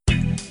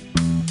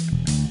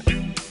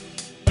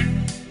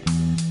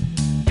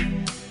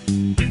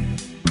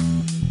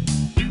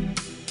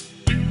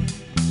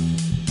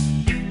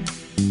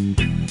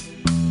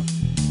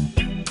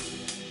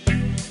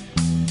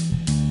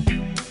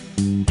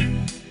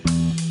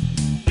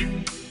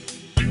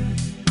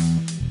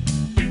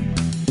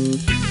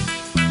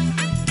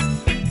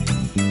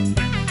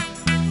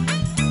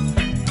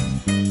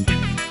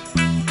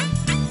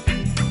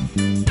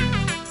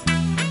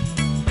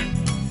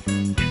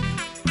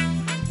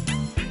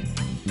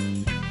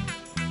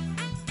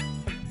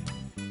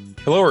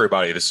Hello,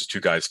 everybody. This is Two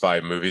Guys,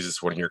 Five Movies.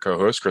 It's one of your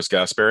co-hosts, Chris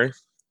Gaspari.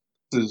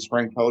 This is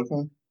Frank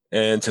Pelican.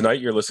 And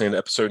tonight you're listening to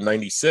episode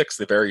 96,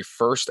 the very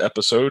first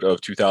episode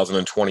of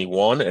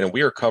 2021. And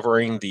we are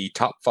covering the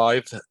top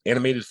five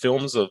animated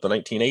films of the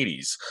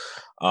 1980s.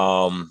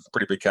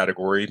 Pretty big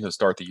category to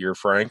start the year,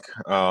 Frank.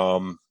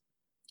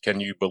 Can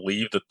you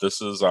believe that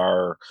this is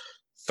our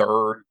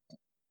third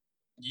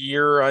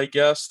year, I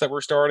guess, that we're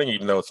starting,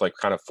 even though it's like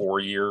kind of 4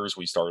 years.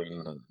 We started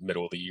in the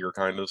middle of the year,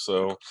 kind of.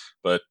 So,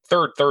 but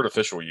third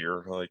official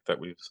year, like that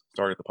we've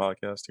started the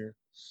podcast here.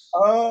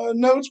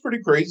 No, it's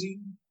pretty crazy.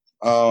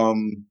 I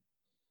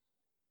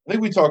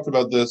think we talked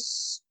about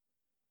this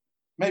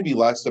maybe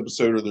last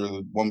episode or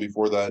the one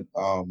before that.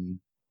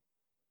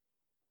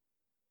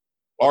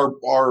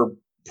 Our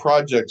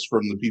projects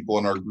from the people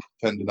in our group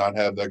tend to not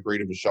have that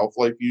great of a shelf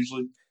life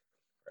usually.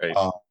 Right.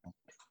 Uh,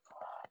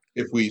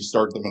 if we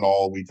start them at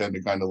all, we tend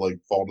to kind of like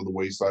fall to the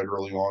wayside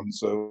early on.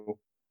 So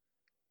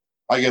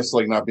I guess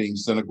like not being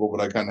cynical, but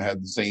I kind of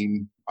had the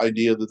same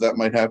idea that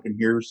might happen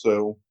here.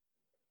 So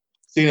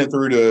seeing it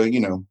through to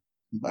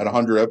at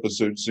 100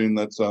 episodes soon,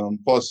 that's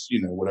plus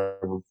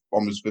whatever,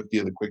 almost 50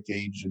 of the quick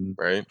gauge and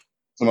Right.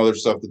 some other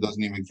stuff that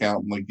doesn't even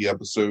count in like the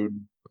episode.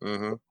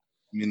 Mm-hmm.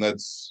 I mean,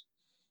 that's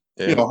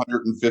Yeah.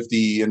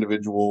 150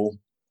 individual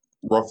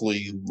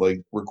roughly like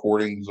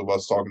recordings of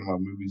us talking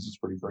about movies is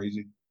pretty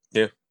crazy.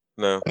 Yeah.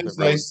 No. And it's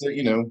Really, nice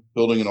that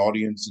building an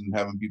audience and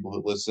having people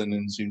that listen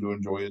and seem to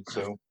enjoy it.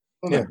 So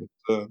I don't yeah.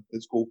 know,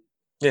 it's cool.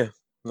 Yeah.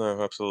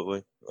 No.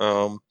 Absolutely.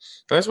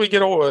 As we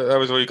get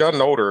older, as we've gotten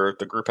older,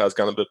 the group has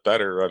gotten a bit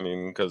better. I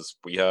mean, because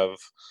we have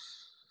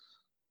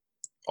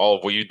all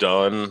of what you've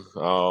done.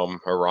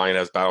 Orion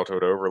has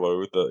Battletoad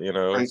Overload.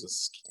 That Right.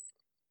 just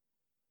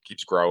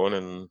keeps growing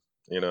and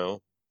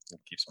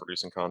keeps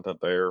producing content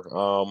there.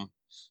 So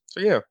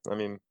yeah, I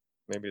mean,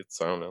 maybe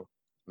it's, I don't know,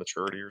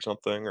 maturity or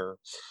something, or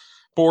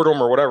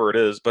boredom or whatever it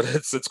is, but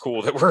it's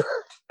cool that we're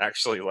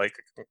actually like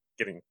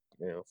getting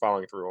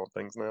following through on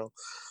things now.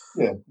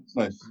 Yeah, it's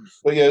nice.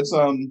 But yeah,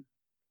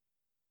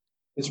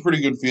 it's a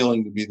pretty good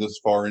feeling to be this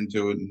far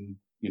into it and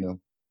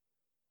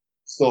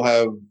still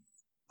have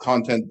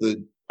content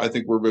that I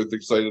think we're both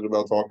excited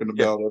about talking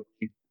Yeah, about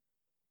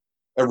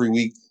every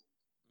week.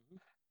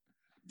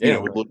 yeah,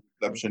 With little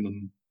exception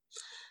and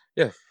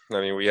yeah. I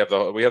mean, we have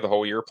the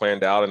whole year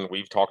planned out, and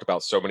we've talked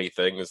about so many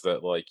things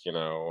that, like, in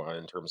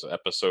terms of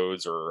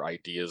episodes or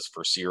ideas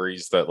for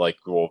series that, like,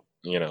 will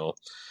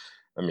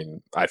I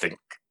mean, I think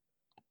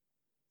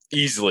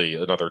easily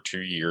another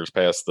 2 years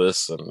past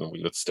this, and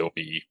we would still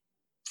be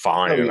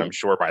fine. oh And yeah. I'm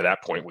sure by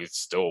that point we'd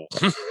still,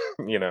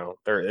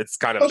 there. It's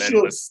kind of an Plus you'll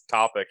endless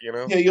topic.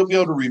 yeah, you'll be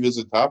able to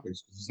revisit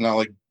topics because it's not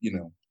like,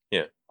 Yeah,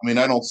 I mean,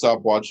 I don't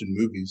stop watching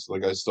movies.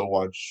 Like I still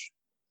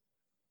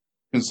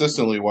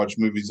consistently watch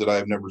movies that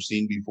I've never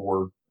seen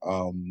before,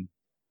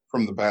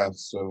 from the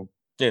past. So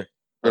yeah,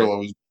 there'll right.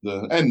 always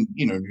be and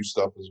new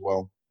stuff as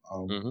well.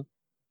 Hmm.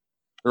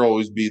 There'll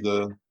always be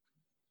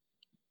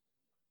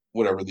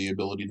whatever the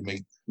ability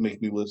to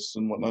make new lists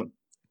and whatnot.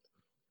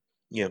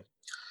 Yeah.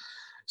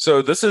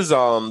 So this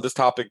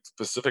topic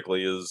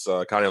specifically is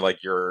kind of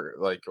like your,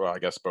 like, well, I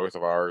guess both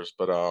of ours,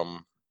 but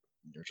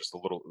you're just a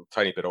little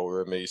tiny bit older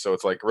than me, so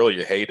it's like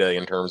really a heyday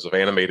in terms of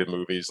animated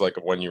movies, like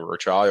of when you were a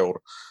child.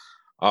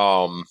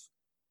 Um,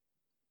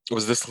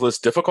 was this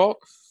list difficult?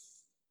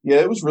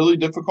 Yeah, it was really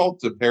difficult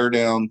to pare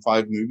down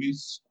five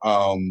movies.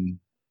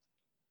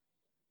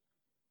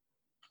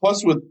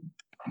 Plus,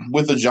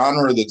 with a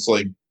genre that's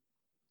like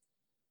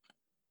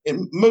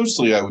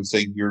mostly, I would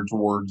say, geared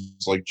towards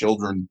like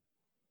children.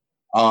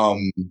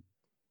 Um,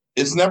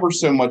 it's never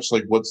so much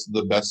like what's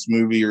the best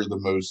movie or the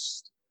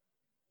most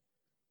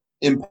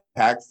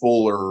impactful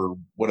or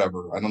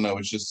whatever. I don't know.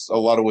 It's just a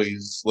lot of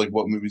ways like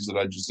what movies that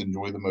I just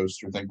enjoy the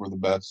most or think were the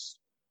best.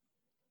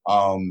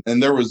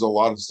 And there was a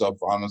lot of stuff,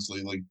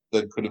 honestly, like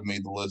that could have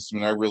made the list. I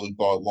mean, I really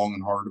thought long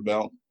and hard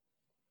about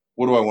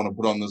what do I want to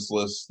put on this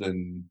list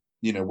and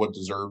what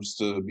deserves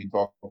to be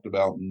talked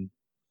about and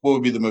what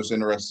would be the most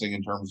interesting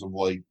in terms of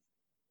like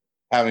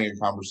having a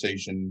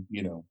conversation,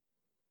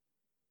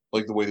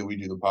 like the way that we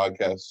do the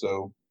podcast.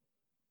 So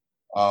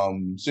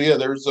yeah,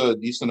 there's a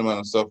decent amount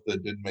of stuff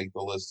that did make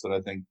the list that I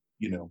think,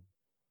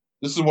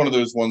 this is one of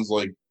those ones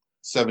like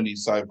 70s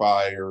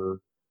sci-fi or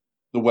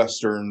the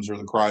westerns or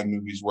the crime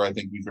movies where I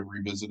think we could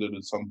revisit it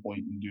at some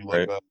point and do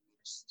like Right. a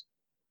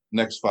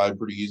next five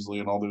pretty easily,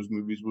 and all those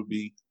movies would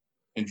be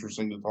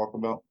interesting to talk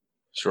about.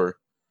 Sure.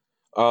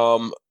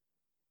 Um,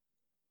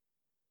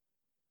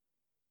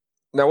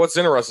 Now, what's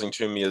interesting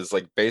to me is,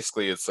 like,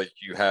 basically it's like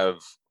you have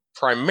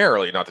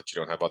primarily, not that you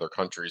don't have other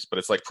countries, but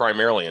it's like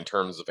primarily in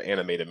terms of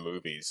animated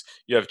movies,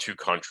 you have two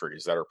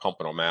countries that are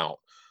pumping them out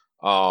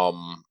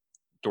um,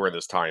 during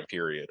this time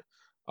period.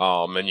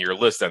 And your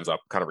list ends up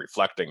kind of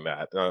reflecting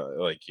that,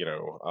 like, in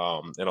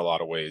a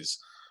lot of ways.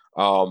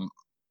 Um,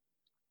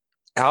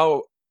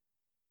 how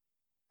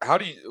how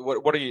do you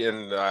what do you,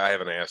 and I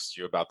haven't asked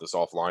you about this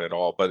offline at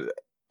all, but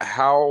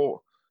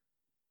how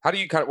how do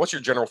you what's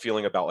your general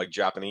feeling about, like,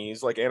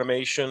 Japanese, like,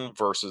 animation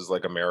versus,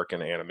 like,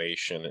 American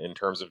animation in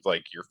terms of,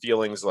 like, your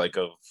feelings, like,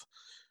 of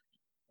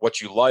what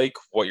you like,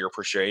 what your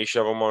appreciation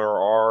of them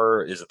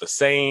are. Is it the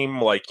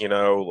same, like,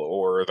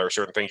 or are there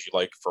certain things you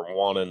like from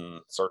one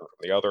and certain from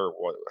the other?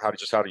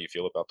 How do you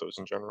feel about those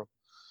in general?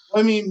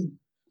 I mean,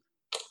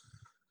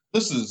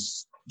 this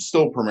is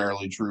still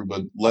primarily true,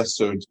 but less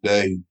so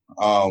today.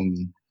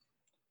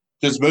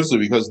 Just mostly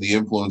because of the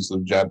influence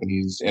of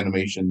Japanese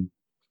animation.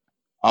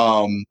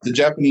 The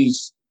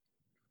Japanese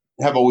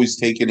have always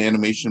taken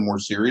animation more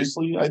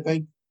seriously, I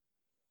think,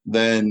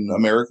 than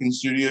American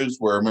studios,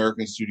 where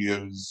American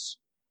studios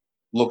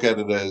look at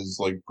it as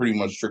like pretty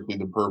much strictly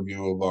the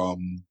purview of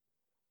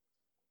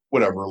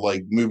whatever,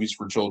 like movies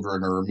for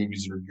children or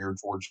movies that are geared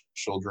towards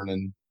children.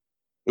 And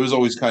it was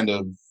always kind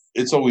of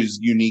it's always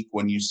unique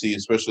when you see,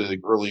 especially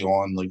like early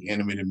on, like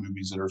animated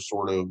movies that are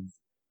sort of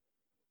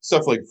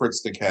stuff like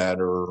Fritz the Cat,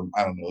 or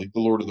I don't know, like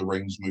the Lord of the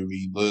Rings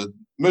movie. The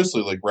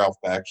mostly like Ralph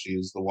Bakshi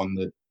is the one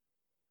that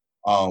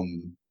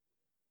um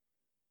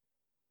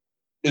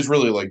is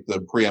really like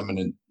the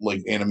preeminent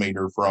like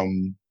animator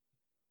from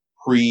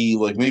pre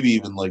like maybe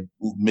even like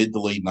mid to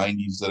late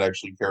 90s that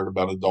actually cared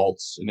about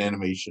adults in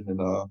animation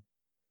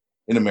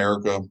in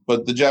America.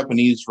 But the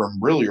Japanese from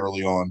really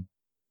early on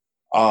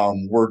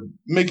were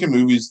making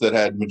movies that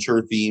had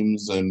mature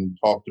themes and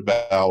talked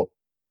about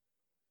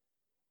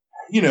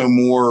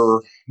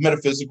more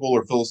metaphysical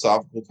or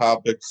philosophical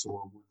topics,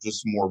 or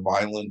just more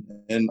violent.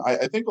 And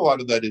I think a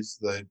lot of that is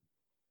that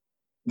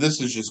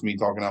this is just me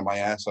talking out my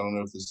ass. I don't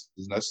know if this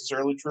is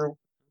necessarily true,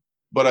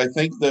 but I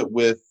think that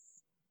with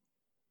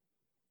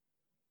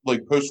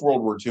like post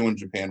World War II in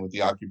Japan, with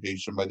the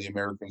occupation by the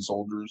American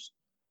soldiers,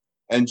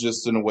 and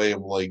just in a way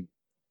of like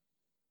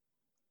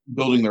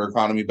building their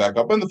economy back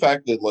up, and the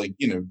fact that like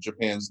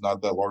Japan's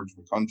not that large of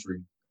a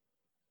country,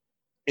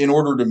 in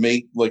order to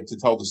make like to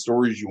tell the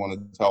stories you want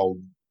to tell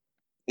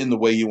in the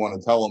way you want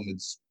to tell them,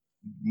 it's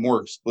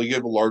more like you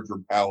have a larger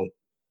palette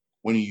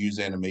when you use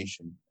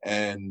animation.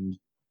 And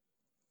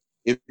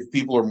if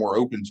people are more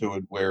open to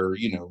it, where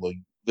like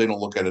they don't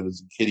look at it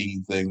as a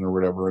kiddie thing or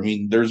whatever. I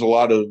mean, there's a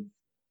lot of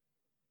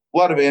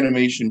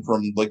animation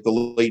from like the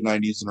late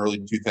 90s and early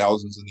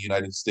 2000s in the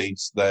United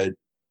States that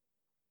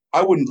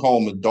I wouldn't call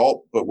them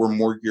adult, but were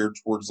more geared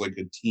towards like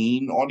a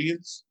teen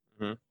audience.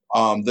 Mhm.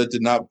 That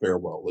did not fare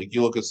well. Like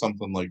you look at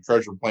something like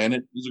Treasure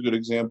Planet is a good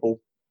example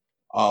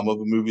of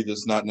a movie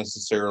that's not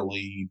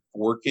necessarily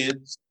for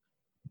kids.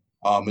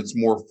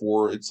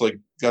 It's like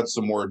got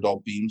some more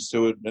adult themes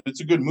to it, and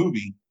it's a good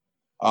movie,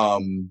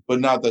 but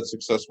not that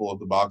successful at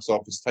the box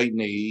office. Titan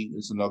AE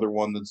is another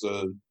one that's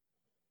a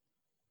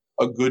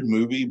good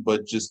movie,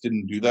 but just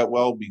didn't do that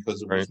well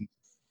because it was Right. an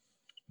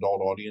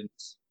adult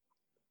audience.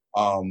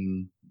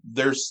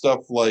 There's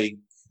stuff like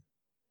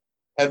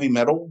Heavy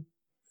Metal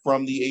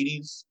from the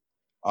 80s,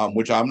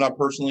 which I'm not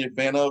personally a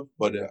fan of,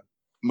 but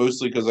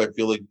mostly because I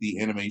feel like the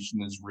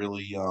animation is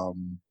really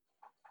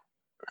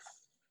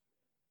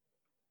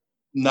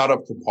not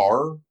up to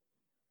par.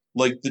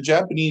 Like the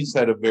Japanese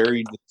had a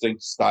very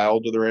distinct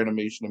style to their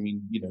animation. I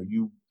mean,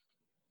 you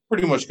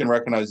pretty much can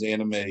recognize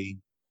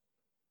anime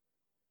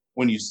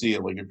when you see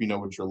it, like if you know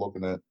what you're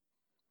looking at.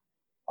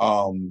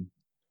 Um,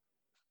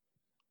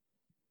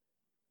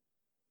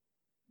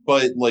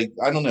 but like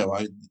I don't know,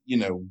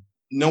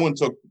 no one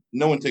took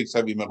no one takes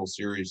Heavy Metal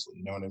seriously.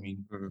 You know what I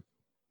mean? Mhm.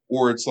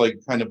 Or it's like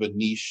kind of a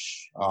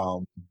niche,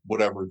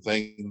 whatever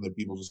thing that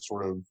people just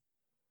sort of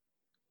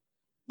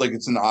like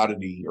it's an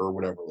oddity or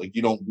whatever. Like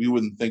we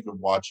wouldn't think of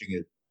watching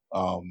it.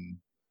 Um,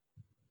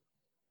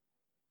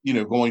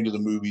 going to the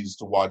movies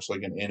to watch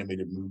like an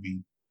animated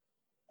movie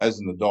as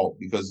an adult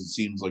because it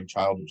seems like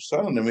childish. So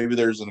I don't know. Maybe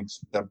there's an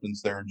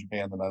acceptance there in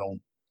Japan that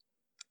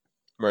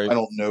Right. I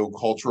don't know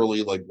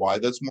culturally like why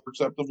that's more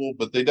acceptable,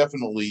 but they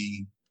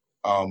definitely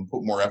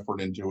put more effort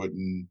into it,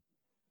 and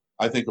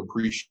I think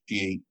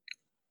appreciate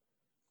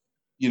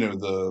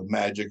the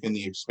magic and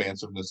the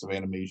expansiveness of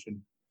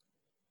animation.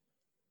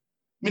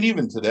 I mean,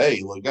 even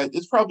today, like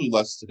it's probably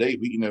less today,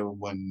 but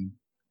when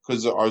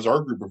because as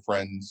our group of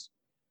friends,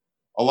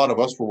 a lot of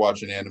us were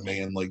watching anime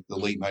in like the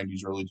late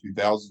 90s, early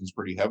 2000s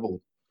pretty heavily.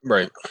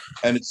 Right.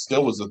 And it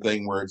still was a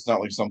thing where it's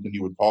not like something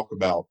you would talk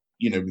about,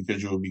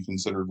 because you would be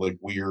considered like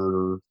weird,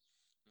 or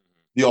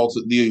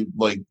the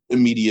like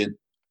immediate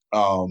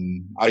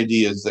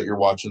ideas that you're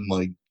watching,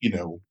 like,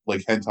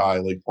 like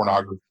hentai, like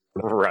pornography.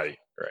 Right.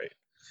 Right.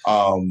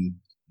 Um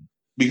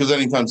because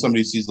anytime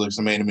somebody sees like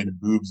some animated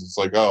boobs, it's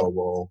like, oh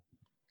well,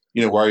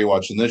 why are you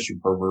watching this, you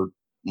pervert?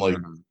 Like,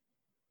 Mhm.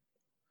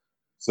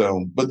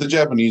 so, but the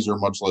Japanese are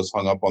much less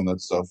hung up on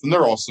that stuff. And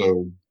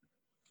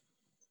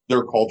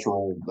their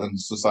cultural and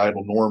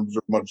societal norms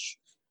are much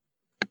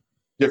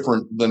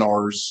different than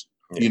ours.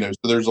 Yeah.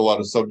 So there's a lot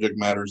of subject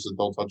matters that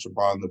they'll touch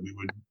upon that we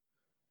would,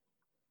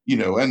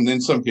 and in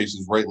some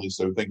cases rightly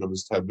so, think of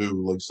as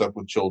taboo, like stuff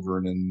with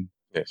children and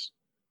Yes.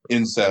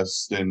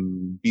 incest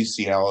and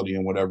bestiality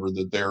and whatever,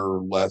 that they're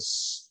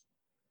less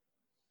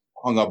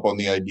hung up on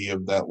the idea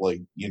of that,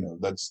 like,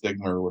 that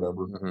stigma or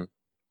whatever.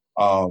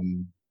 Hmm.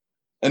 Um,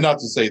 and not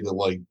to say that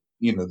like,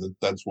 that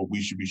that's what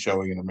we should be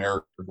showing in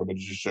America, but it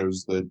just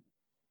shows that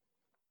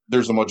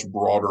there's a much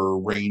broader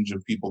range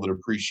of people that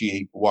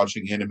appreciate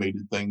watching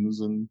animated things,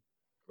 and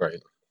Right.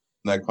 in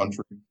that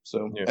country.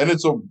 So, Yeah. and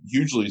it's a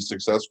hugely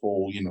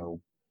successful,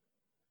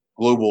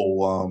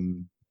 global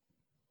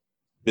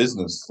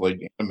business like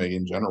anime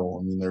in general.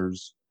 I mean,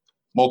 there's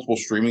multiple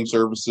streaming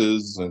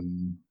services,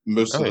 and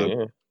Oh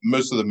yeah.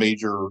 most of the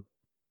major,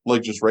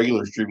 like just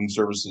regular streaming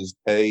services,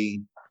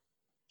 pay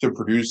to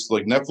produce.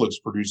 Like Netflix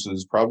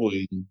produces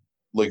probably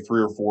like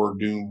 3 or 4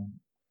 new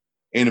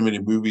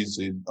animated movies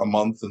a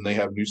month, and they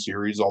have new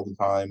series all the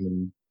time.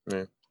 And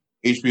Yeah.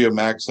 HBO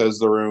Max has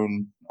their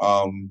own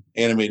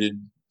animated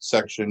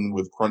section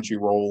with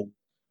Crunchyroll.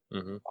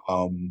 Hmm.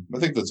 I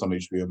think that's on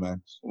HBO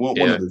Max. One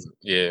Yeah. of those.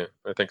 Yeah.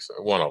 I think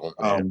so. One of them.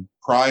 Yeah.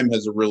 Prime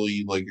has a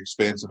really like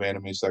expansive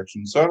anime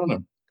section. So I don't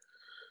know.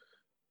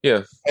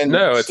 Yeah. And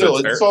No, still,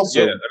 it's very, yeah. I also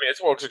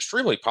mean, it's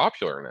extremely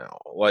popular now.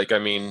 Like, I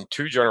mean,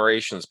 2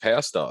 generations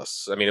past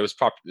us. I mean,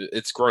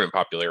 it's grown in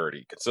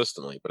popularity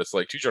consistently, but it's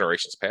like 2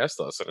 generations past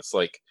us, and it's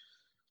like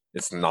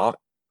it's not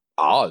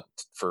odd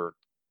for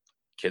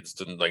kids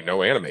to like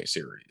know anime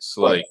series.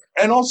 right, Like,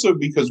 and also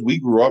because we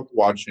grew up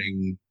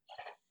watching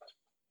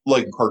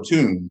like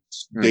cartoons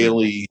mhm,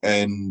 daily,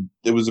 and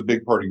it was a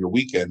big part of your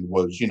weekend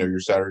was your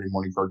Saturday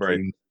morning right,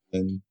 cartoon,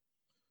 and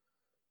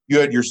you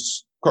had your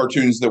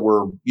cartoons that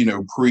were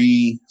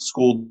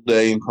pre-school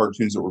day and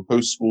cartoons that were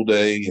post-school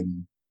day,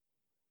 and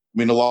I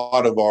mean a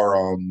lot of our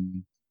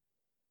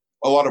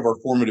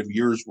formative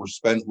years were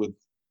spent with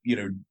you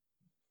know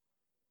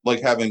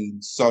like having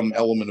some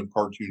element of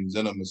cartoons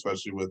in them,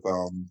 especially with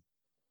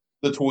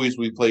the toys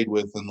we played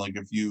with, and like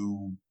if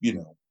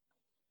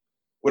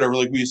whatever,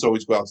 like we used to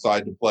always go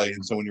outside to play,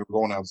 and so when you were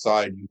going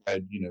outside you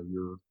had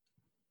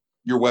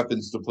your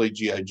weapons to play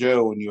GI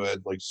Joe, and you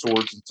had like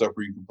swords and stuff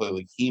where you could play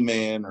like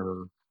He-Man,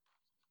 or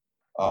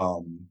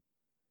um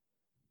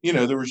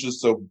there was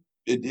just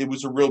it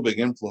was a real big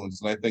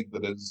influence. And I think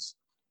that as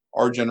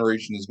our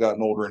generation has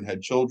gotten older and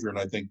had children,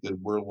 I think that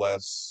we're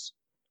less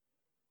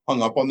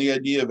hung up on the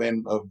idea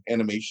of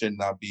animation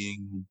not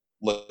being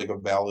like a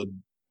valid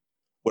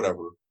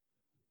whatever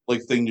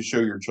like thing to show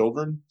your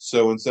children.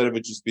 So instead of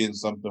it just being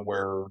something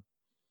where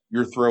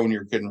you're throwing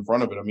your kid in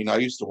front of it. I mean, I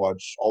used to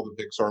watch all the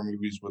Pixar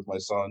movies with my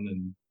son,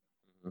 and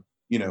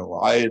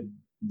mhm, I had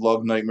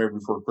loved Nightmare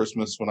Before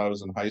Christmas when I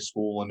was in high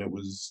school, and it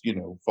was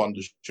fun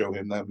to show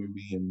him that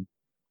movie,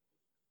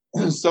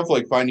 and stuff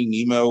like Finding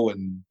Nemo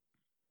and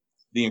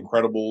The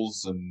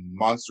Incredibles and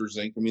Monsters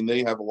Inc. I mean,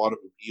 they have a lot of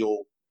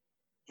appeal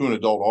to an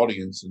adult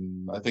audience,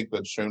 and I think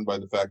that's shown by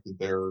the fact that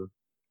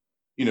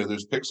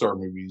those Pixar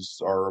movies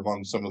are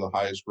among some of the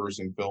highest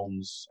grossing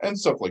films, and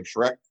stuff like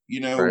Shrek,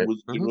 right,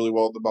 was did hmm, really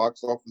well at the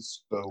box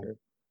office. So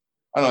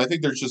I don't know. I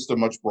think there's just a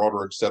much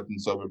broader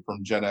acceptance of it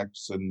from Gen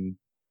X and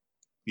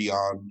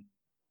beyond,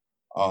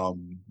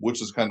 which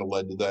has kind of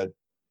led to that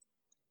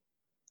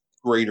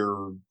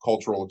greater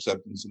cultural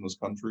acceptance in this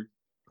country,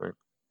 right,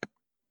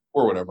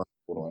 or whatever.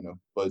 What do I know?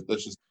 But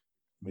that's just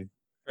me.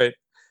 right.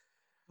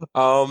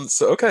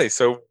 So okay,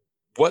 so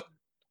what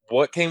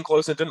what came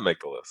close and didn't make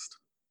the list?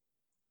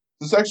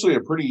 It's actually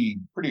a pretty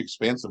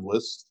expansive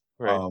list.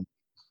 Right.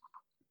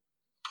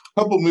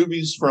 Couple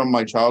movies from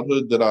my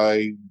childhood that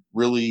I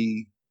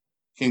really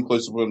came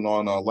close to putting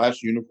on.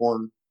 Last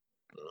Unicorn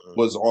Mhm,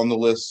 was on the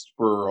list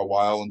for a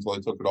while until I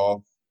took it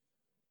off.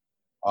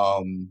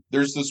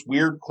 There's this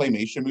weird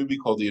claymation movie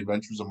called The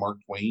Adventures of Mark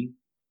Twain,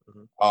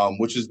 mhm,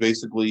 which is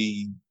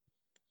basically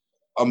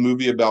a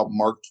movie about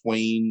Mark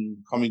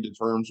Twain coming to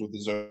terms with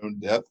his own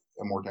death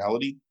and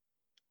mortality,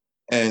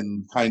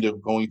 and kind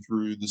of going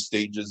through the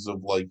stages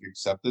of like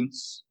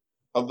acceptance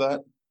of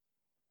that.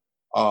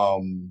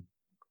 Um,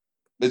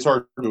 it's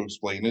hard to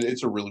explain.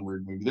 It's a really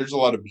weird movie. There's a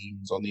lot of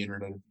memes on the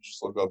internet if you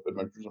just look up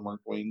Adventures of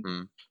Mark Twain.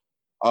 mhm,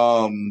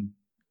 Um,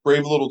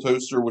 Brave Little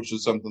Toaster, which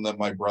is something that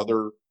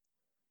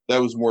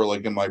was more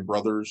like in my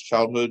brother's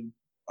childhood,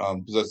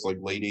 because that's like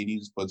late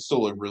 '80s, but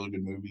still a really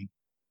good movie.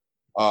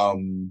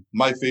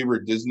 My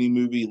favorite Disney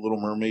movie, Little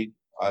Mermaid,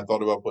 I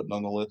thought about putting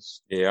on the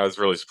list. yeah, I was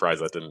really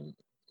surprised that didn't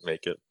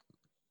make it.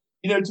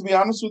 To be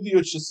honest with you,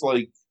 it's just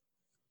like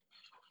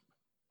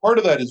part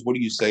of that is what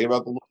do you say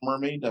about the Little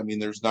Mermaid? I mean,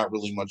 there's not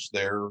really much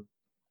there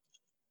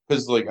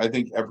because like I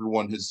think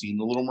everyone has seen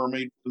the Little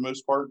Mermaid for the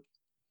most part.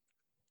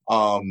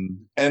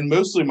 And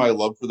mostly my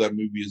love for that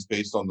movie is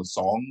based on the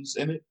songs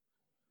in it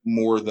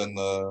more than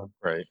the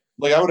Right.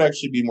 like. I would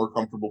actually be more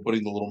comfortable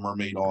putting the Little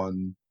Mermaid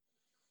on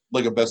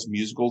like a best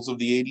musicals of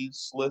the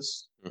 '80s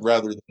list Mhm,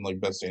 rather than like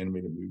best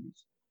animated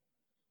movies.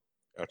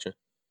 gotcha.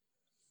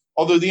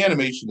 Although the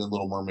animation in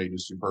Little Mermaid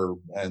is superb,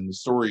 and the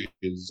story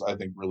is, I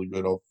think, really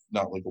good. Off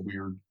not like a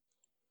weird,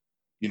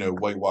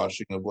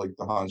 whitewashing of like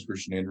the Hans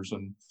Christian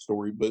Andersen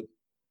story. But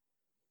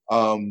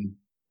um,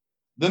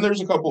 then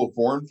there's a couple of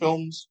foreign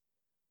films.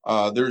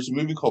 There's a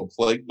movie called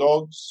Plague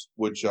Dogs,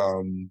 which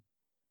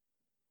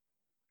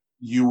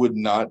you would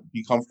not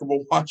be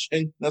comfortable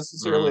watching Mhm,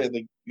 necessarily. I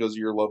think because of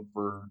your love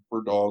for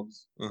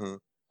dogs, mhm,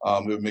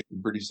 it would make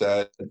you pretty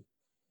sad.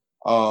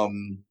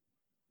 Um,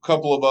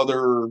 couple of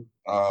other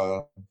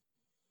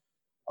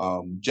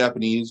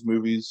Japanese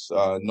movies,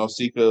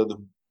 Nausicaa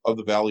of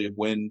the Valley of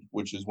Wind,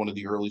 which is one of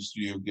the early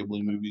Studio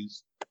Ghibli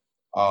movies.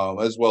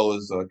 as well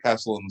as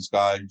Castle in the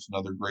Sky, which is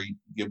another great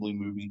Ghibli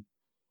movie.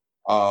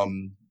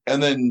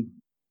 And then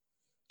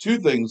two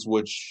things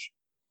which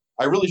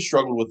I really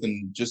struggled with,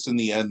 and just in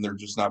the end, they're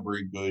just not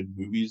very good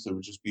movies. It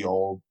would just be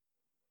all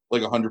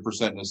like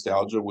 100%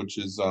 nostalgia, which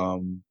is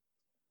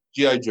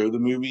GI Joe the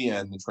movie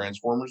and the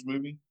Transformers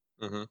movie.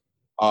 Hmm.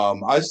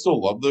 I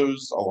still love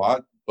those a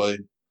lot, but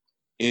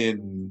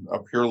in a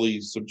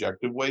purely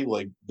subjective way,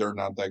 like they're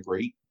not that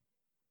great,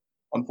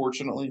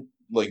 unfortunately.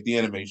 Like the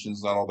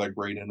animation's not all that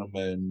great in them,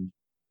 and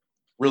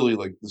really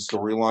like the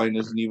storyline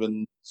isn't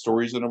even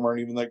stories in them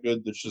aren't even that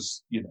good. There's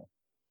just it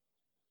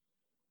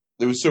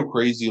was so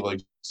crazy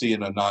like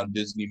seeing a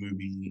non-Disney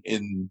movie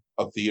in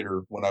a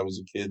theater when I was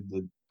a kid.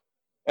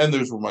 And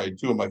those were my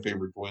two of my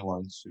favorite toy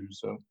lines too.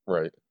 So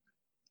Right.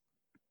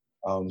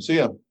 so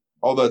yeah,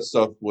 all that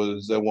stuff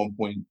was at one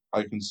point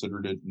I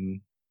considered it and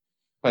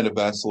kind of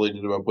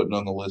vacillated about putting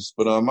on the list.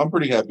 But I'm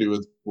pretty happy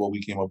with what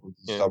we came up with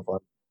this Yeah. top five.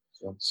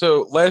 So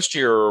So last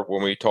year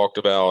when we talked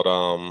about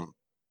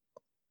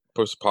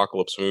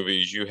post-apocalypse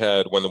movies, you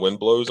had When the Wind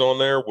Blows on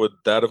there. Would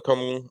that have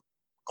come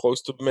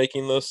close to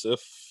making this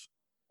if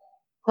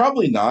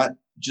probably not,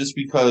 just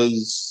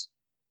because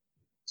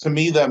to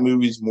me that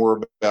movie's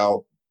more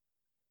about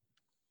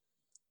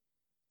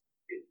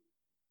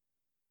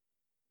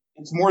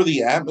it's more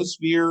the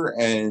atmosphere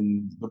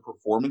and the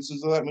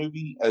performances of that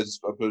movie as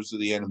opposed to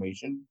the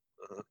animation.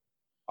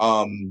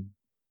 Um,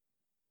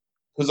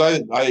 because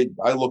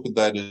I look at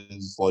that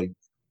as like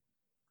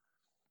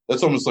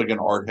that's almost like an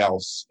art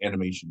house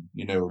animation,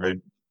 right? like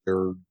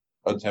they're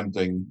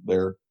attempting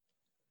there.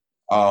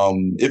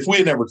 If we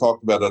had never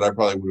talked about it, I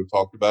probably would have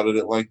talked about it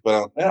at length,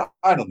 but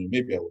I don't know,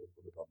 maybe I would have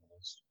put it on the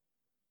list.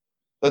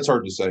 That's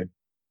hard to say.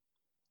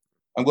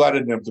 I'm glad I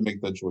didn't have to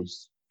make that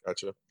choice.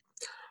 Gotcha.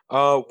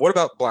 What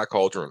about Black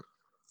Cauldron?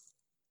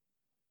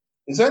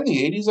 Is that in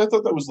the 80s? I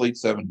thought that was late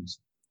 70s.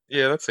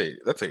 Yeah, that's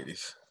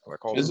 80s. Black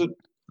Is Cauldron. it?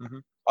 Hmm.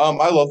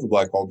 I love the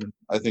Black Cauldron.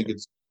 I think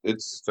it's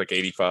It's like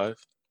 85.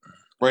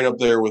 right up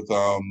there with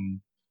Yeah.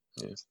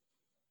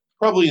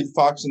 probably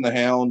Fox and the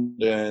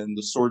Hound and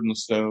The Sword and the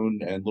Stone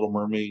and Little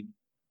Mermaid.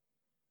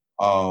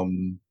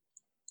 Um,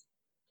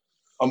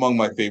 among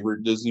my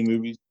favorite Disney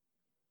movies.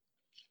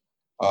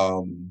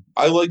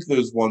 I like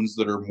those ones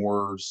that are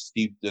more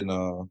steeped in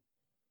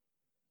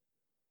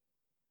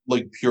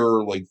like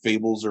pure like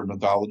fables or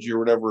mythology or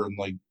whatever, and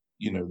like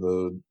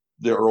the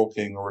Earl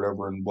King or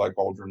whatever in Black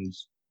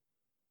Cauldron's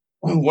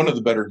one of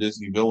the better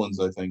Disney villains,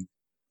 I think.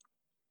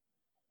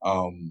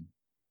 Um,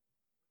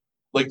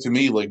 like to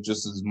me, like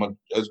just as much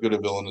as good a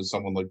villain as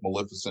someone like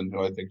Maleficent,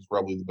 who I think is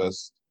probably the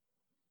best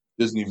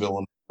Disney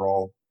villain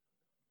overall.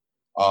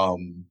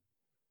 Um,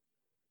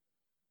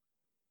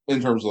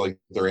 in terms of like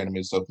their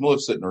animated stuff,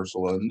 Maleficent and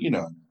Ursula, and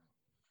Yeah.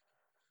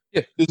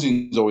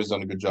 Disney's always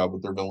done a good job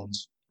with their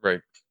villains.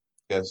 Right.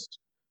 Yes.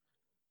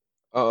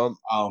 Um.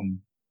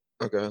 Um,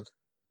 Okay.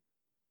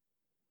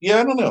 yeah,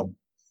 I don't know.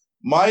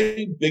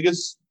 My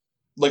biggest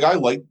like I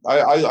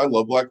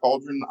love Black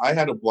Cauldron. I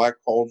had a Black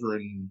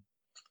Cauldron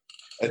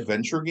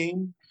adventure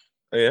game.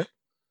 Oh, yeah.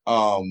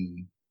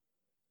 Um,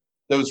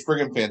 that was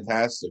friggin'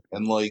 fantastic.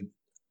 And like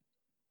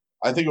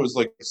I think it was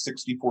like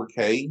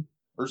 64K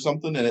or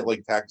something, and it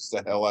like taxed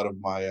the hell out of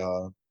my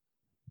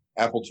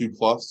Apple II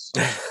Plus.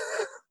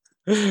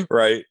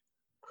 Right.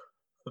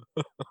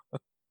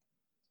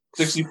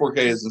 64K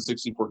is in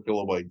 64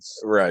 kilobytes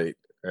Right.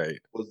 Right.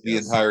 was the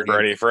Yes.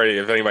 entirety of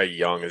If anybody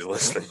young is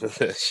listening to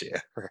this, yeah.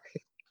 Right.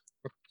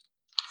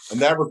 and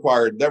that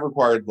required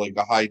like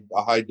a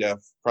high def,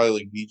 probably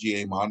like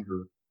VGA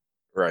monitor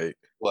Right.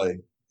 play,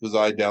 because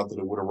I doubt that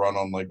it would have run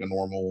on like a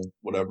normal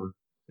whatever.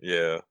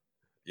 Yeah.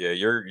 Yeah.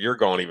 You're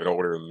going even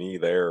older than me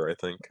there, I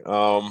think.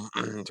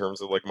 In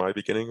terms of like my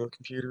beginning of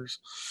computers.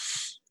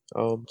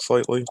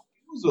 Slightly. It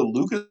was a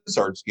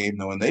LucasArts game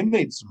though, and they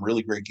made some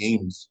really great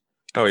games.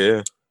 Oh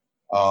yeah.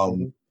 Um,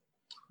 Hmm.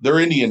 their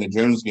Indiana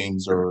Jones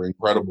games are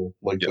incredible,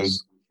 like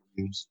those Yes.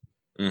 games,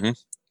 Hmm.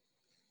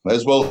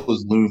 as well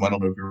as Loom. I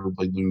don't know if you ever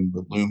played Loom,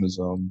 but Loom is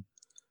No,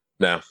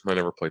 I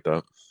never played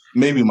that.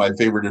 maybe my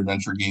favorite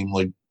adventure game,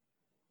 like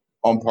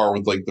on par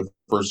with like the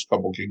first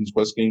couple King's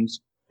Quest games.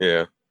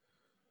 Yeah.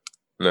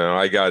 No,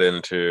 I got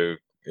into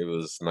it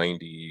was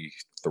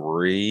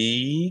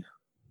 93,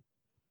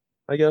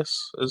 I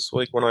guess, is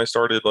like when I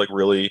started like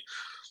really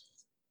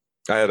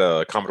I had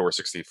a Commodore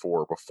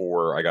 64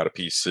 before I got a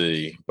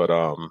PC, but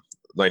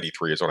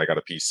 93 is when I got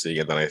a PC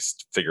and then I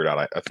figured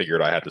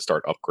I had to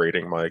start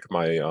upgrading my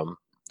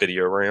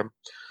video RAM.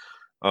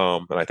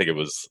 And I think it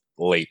was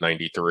late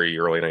 93,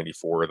 early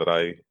 94 that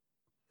I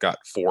got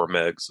 4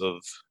 megs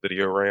of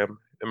video RAM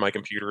in my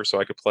computer so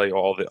I could play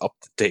all the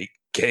up-to-date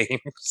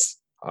games.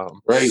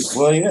 Right.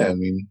 Well, yeah. I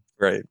mean,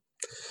 Right.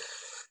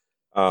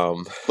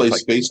 Um, play like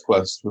Space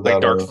Quest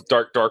without a.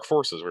 Dark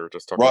Forces we were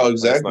just talking Well, about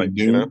last exactly. night,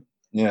 Doom.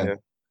 Yeah. Yeah.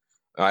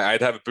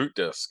 I'd have a boot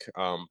disk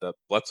that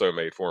Bledsoe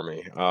made for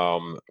me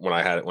when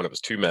I had it when it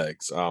was 2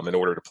 megs in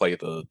order to play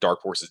the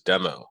Dark Forces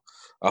demo.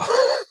 Uh,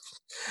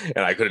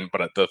 and I couldn't,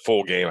 but at the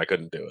full game I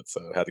couldn't do it, so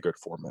I had to go to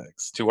 4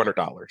 megs,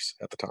 $200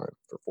 at the time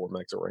for 4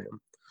 megs of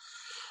RAM.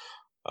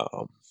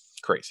 Um,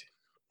 Crazy.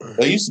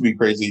 That used to be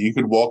crazy. You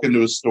could walk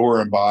into a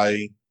store and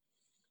buy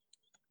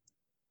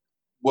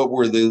what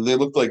were they? They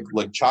looked like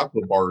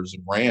chocolate bars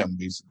of RAM,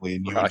 basically,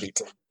 and you would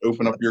just Right.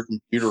 open up your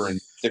computer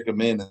and stick them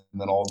in, and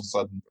then all of a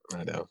sudden,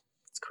 I know.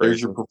 It's there's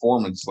crazy. your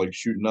performance like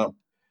shooting up.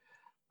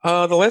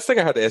 The last thing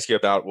I had to ask you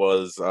about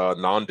was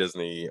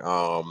non-Disney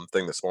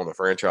thing that spawned the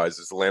franchise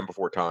is The Land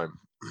Before Time.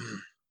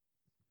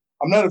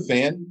 I'm not a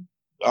fan.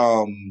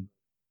 Um,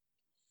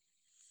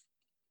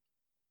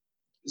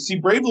 See,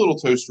 Brave Little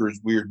Toaster is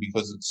weird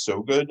because it's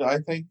so good, I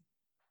think.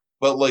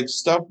 But like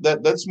stuff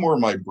that's more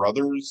my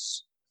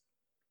brother's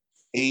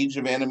age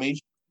of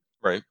animation.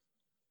 Right.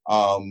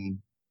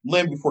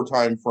 Land Before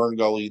Time, Fern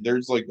Gully,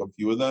 there's like a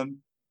few of them,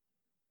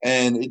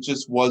 and it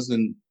just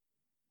wasn't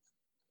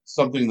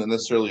something that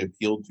necessarily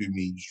appealed to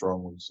me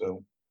strongly.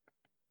 So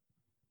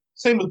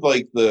same with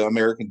like the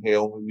American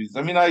Tail movies.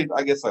 I mean, I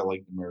guess I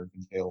liked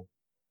American Tail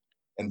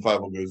and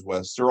Five Goes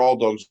West. They're all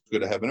dogs go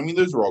to heaven. I mean,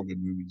 those are all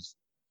good movies.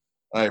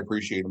 I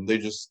appreciate them. They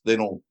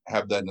don't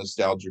have that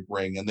nostalgic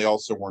ring, and they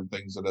also weren't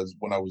things that as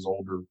when I was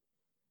older,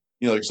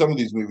 like some of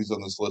these movies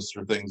on this list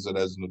are things that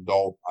as an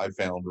adult I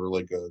found or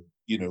like a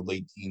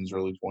late teens,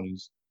 early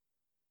 20s.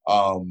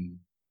 Um,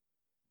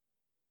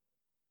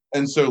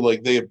 and so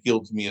like they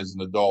appealed to me as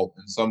an adult,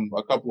 and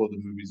a couple of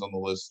the movies on the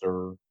list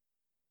are,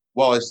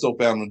 while I still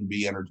found them to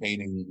be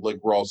entertaining, like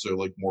we're also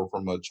like more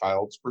from a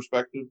child's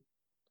perspective.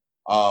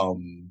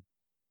 Um,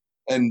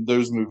 and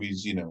those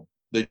movies,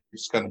 they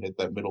just kind of hit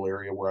that middle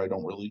area where I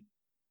don't really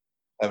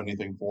have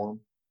anything for them.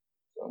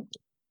 So,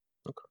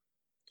 Okay.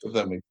 if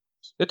that makes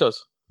sense. It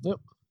does. Yep.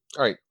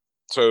 All right.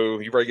 So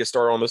you ready to get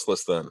started on this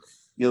list then?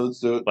 Yeah, let's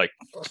do it. Like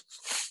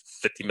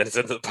 50 minutes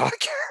into the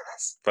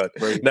podcast. But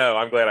right. No,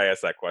 I'm glad I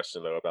asked that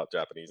question though about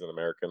Japanese and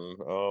American,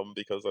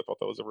 because I thought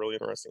that was a really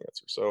interesting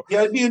answer. So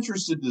Yeah, I'd be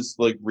interested to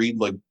like read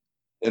like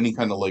any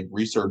kind of like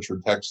research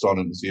or text on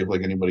it and see if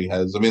like anybody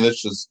has. I mean,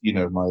 that's just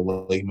my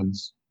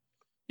layman's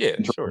yeah, sure.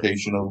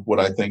 interpretation of what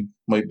I think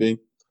might be.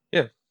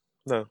 Yeah.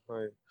 No,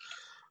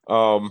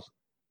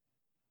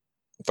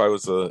 if I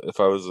was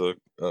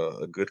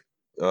a good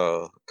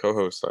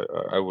co-host,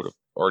 I would have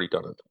already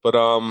done it. But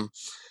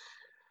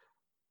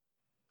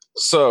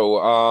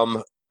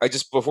so I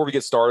just before we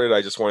get started,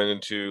 I just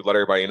wanted to let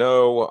everybody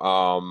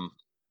know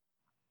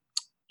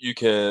you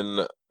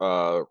can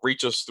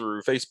reach us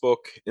through Facebook,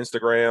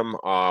 Instagram,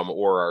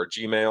 or our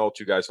Gmail,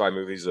 two guys five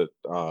movies at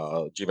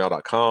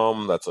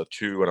gmail.com. That's a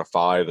 2 and a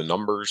 5 in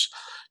numbers,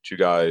 two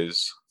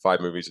guys five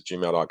movies at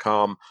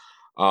gmail.com.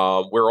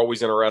 We're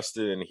always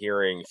interested in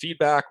hearing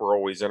feedback. We're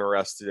always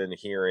interested in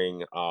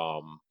hearing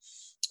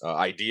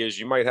ideas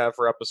you might have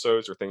for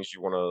episodes or things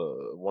you want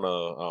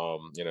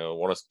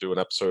us to do an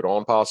episode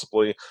on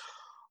possibly.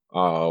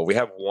 We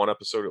have one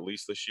episode at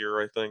least this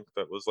year, I think,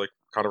 that was like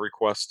kind of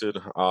requested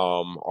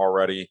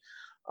already.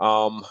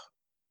 Um,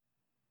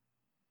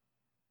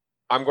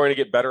 I'm going to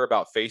get better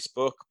about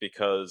Facebook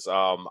because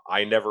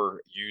I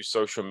never used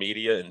social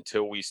media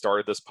until we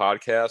started this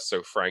podcast.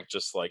 So Frank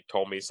just like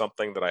told me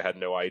something that I had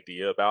no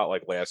idea about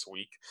like last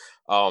week.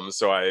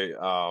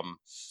 So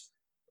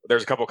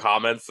there's a couple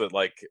comments that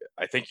like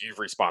I think you've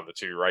responded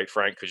to, right,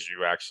 Frank? Because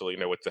you actually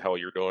know what the hell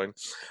you're doing.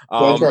 So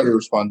I try to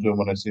respond to them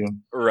when I see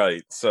them.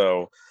 Right.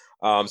 So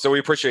we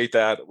appreciate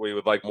that. We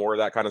would like more of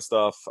that kind of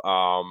stuff.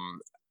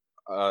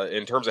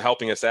 In terms of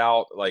helping us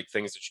out, like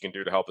things that you can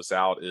do to help us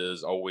out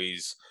is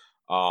always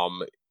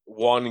um,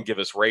 one, give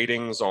us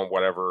ratings on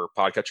whatever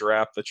podcatcher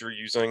app that you're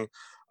using,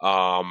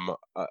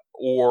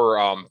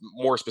 or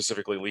more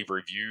specifically, leave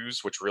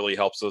reviews, which really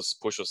helps us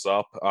push us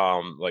up.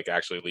 Like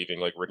actually leaving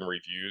like written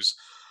reviews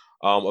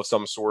of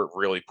some sort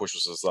really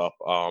pushes us up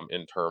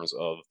in terms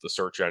of the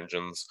search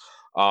engines.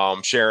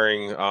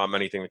 Sharing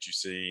anything that you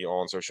see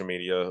on social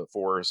media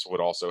for us would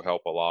also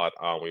help a lot.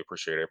 We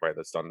appreciate everybody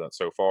that's done that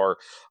so far.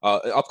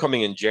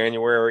 Upcoming in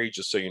January,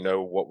 just so you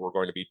know what we're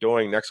going to be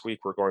doing. Next week,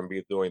 we're going to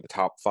be doing the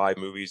top 5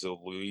 movies of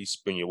Luis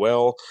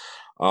Buñuel.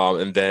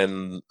 And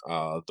then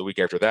the week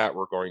after that,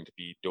 we're going to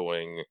be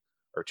doing,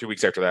 or 2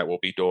 weeks after that, we'll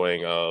be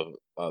doing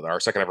our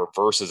second ever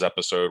Versus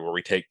episode where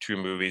we take 2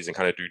 movies and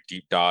kind of do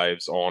deep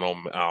dives on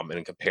them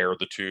and compare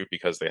the two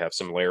because they have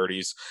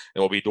similarities.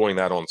 And we'll be doing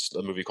that on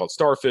a movie called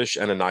Starfish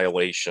and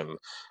Annihilation.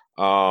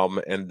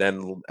 And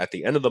then at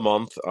the end of the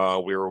month,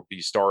 we will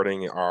be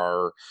starting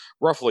our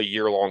roughly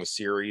year-long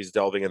series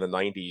delving into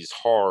 90s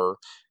horror.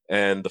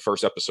 And the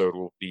first episode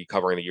will be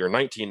covering the year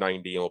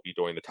 1990, and we'll be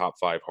doing the top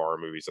 5 horror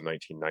movies of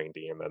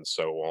 1990, and then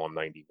so on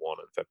 91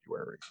 in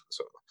February.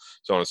 So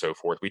on and so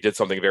forth. We did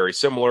something very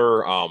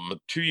similar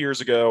 2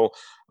 years ago,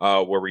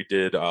 where we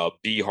did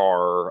B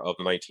horror of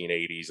the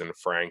 1980s, and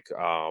Frank,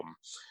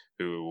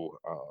 who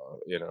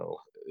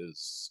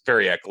is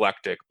very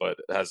eclectic but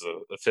has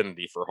an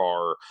affinity for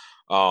horror,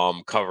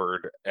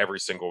 covered every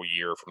single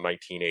year from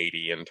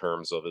 1980 in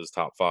terms of his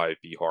top 5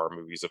 B horror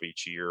movies of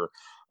each year.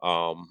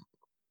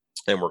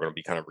 And we're going to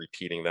be kind of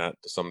repeating that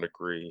to some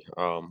degree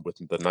with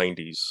the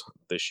 90s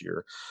this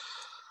year.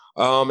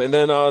 And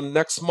then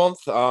next month,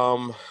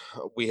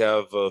 we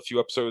have a few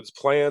episodes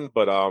planned,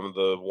 but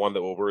the one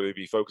that we'll really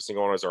be focusing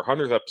on is our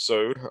 100th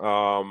episode,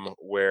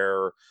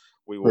 where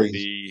We will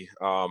Crazy. be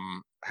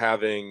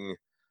having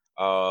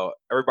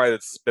everybody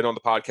that's been on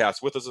the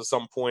podcast with us at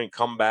some point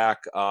come back.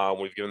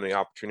 We've given them the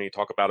opportunity to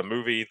talk about a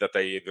movie that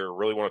they either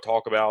really want to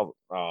talk about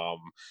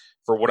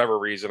for whatever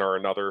reason or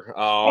another.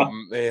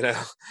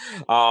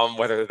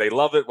 Whether they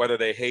love it, whether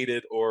they hate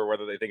it, or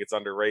whether they think it's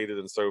underrated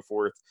and so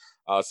forth.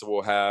 So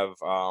we'll have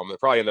it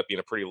probably end up being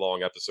a pretty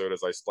long episode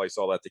as I splice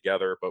all that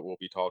together, but we'll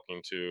be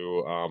talking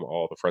to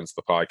all the friends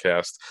of the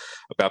podcast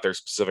about their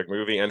specific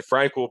movie. And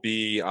Frank will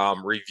be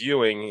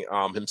reviewing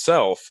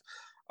himself.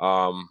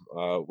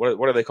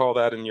 What do they call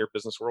that in your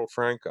business world,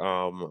 Frank?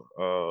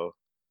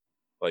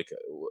 Like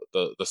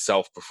the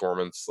self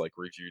performance like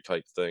review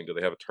type thing. Do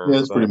they have a term Yeah,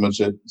 for that's pretty that?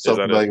 much it. Is that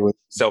it? Self-evaluation.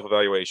 Self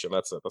evaluation.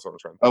 That's it. That's what I'm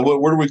trying to think.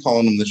 What are we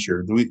calling them this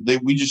year?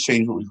 We just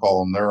changed what we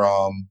call them. They're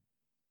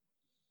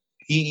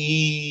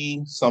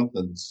PE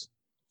somethings.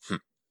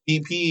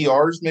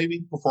 PERs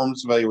maybe,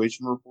 performance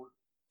evaluation report.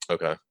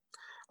 Okay.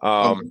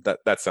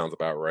 That sounds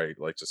about right.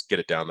 Like just get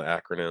it down to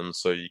acronyms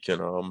so you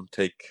can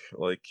take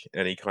like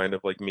any kind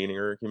of like meaning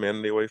or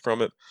humanity away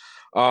from it.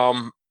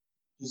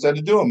 Just had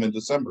to do them in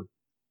December.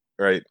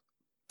 Right.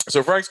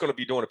 So Frank's going to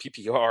be doing a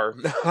PPR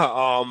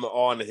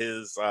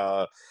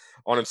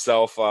on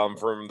himself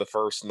from the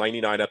first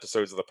 99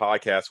 episodes of the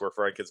podcast, where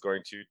Frank is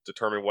going to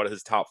determine what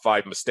his top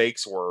 5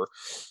 mistakes were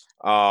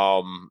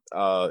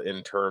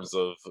in terms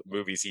of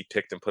movies he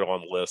picked and put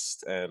on the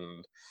list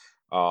and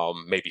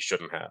maybe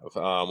shouldn't have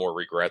or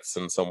regrets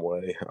in some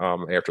way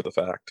after the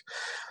fact.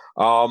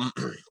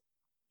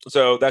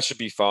 So that should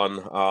be fun.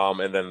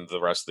 And then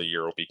the rest of the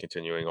year will be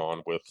continuing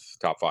on with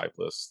top 5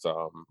 lists,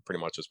 pretty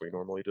much as we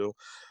normally do.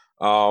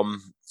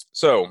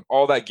 So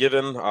all that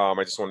given,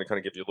 I just wanted to kind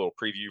of give you a little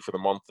preview for the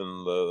month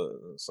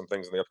and some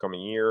things in the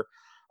upcoming year.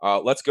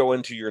 Let's go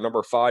into your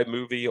number 5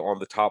 movie on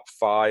the top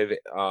 5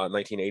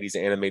 1980s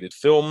animated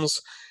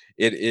films.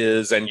 It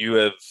is, and you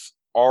have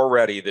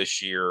already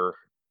this year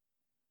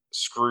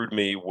screwed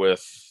me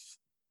with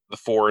the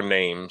 4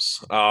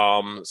 names.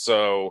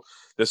 So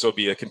this will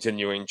be a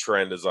continuing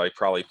trend as I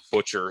probably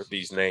butcher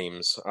these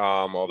names,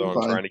 although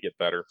I'm trying to get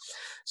better.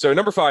 So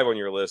number 5 on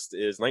your list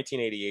is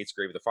 1988's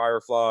Grave of the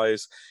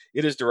Fireflies.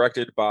 It is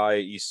directed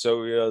by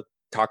Isoya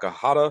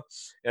Takahata,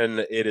 and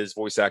it is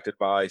voice acted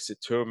by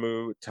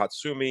Satomu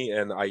Tatsumi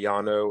and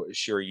Ayano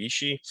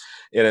Shiraishi.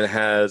 And it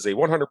has a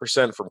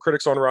 100% from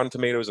critics on Rotten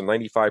Tomatoes and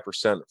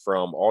 95%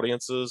 from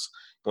audiences.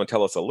 You want to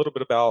tell us a little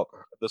bit about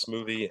this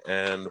movie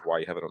and why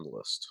you have it on the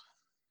list?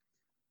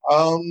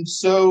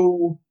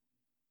 So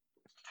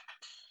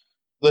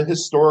the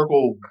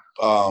historical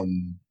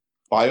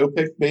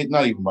biopic,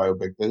 not even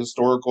biopic, the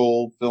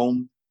historical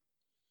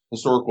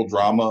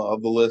drama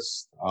of the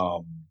list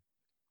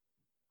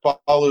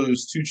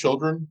follows 2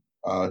 children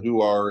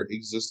who are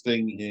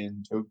existing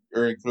in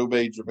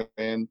Kobe,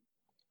 Japan,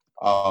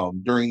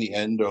 during the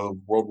end of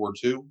World War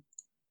II.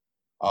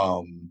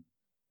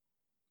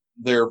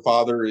 Their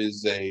father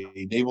is a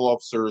naval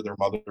officer. Their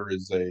mother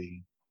is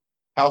a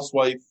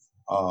housewife.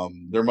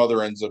 Their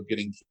mother ends up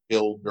getting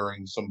killed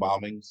during some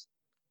bombings,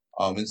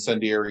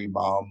 incendiary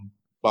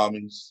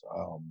bombings,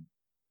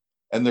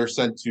 and they're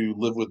sent to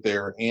live with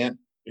their aunt,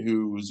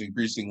 who is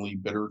increasingly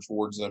bitter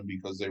towards them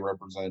because they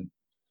represent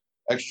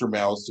extra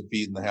mouths to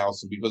feed in the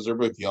house, and because they're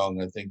both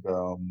young, I think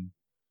 4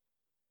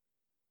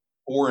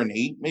 and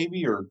 8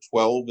 maybe, or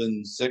 12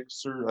 and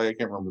 6, or I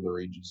can't remember their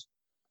ages.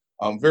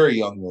 Very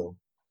young though.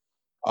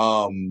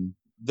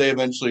 They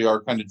eventually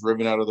are kind of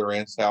driven out of their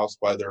aunt's house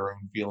by their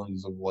own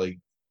feelings of like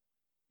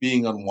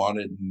being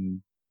unwanted,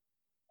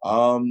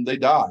 and they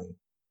die.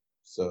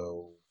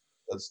 So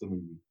that's the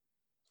movie.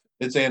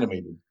 It's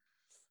animated.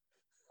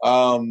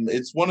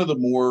 It's one of the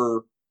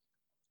more,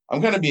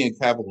 I'm kind of being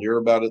cavalier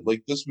about it.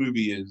 Like, this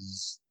movie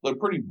is a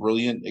pretty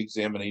brilliant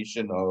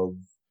examination of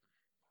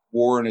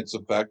war and its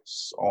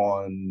effects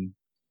on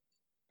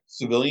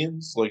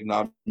civilians, like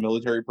not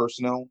military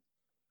personnel.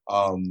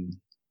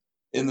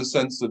 In the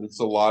sense that it's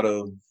a lot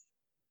of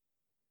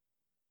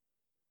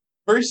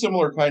very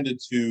similar kind of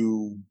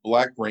to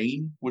Black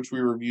Rain, which we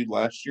reviewed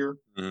last year.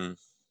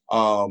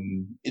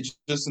 It's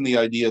just in the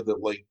idea that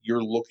like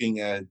you're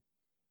looking at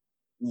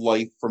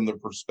life from the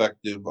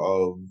perspective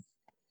of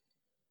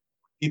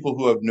people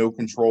who have no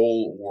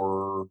control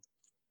or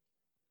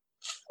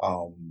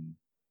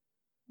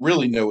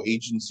really no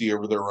agency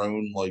over their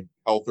own like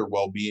health or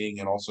well-being,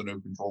 and also no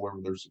control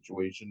over their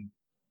situation,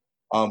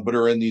 but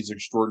are in these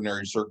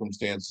extraordinary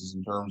circumstances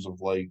in terms of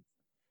like,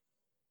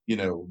 you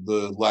know,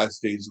 the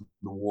last days of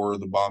the war,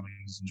 the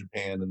bombings in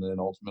Japan, and then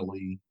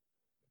ultimately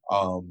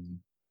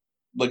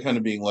like kind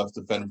of being left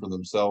to fend for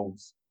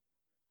themselves.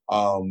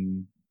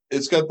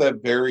 It's got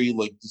that very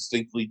like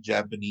distinctly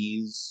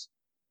Japanese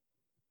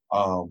I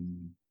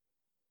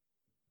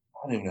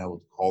don't even know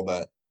what to call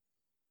that.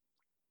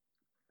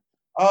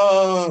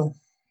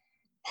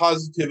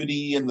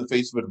 Positivity in the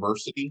face of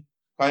adversity,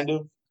 kind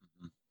of.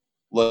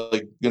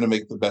 Like gonna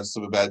make the best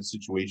of a bad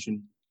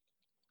situation.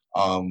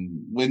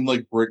 When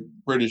like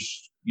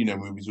British, you know,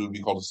 movies would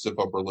be called a stiff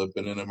upper lip,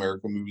 and in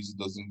American movies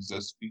it doesn't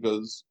exist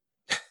because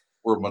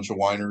we're a bunch of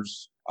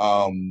whiners.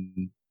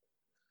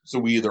 So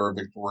we either are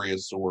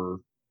victorious or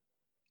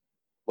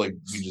like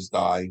we just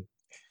die.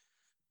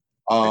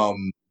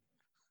 Um,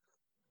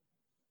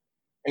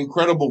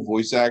 Incredible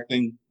voice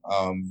acting,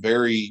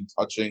 very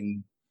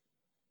touching,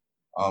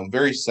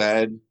 very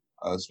sad,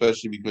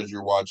 especially because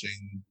you're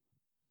watching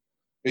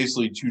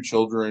basically two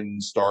children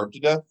starve to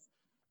death.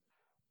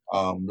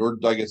 Or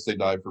I guess they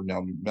die from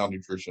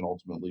malnutrition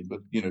ultimately, but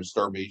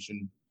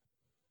starvation.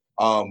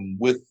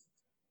 With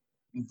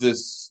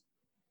this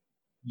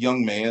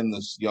young man,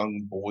 this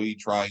young boy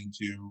trying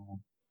to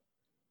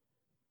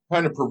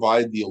kind of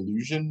provide the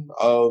illusion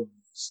of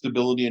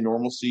stability and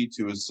normalcy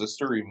to his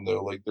sister, even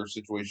though like their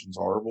situation's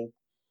horrible.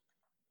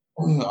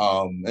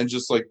 And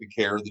just like the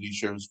care that he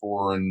shows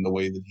for her and the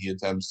way that he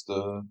attempts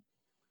to,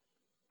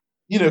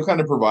 kind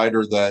of provide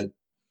her that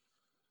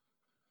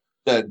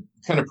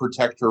kind of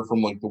protect her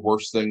from like the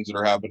worst things that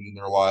are happening in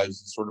their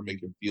lives and sort of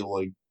make it feel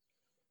like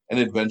an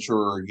adventure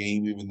or a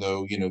game, even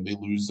though, they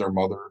lose their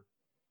mother.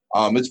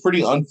 It's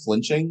pretty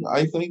unflinching,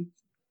 I think,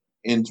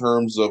 in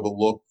terms of a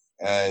look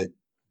at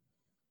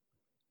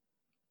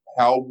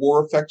how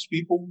war affects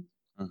people.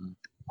 Mhm.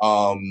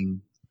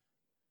 Um,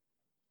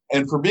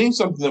 and for being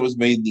something that was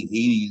made in the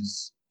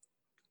 80s,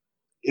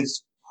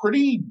 it's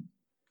pretty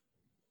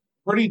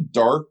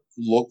dark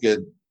look at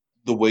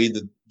the way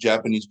that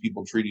Japanese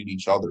people treated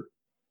each other.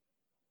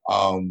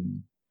 I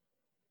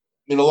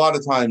mean, a lot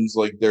of times,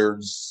 like, I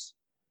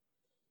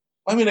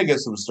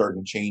guess it was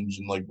starting to change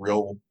in like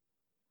real,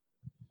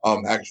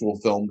 actual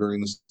film during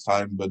this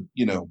time, but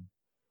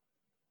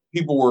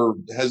people were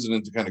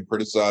hesitant to kind of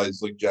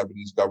criticize like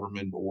Japanese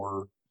government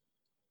or,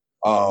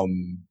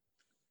 um,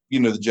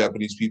 the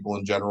Japanese people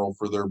in general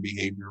for their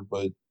behavior.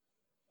 But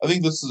I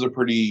think this is a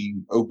pretty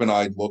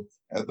open-eyed look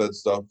at that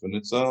stuff, and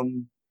it's Yeah,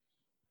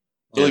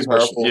 really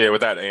especially powerful.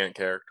 with that ant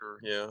character.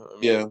 Yeah, I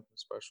mean, Yeah,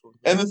 especially.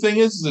 and the thing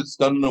is it's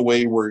done in a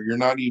way where you're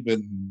not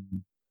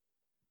even.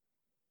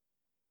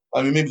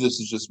 I mean, maybe this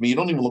is just me. You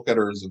don't even look at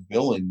her as a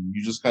villain.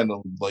 You just kind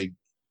of like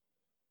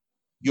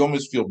you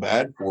almost feel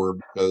bad for her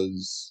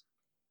because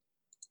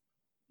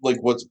like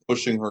what's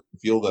pushing her to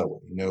feel that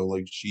way.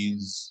 Like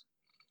she's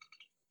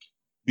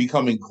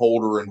becoming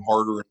colder and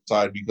harder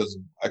inside because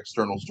of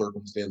external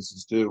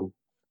circumstances too,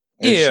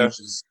 and Yeah, she's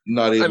just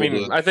not I able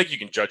mean, to. I think you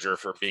can judge her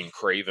for being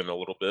craven a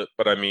little bit,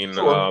 but I mean,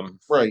 Sure,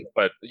 right,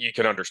 but you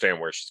can understand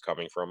where she's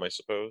coming from, I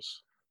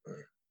suppose.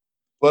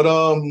 but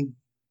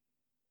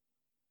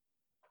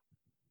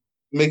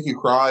make you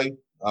cry,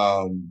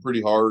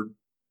 pretty hard.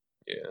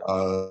 Yeah,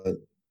 Uh,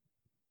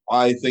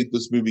 I think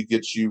this movie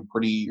gets you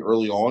pretty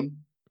early on.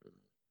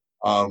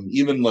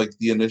 Even like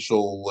the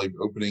initial like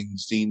opening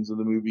scenes of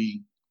the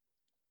movie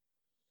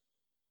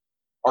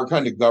are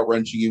kind of gut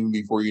wrenching even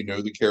before you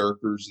know the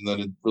characters, and then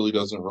it really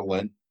doesn't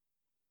relent.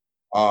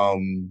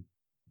 Um,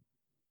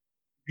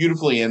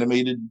 Beautifully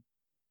animated.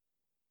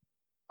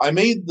 I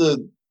made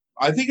the.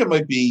 I think it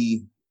might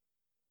be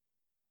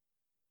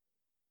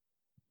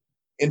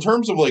in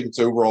terms of like its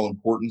overall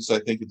importance. I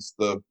think it's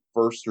the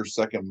first or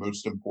second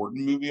most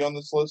important movie on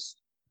this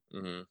list.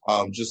 hmm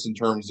Just in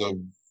terms of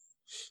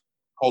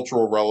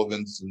cultural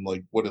relevance and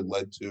like what it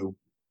led to.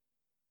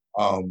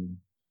 Um,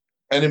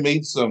 and it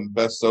made some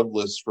best of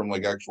lists from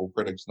like actual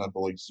critics, not to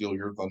like steal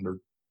your thunder.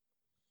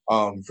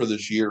 For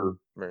this year,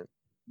 right.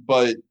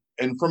 but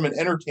and from an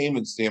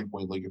entertainment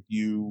standpoint, like if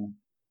you,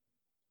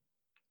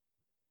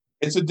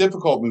 it's a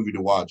difficult movie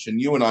to watch, and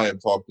you and I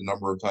have talked a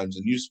number of times,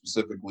 and you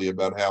specifically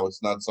about how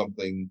it's not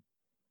something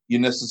you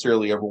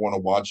necessarily ever want to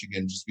watch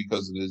again just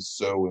because it is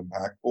so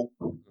impactful.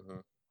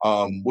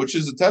 hmm Which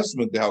is a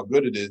testament to how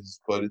good it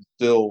is, but it's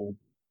still,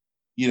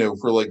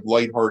 for like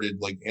lighthearted,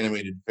 like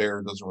animated fare,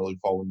 it doesn't really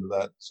fall into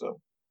that.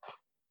 So,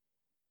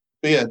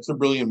 but yeah, it's a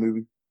brilliant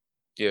movie.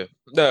 Yeah,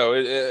 no,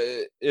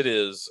 it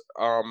is.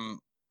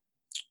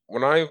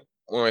 When I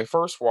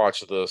first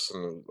watched this,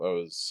 and I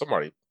was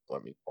somebody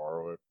let me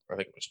borrow it. I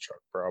think it was Chuck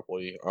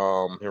probably.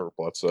 Here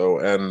Bledsoe,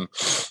 and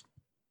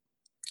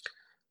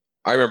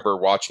I remember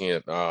watching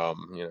it.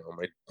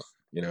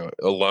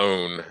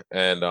 Alone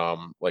and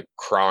like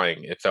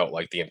crying. It felt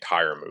like the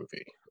entire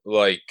movie.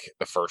 Like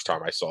the first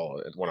time I saw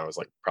it when I was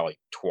like probably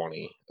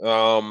 20,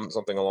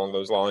 something along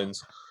those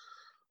lines.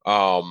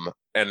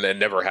 And then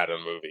never had a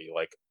movie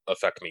like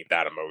affect me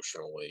that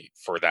emotionally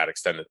for that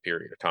extended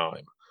period of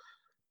time.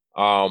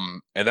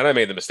 And then I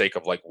made the mistake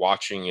of like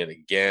watching it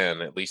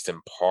again, at least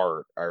in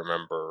part. I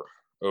remember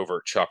over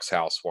at Chuck's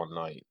house one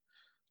night,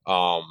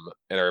 and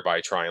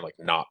everybody trying like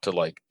not to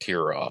like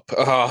tear up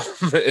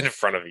in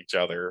front of each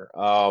other.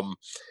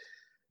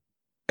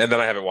 And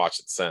then I haven't watched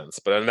it since,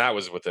 but then that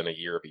was within a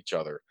year of each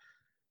other.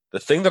 The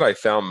thing that I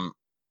found,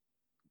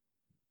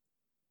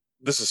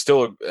 this is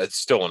it's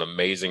still an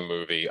amazing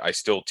movie. I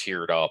still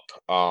teared up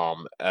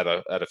at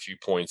a few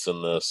points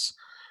in this.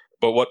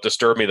 But what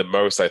disturbed me the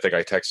most, I think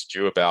I texted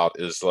you about,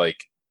 is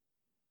like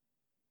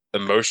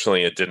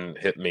emotionally it didn't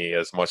hit me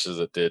as much as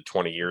it did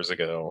 20 years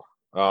ago.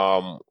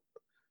 Um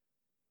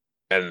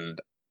and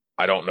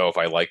I don't know if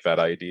I like that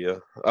idea.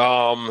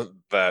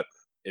 That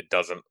it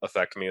doesn't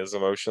affect me as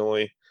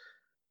emotionally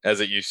as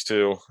it used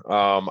to.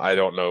 I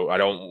don't know. I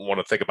don't want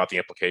to think about the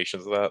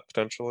implications of that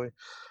potentially.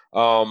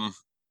 Um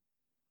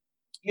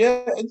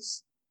Yeah,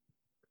 it's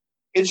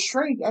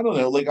strange. I don't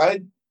know. Like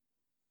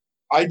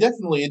I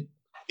definitely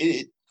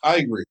I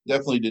agree.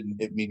 Definitely didn't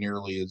hit me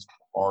nearly as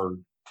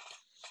hard.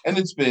 And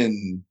it's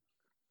been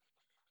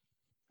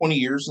 20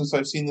 years since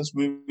I've seen this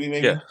movie, Yeah,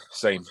 maybe.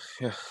 same.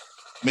 Yeah.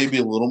 Maybe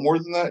a little more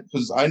than that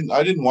because I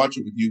didn't watch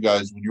it with you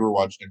guys when you were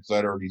watching it because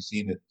I'd already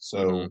seen it, Hmm.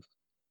 so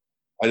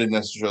I didn't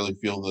necessarily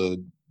feel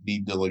the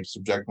need to like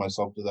subject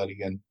myself to that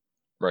again.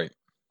 Right.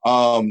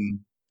 Um,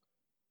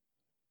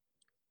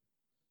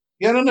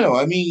 yeah, I don't know.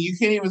 I mean, you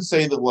can't even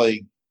say that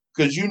like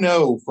because you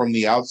know from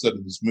the outset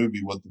of this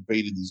movie what the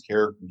fate of these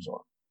characters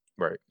are.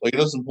 Right. Like it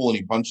doesn't pull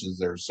any punches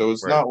there, so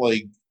it's Right. not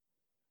like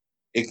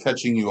it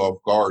catching you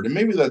off guard, and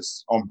maybe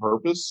that's on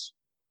purpose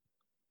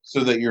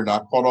so that you're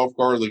not caught off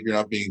guard, like you're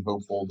not being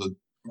hopeful that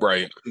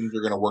Right. things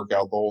are going to work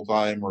out the whole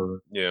time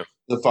or Yeah.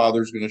 the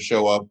father's going to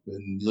show up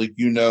and like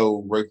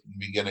right from the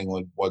beginning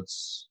like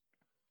what's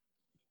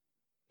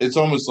it's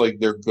almost like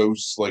they're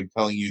ghosts like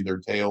telling you their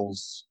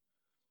tales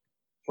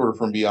sort of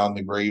from beyond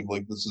the grave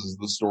like this is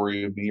the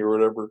story of me or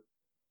whatever.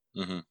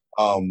 Hmm.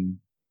 um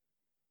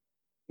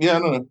yeah, I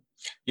don't know.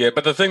 Yeah,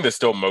 but the thing that's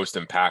still most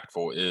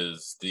impactful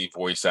is the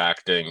voice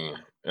acting,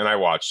 and I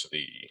watched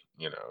the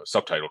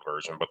subtitled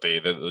version, but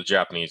the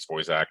Japanese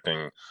voice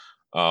acting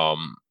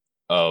um,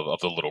 of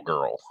the little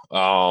girl.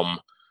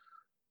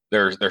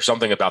 There's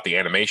something about the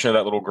animation of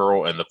that little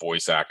girl and the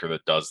voice actor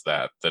that does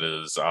that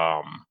is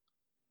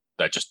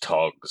that just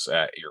tugs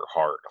at your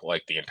heart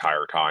like the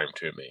entire time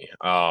to me.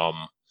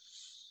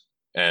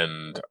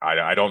 And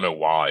I don't know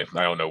why.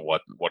 I don't know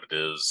what it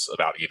is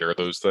about either of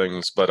those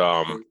things, but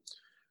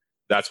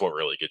that's what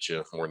really gets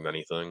you more than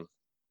anything.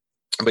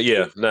 But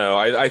yeah, no,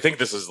 I think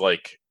this is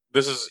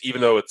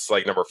even though it's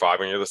like number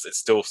five on your list, it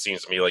still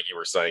seems to me like you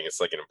were saying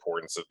it's like an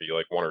importance of be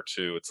like one or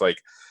two. It's like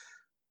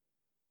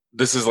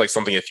this is like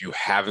something if you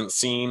haven't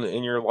seen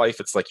in your life,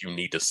 it's like you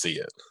need to see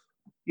it.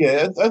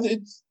 Yeah,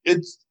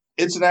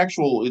 it's an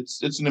actual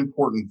it's an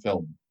important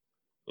film.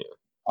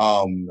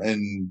 Yeah.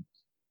 And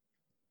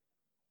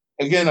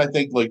again I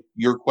think like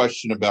your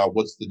question about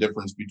what's the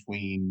difference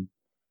between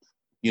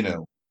you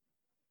know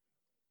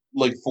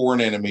like foreign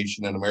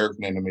animation and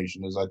American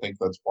animation is I think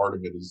that's part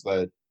of it is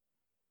that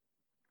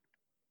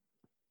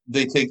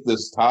they take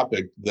this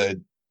topic that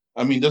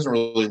I mean doesn't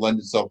really lend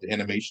itself to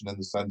animation in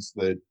the sense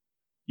that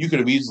you could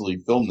have easily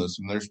filmed this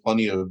and there's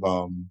plenty of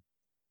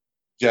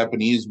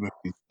Japanese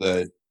movies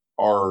that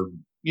are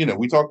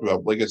we talked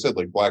about like I said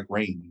like Black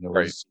Rain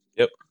Right. is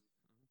Yep.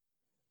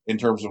 in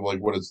terms of like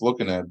what it's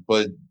looking at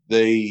but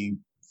they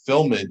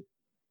film it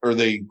or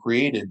they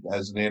create it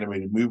as an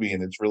animated movie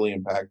and it's really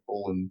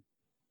impactful and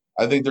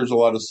I think there's a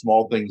lot of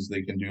small things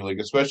they can do like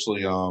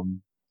especially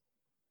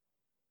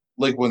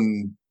like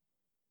when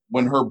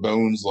her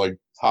bones like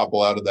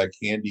topple out of that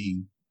candy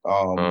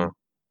Uh, um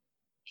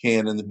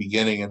can in the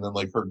beginning and then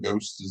like her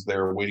ghost is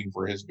there waiting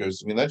for his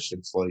ghost. I mean that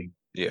shit's like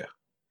yeah.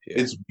 Yeah.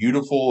 it's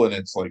beautiful and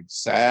it's like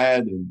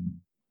sad and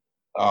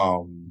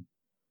um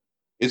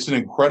it's an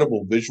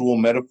incredible visual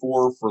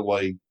metaphor for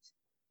like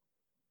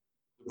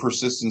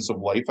persistence of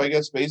life, I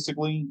guess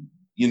basically.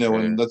 Yeah.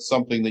 And that's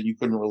something that you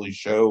couldn't really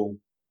show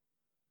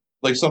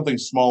like something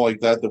small like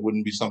that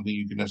wouldn't be something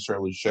you can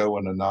necessarily show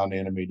in a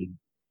non-animated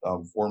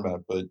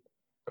format. But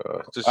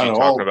Just I you don't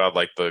know. talking about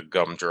like the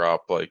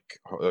gumdrop, like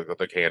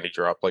the candy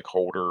drop, like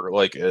holder,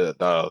 like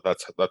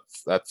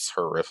that's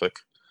horrific.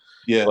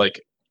 Yeah,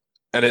 Like,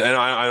 and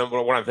I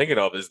what I'm thinking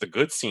of is the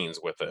good scenes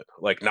with it,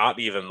 like not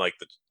even like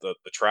the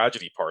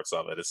tragedy parts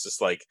of it. It's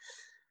just like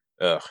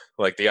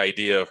the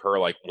idea of her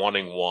like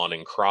wanting one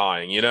and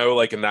crying,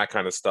 like and that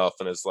kind of stuff,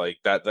 and it's like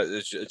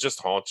it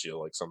just haunts you,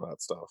 like some of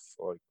that stuff,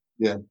 like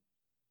yeah,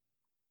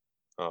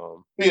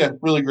 um, but yeah,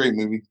 really great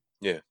movie.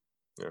 yeah,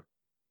 yeah,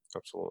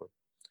 absolutely.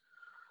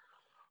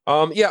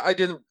 Yeah, I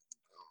didn't.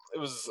 It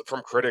was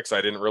from critics.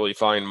 I didn't really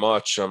find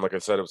much. Like I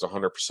said, it was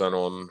 100%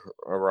 on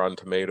Rotten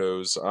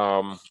Tomatoes.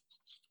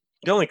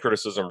 The only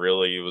criticism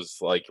really was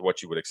like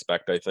what you would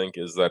expect. I think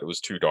is that it was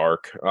too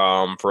dark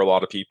for a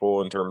lot of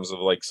people in terms of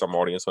like some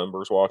audience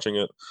members watching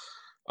it.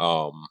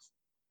 Um,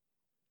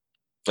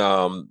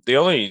 the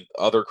only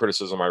other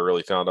criticism I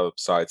really found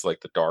besides like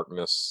the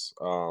darkness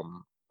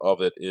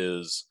of it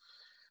is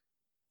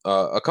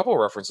a couple of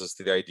references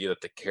to the idea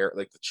that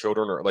like the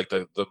children are like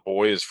the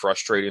boy is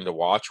frustrating to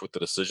watch with the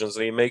decisions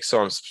that he makes.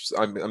 So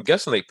I'm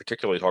guessing they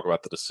particularly talk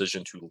about the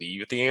decision to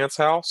leave the aunt's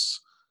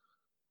house.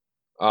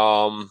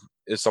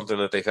 Is something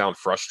that they found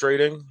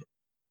frustrating.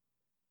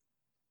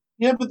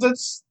 Yeah, but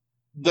that's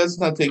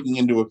not taking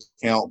into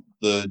account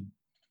the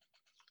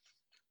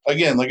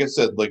again, like I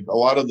said, like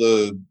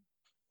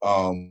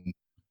um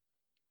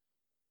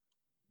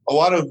a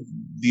lot of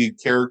the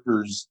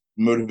characters'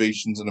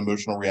 motivations and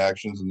emotional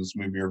reactions in this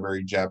movie are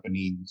very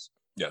Japanese.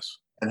 Yes.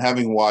 And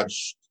having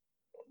watched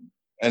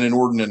an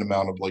inordinate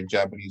amount of like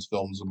Japanese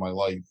films in my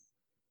life,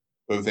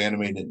 both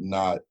animated and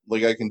not,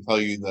 like I can tell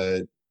you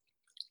that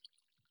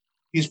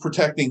he's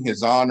protecting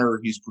his honor.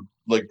 He's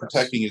like Yes.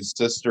 protecting his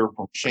sister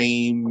from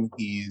shame.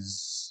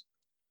 He's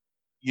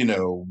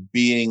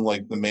being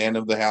like the man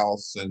of the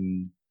house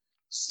and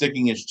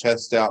sticking his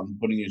chest out and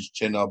putting his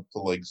chin up to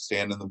like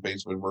stand in the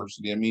face of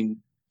adversity. I mean,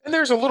 And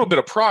there's a little bit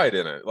of pride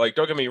in it. Like,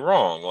 don't get me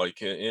wrong,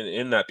 like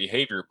in that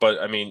behavior. But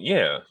I mean,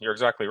 yeah, you're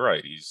exactly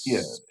right. yeah,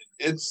 He's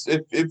it's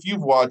if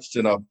you've watched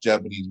enough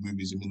Japanese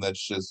movies, I mean,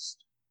 that's just.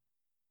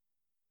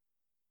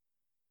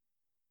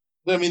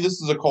 I mean,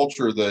 this is a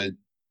culture that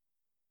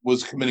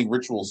was committing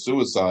ritual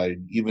suicide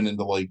even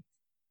into like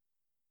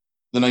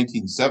the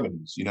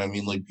 1970s. You know, what I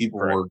mean, like people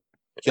correct. were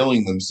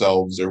killing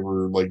themselves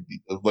over like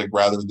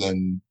rather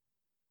than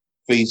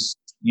face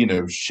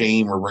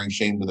shame or bring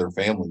shame to their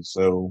families.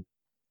 So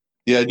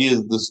the idea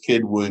that this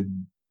kid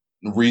would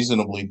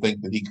reasonably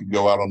think that he could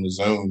go out on his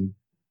own.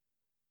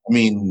 I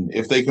mean,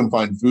 if they can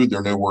find food,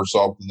 they're no worse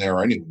off than they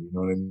are anyway. You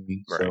know what I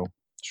mean? Right. So,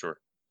 Sure.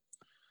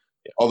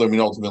 Yeah. although I mean,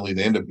 ultimately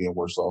they end up being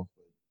worse off.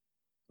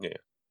 Yeah.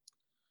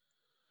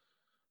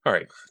 All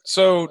right.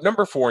 So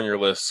number 4 on your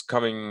list,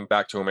 coming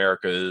back to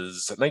America,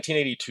 is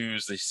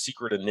 1982's The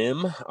Secret of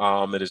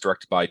NIMH. It is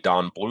directed by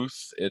Don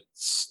Bluth.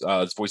 It's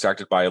voice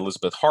acted by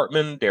Elizabeth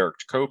Hartman, Derek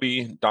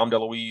Jacobi, Dom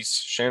DeLuise,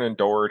 Shannon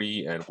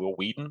Doherty, and Will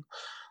Wheaton.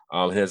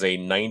 It has a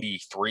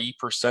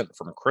 93%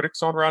 from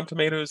critics on Rotten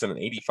Tomatoes and an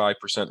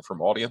 85%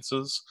 from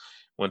audiences.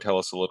 Want to tell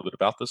us a little bit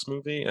about this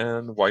movie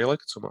and why you like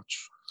it so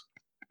much?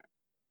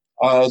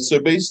 So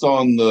based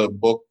on the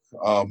book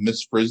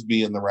Miss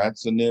Frisbee and the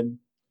Rats and NIMH,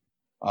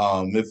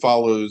 it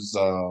follows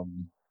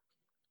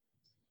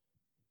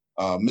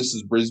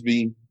Mrs.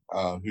 Brisby,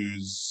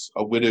 who's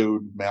a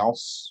widowed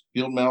mouse,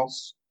 field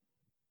mouse,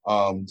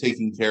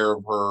 taking care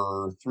of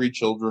her 4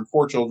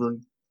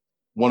 children,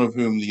 one of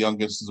whom the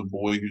youngest is a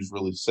boy who's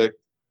really sick.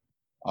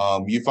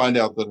 You find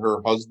out that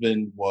her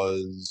husband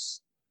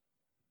was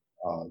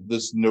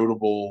this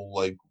notable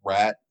like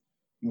rat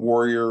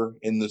warrior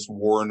in this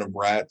warren of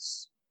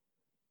rats,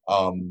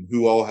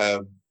 who all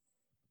have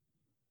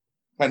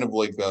kind of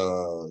like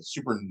a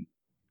super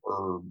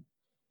or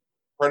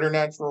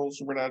preternatural,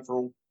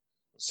 supernatural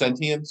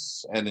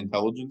sentience and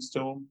intelligence to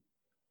them.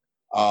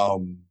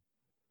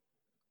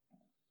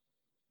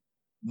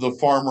 The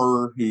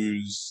farmer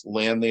whose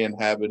land they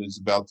inhabit is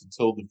about to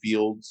till the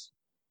fields.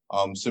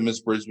 So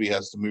Miss Brisby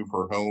has to move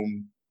her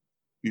home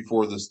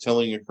before this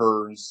tilling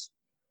occurs.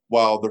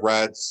 While the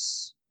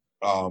rats,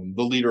 the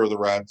leader of the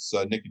rats,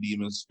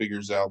 Nicodemus,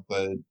 figures out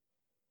that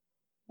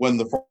when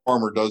the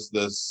farmer does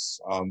this,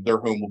 their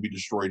home will be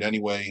destroyed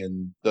anyway,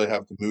 and they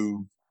have to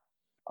move.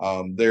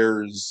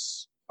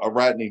 There's a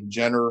rat named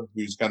Jenner,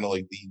 who's kind of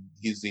like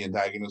he's the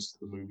antagonist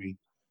of the movie,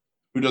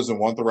 who doesn't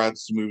want the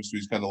rats to move, so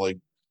he's kind of like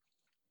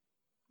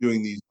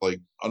doing these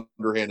like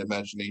underhanded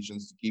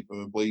machinations to keep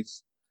them in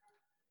place.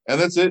 And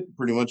that's it,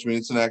 pretty much. I mean,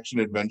 it's an action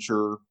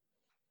adventure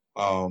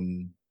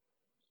um,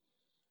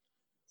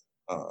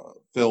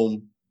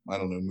 film. I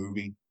don't know,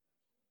 movie.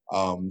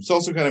 It's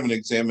also kind of an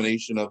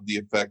examination of the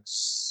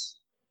effects,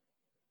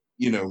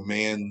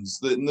 and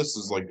this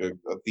is like a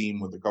theme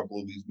with a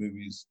couple of these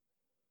movies.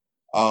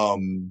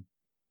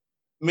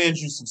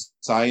 Man's use of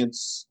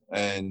science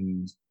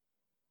and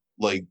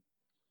like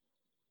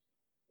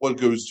what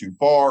goes too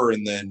far,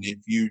 and then if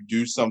you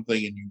do something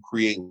and you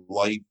create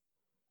life,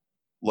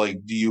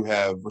 like do you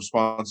have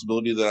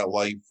responsibility to that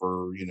life,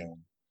 or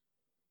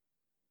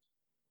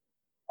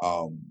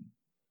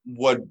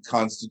what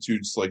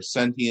constitutes like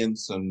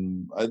sentience,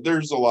 and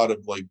there's a lot of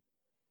like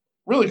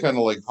really kind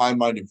of like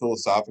high-minded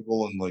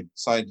philosophical and like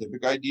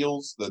scientific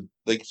ideals that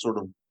they sort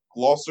of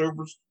gloss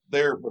over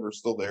there but are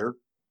still there.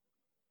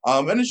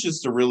 And it's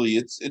just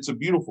it's a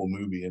beautiful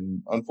movie,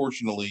 and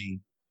unfortunately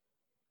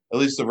at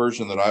least the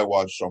version that I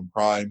watched on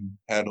Prime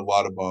had a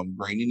lot of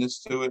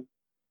graininess to it,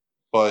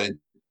 but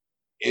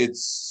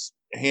it's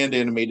hand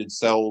animated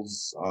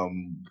cells.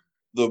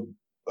 The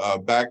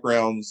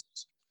backgrounds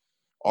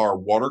are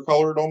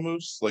watercolored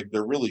almost, like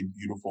they're really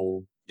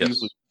beautiful,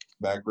 beautifully Yes.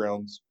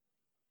 backgrounds.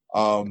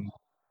 Um,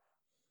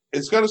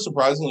 it's got a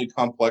surprisingly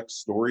complex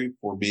story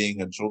for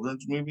being a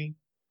children's movie.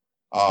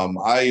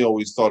 I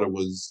always thought it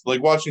was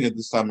like watching it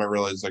this time. I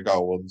realized like,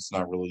 oh well, it's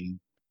not really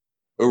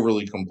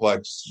overly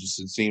complex. Just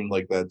it seemed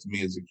like that to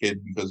me as a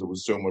kid because it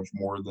was so much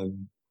more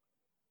than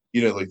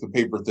like the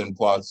paper thin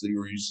plots that you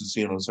were used to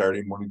seeing on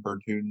Saturday morning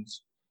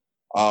cartoons.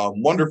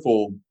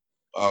 Wonderful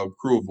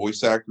crew of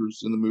voice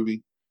actors in the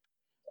movie.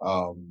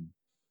 I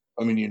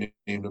mean, you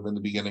named them in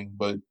the beginning,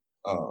 but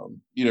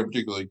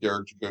particularly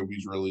Derek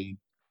Jacobi's really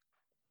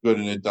good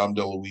in it. Dom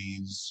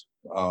DeLuise.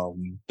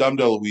 Dom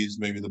DeLuise,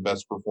 maybe the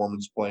best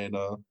performance playing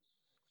not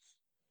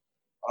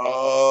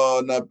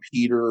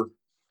Peter.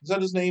 Is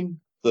that his name?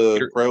 The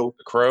Peter, Crow?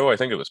 the Crow, I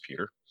think it was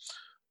Peter.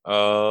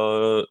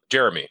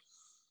 Jeremy.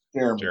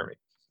 Jeremy. Jeremy.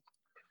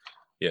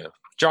 Yeah.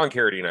 John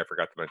Carradine, I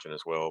forgot to mention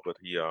as well, but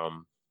he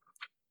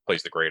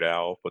plays the Great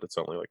Owl, but it's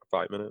only like a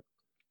 5-minute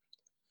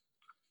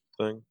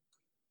thing.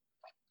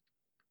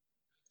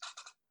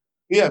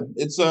 Yeah,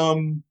 it's a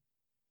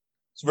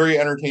very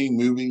entertaining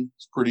movie.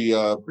 It's pretty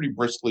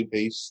briskly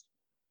paced.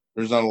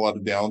 There's not a lot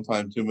of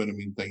downtime to it. I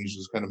mean, things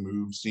just kind of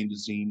move scene to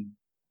scene.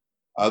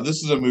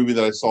 This is a movie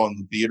that I saw in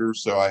the theater,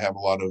 so I have a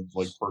lot of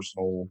like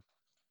personal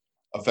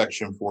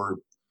affection for it.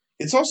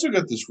 It's also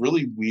got this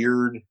really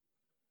weird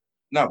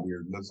not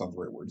weird. That's not the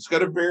right word. It's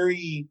got a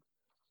very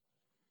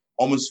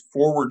almost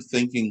forward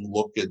thinking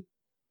look at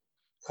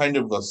kind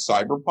of a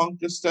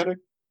cyberpunk aesthetic,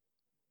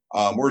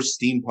 or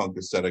steampunk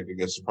aesthetic, I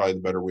guess is probably the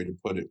better way to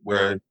put it,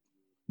 Right.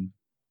 where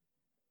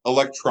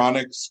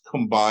electronics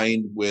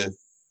combined with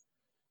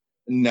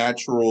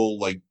natural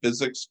like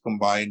physics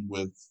combined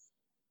with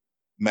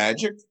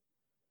magic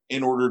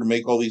in order to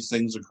make all these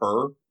things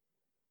occur.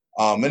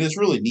 And it's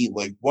really neat.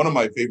 Like one of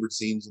my favorite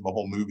scenes in the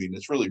whole movie, and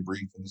it's really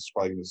brief, and this is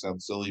probably going to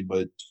sound silly,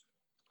 but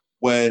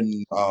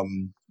when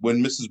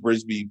Mrs.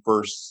 Brisby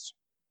first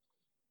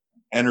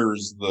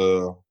enters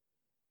the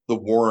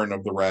warren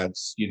of the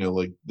rats,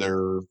 like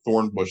their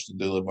thorn bush that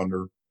they live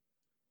under,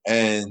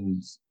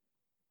 and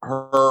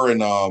her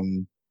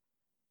and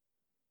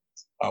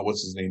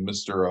what's his name,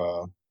 Mister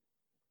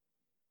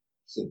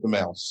the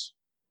mouse,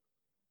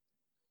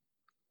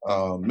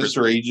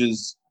 Mr.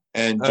 Ages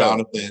and Oh,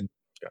 Jonathan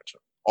gotcha.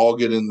 all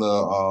get in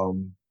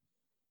the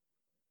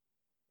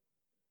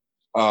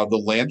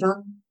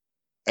lantern,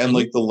 and Mhm.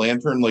 like the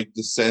lantern like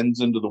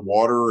descends into the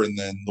water, and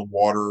then the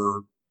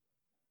water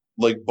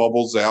like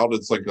bubbles out.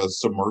 It's like a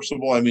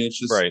submersible. I mean, it's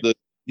just Right.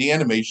 the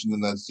animation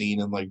in that scene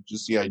and like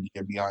just the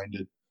idea behind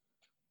it.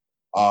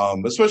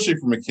 Especially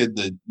from a kid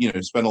that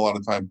spent a lot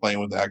of time playing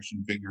with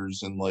action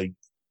figures, and like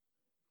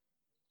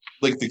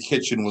the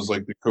kitchen was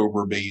like the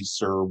Cobra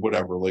base or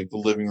whatever, like the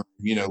living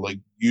room, like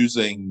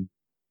using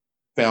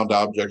found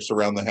objects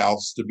around the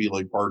house to be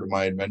like part of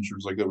my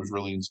adventures. Like it was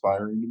really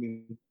inspiring to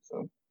me.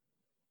 So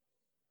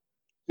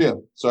yeah,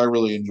 so I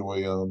really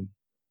enjoy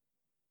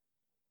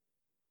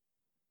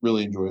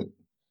it.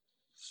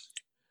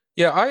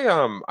 Yeah,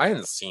 I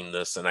hadn't seen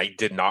this, and I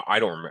didn't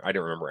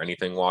remember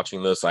anything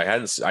watching this.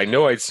 I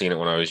know I'd seen it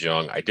when I was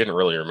young. I didn't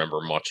really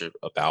remember much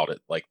about it,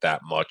 like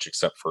that much,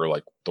 except for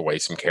like the way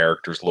some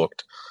characters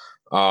looked.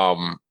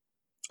 Um,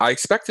 I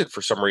expected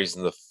for some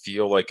reason to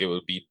feel like it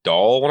would be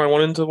dull when I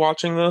went into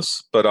watching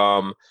this, but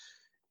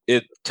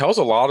it tells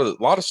a lot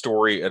of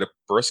story at a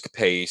brisk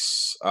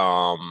pace,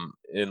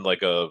 in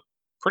like a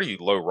pretty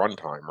low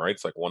runtime, right?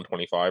 It's like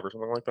 125 or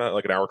something like that,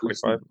 like an hour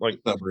It's 25. Like,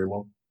 it's not very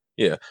long.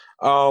 yeah.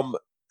 Um,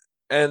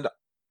 and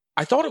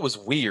I thought it was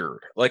weird.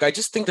 Like, I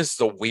just think this is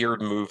a weird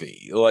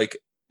movie. Like,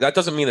 that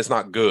doesn't mean it's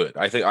not good.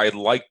 I think I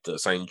liked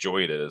this. I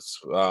enjoyed it. It's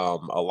a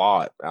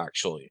lot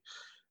actually,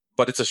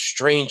 but it's a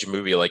strange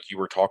movie. Like you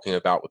were talking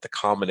about with the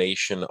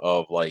combination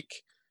of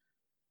like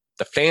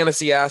the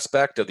fantasy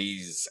aspect of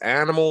these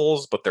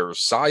animals, but there's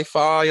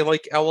sci-fi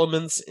like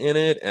elements in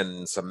it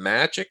and some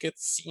magic. It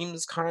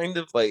seems kind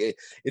of like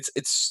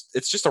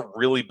it's just a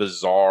really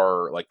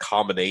bizarre like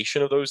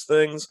combination of those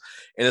things.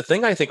 And the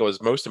thing I think I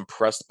was most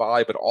impressed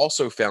by, but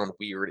also found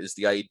weird, is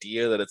the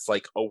idea that it's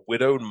like a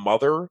widowed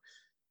mother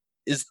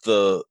is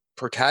the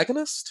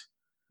protagonist.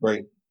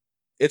 Right.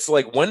 It's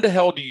like, when the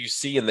hell do you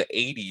see in the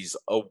 80s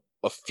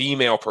a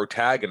female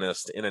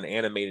protagonist in an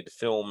animated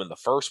film in the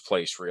first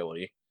place,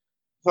 really?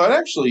 So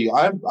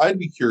I'd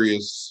be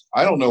curious.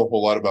 I don't know a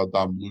whole lot about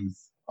Don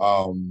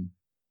Bluth.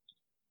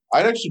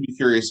 I'd actually be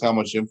curious how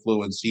much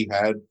influence he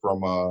had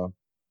from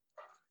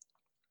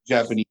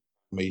Japanese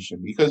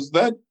animation, because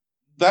that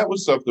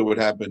was stuff that would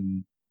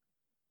happen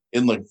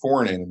in like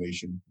foreign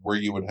animation where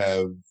you would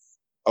have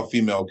a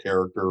female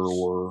character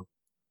or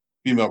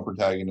female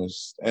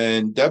protagonist,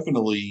 and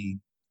definitely,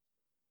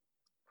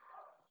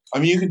 I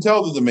mean, you can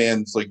tell that the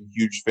man's like a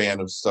huge fan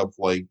of stuff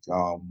like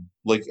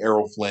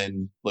Errol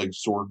Flynn, like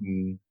sword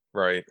and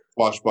Right.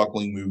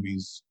 swashbuckling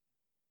movies.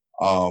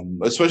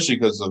 Especially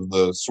because of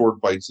the sword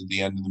fights at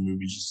the end of the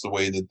movie, just the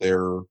way that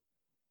they're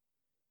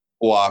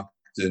blocked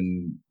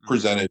and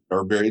presented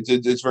are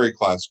it's very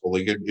classical.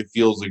 Like it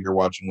feels like you're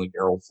watching like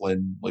Errol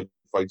Flynn like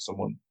fight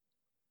someone.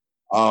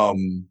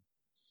 Um,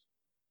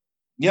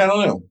 yeah, I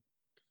don't know.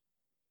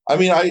 I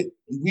mean, I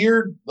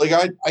weird. Like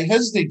I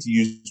hesitate to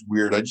use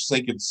weird. I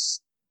think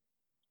it's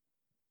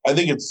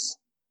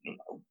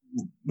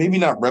maybe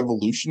not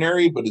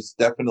revolutionary, but it's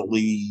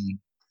definitely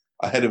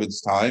ahead of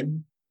its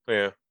time.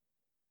 Yeah.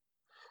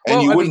 And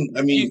Well, you I mean, wouldn't. I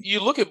you mean,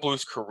 you look at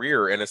Blue's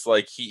career, and it's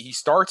like he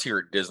starts here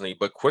at Disney,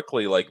 but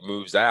quickly like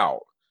moves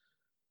out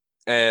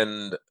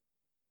and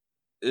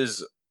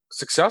is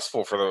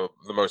successful for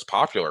the most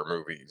popular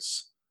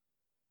movies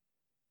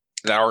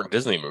that aren't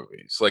Disney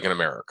movies, like in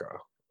America.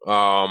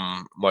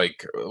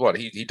 Like what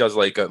he does,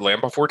 like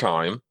Land Before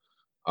Time,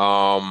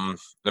 An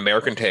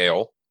American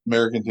Tail.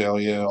 American Tail,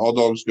 yeah, All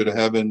Dogs Go to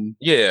Heaven.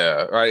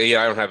 Yeah,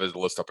 yeah, I don't have his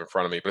list up in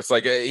front of me, but it's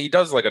like he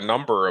does like a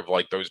number of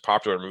like those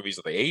popular movies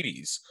of the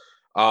 '80s.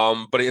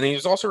 But and he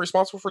was also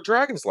responsible for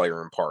Dragon's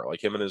Lair in part,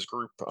 like him and his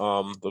group,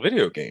 the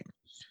video game.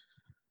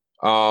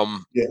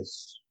 Um,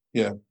 Yes,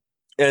 yeah.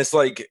 and it's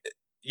like,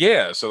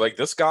 yeah, so like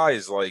this guy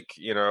is like,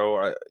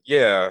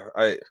 yeah,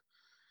 I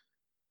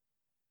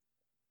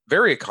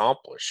very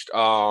accomplished.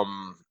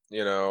 And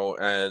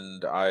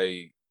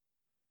I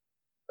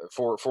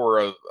for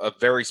a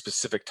very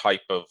specific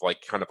type of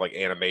like kind of like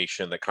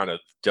animation that kind of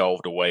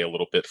delved away a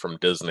little bit from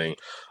Disney.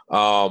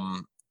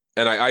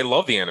 And I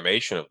love the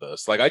animation of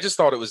this. Like I just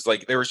thought it was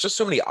like there was just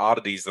so many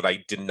oddities that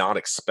I did not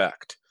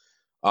expect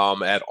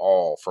at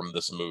all from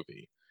this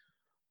movie.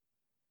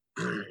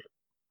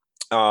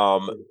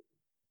 um,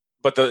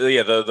 but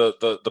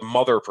the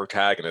mother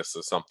protagonist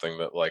is something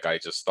that like I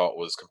just thought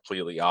was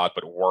completely odd,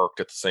 but worked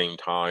at the same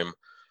time.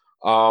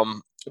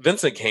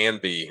 Vincent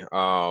Canby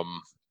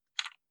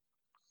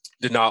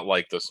did not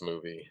like this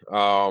movie.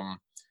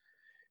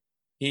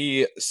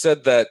 He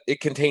said that it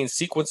contains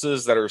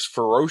sequences that are as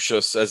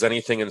ferocious as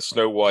anything in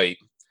Snow White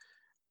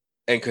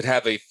and could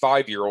have a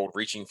 5-year-old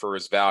reaching for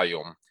his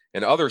Valium.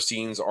 And other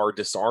scenes are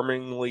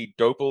disarmingly,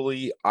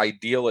 dopily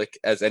idyllic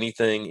as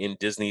anything in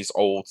Disney's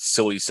old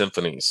silly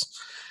symphonies.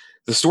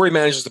 The story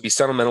manages to be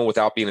sentimental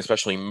without being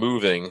especially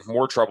moving.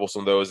 More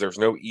troublesome, though, is there's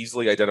no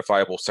easily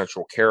identifiable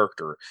central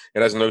character.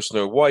 It has no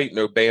Snow White,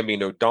 no Bambi,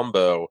 no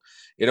Dumbo.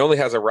 It only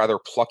has a rather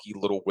plucky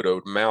little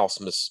widowed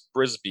mouse, Miss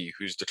Brisby,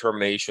 whose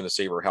determination to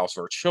save her house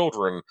and her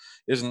children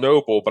is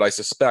noble, but I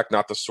suspect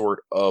not the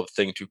sort of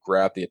thing to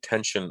grab the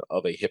attention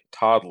of a hip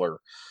toddler.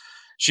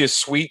 She is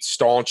sweet,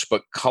 staunch,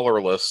 but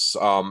colorless.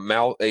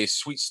 A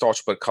sweet,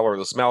 staunch, but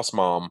colorless mouse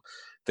mom.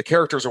 The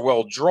characters are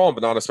well drawn,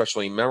 but not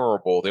especially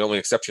memorable. The only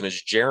exception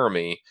is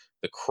Jeremy,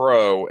 the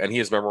crow, and he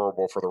is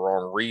memorable for the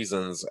wrong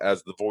reasons,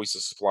 as the voice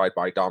is supplied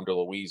by Dom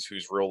DeLuise,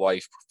 whose real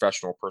life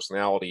professional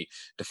personality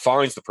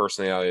defines the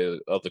personality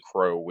of the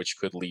crow, which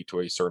could lead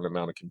to a certain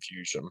amount of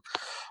confusion.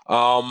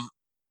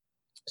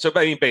 So,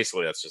 I mean,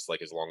 basically, that's just like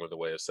his long-winded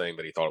way of saying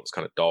that he thought it was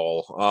kind of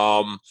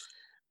dull.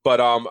 But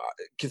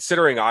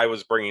considering I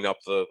was bringing up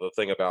the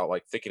thing about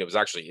like thinking it was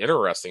actually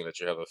interesting that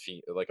you have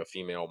a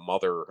female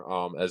mother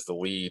as the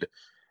lead,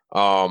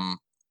 um,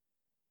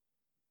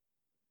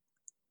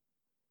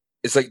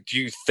 it's like, do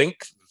you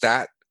think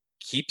that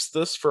keeps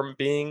this from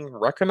being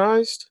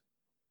recognized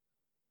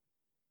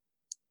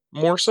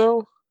more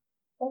so?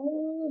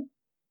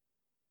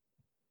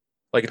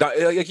 Like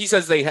he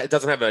says, it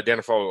doesn't have an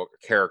identifiable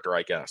character,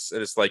 I guess.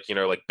 It's like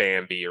like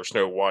Bambi or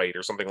Snow White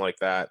or something like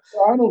that.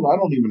 I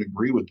don't even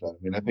agree with that.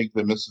 I mean, I think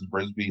that Mrs.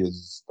 Brisby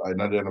is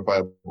an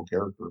identifiable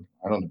character.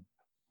 I don't know.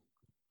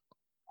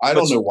 I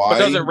don't know why. But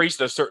doesn't reach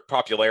the certain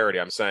popularity.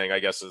 I'm saying, I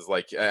guess, is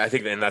like I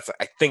think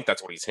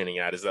that's what he's hinting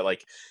at, is that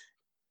like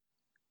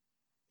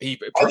I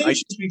think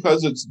it's just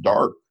because it's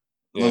dark,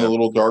 a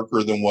little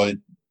darker than what.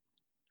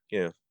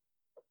 Yeah.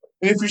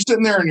 And if you're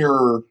sitting there and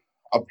you're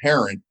a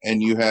parent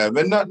and you have,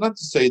 and not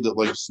to say that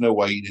like Snow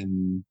White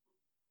and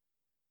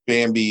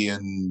Bambi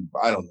and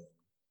I don't know.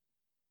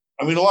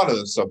 I mean, a lot of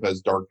this stuff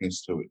has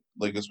darkness to it,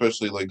 like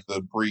especially like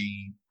the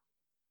pre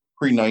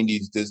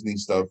 '90s Disney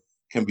stuff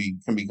can be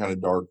kind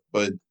of dark,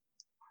 but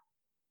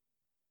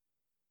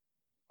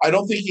I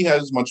don't think he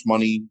has as much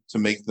money to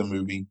make the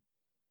movie,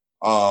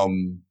 as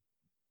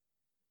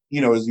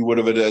he would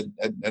have at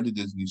a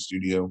Disney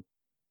studio.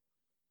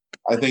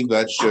 I think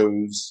that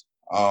shows.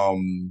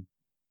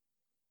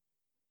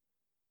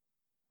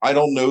 I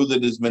don't know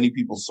that as many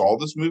people saw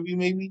this movie,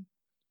 maybe.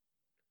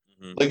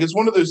 Mm-hmm. Like, it's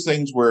one of those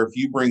things where if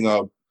you bring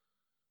up,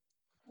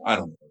 I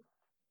don't know,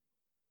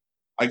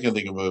 I can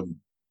think of what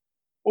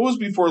was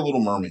before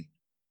Little Mermaid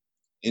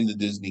in the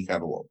Disney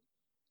catalog?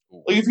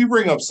 Like, if you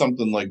bring up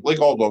something like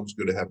All Dogs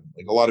Go to Heaven,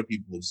 like a lot of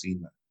people have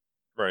seen that.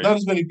 Right. Not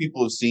as many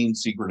people have seen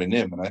Secret of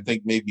NIMH, and I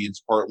think maybe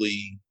it's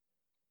partly,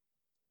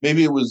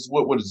 maybe it was,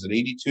 what is it,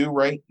 82,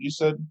 right? You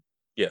said?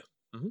 Yeah.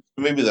 Mm-hmm.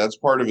 Maybe that's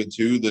part of it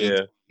too,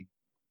 that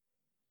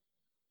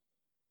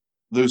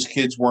those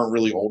kids weren't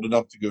really old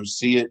enough to go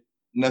see it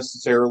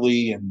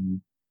necessarily,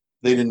 and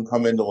they didn't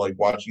come into like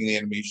watching the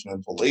animation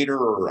until later,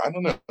 or I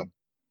don't know.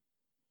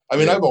 I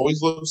mean, I've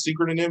always loved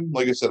Secret of NIMH.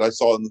 Like I said, I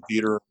saw it in the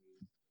theater.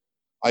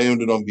 I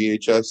owned it on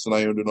VHS and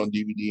I owned it on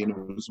DVD, and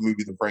it was a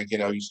movie that Frankie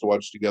and I used to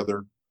watch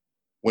together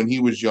when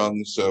he was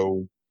young.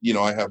 So,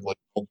 I have like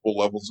multiple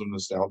levels of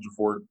nostalgia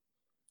for it.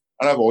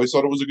 And I've always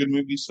thought it was a good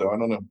movie, so I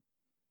don't know.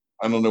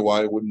 I don't know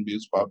why it wouldn't be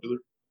as popular.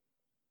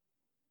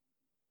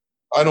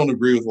 I don't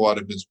agree with a lot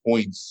of his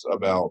points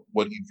about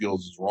what he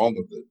feels is wrong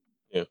with it.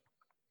 Yeah.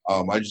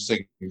 I just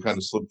think it kind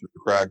of slipped through the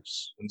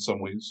cracks in some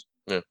ways.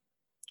 Yeah.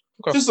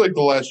 Okay. Just like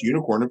The Last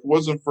Unicorn, if it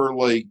wasn't for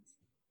like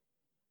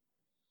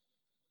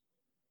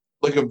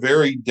a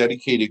very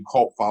dedicated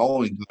cult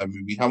following to that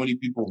movie, how many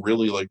people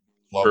really like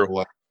love The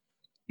Last?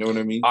 You know what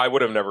I mean? I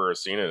would have never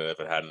seen it if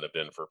it hadn't have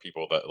been for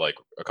people that like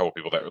a couple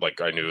people that like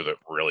I knew that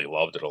really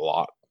loved it a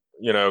lot.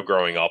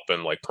 Growing up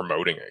and like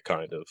promoting it,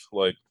 kind of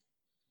like.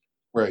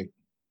 Right.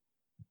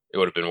 It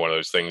would have been one of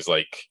those things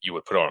like you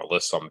would put on a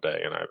list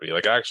someday, and I'd be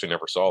like, I actually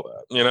never saw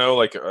that.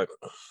 Like.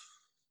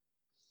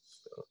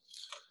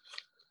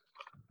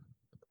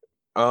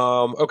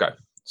 Okay.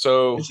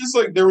 So it's just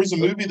like there was a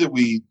movie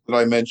that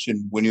I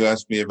mentioned when you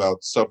asked me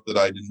about stuff that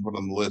I didn't put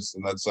on the list,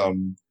 and that's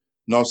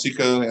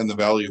Nausicaa and the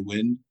Valley of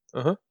Wind.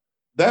 Uh-huh.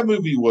 That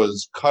movie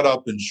was cut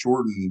up and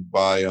shortened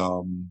by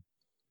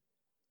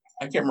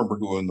I can't remember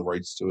who owned the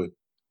rights to it.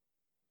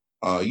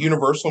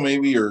 Universal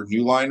maybe, or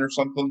New Line or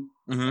something.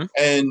 Mm-hmm.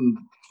 And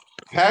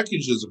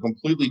packaged as a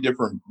completely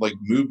different like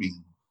movie.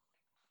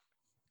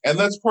 And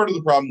that's part of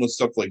the problem with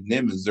stuff like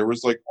NIMH, is there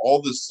was like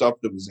all this stuff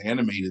that was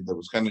animated that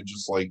was kind of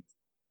just like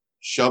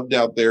shoved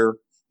out there.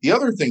 The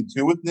other thing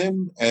too with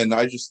NIMH, and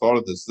I just thought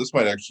of this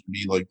might actually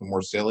be like the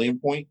more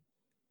salient point.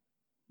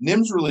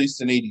 NIMH's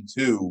released in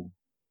 82.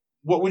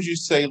 what would you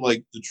say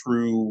like the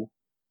true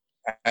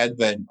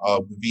advent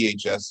of the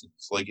VHS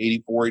is? Like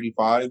 84,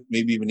 85,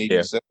 maybe even Yeah,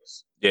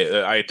 86.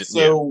 yeah, I did. Yeah,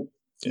 So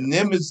yeah,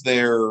 Nim is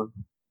there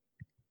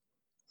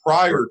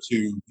prior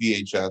to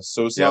VHS.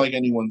 So it's not yeah, like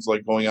anyone's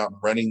like going out and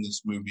renting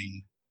this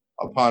movie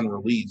upon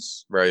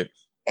release. right.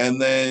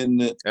 And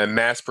then And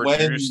mass when,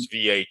 produced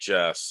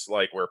VHS,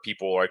 like where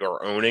people like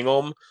are owning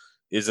them,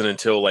 isn't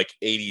until like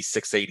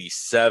 86,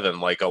 87.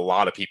 Like a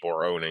lot of people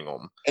are owning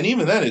them. and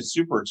even then, it's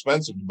super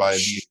expensive to buy a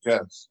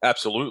VHS.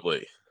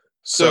 Absolutely.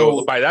 So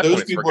So by that point,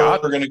 those it's people are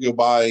forgotten. going to go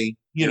buy,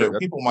 You're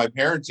people my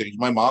parents' age.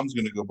 My mom's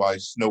going to go buy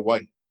Snow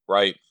White,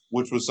 right.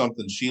 which was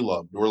something she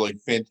loved, or like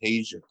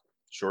Fantasia.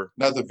 Sure.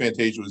 Not that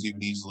Fantasia was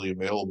even easily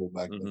available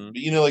back then, Hmm.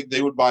 but like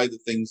they would buy the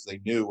things they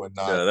knew and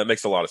not. Yeah, that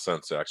makes a lot of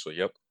sense, actually.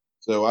 Yep.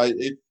 So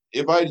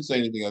if I had to say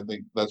anything, I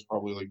think that's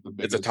probably like the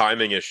It's a biggest.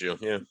 timing issue.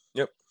 Yeah.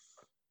 Yep.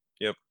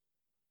 Yep.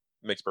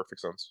 Makes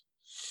perfect sense.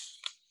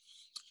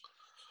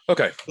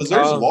 Okay. Because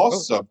there's lost Oh,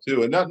 stuff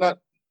too, and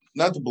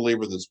not to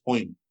belabor this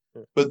point,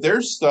 yeah. but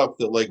there's stuff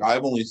that like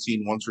I've only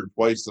seen once or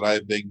twice that I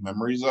have vague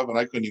memories of, and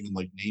I couldn't even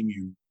like name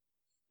you.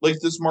 Like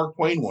this Mark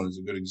Twain one is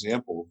a good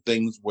example of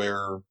things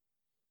where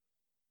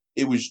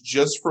it was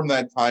just from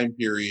that time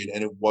period,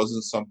 and it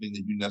wasn't something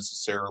that you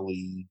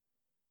necessarily,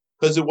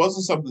 because it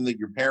wasn't something that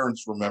your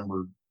parents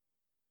remembered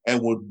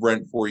and would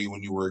rent for you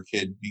when you were a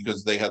kid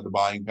because they had the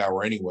buying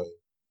power anyway.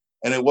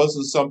 And it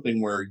wasn't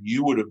something where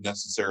you would have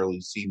necessarily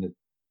seen it.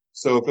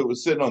 So if it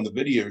was sitting on the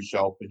video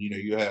shelf and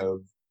you have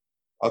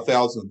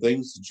 1,000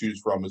 things to choose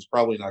from, it's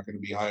probably not going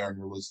to be high on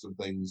your list of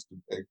things to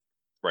pick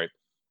Right.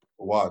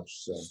 to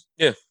watch. So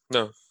Yeah.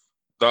 No.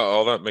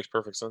 All that makes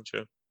perfect sense.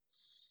 Yeah.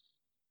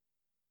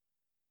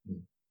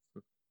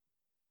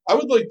 I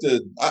would like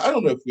to. I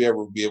don't know if we ever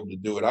would be able to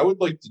do it. I would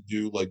like to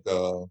do like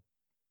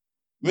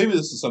maybe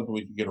this is something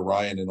we could get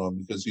Ryan in on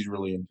because he's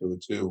really into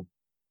it too.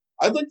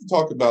 I'd like to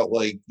talk about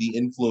like the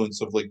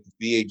influence of like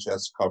the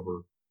VHS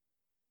cover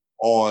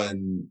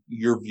on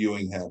your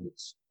viewing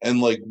habits and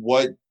like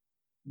what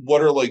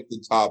are like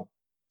the top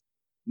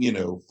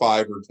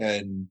 5 or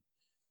 10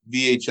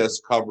 VHS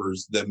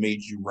covers that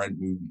made you rent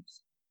movies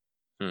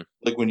Hmm.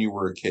 like when you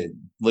were a kid,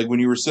 like when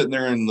you were sitting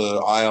there in the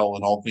aisle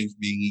and all things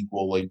being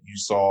equal, like you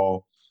saw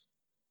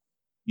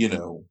you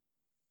know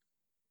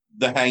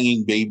the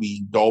hanging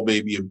baby doll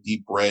baby of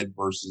Deep Red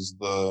versus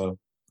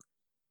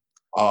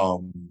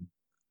um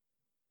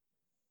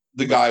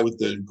the guy with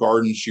the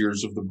garden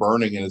shears of The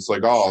Burning, and it's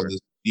like, oh, Sure. this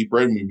Deep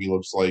Red movie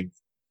looks like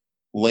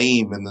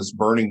lame, and this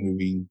Burning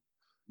movie,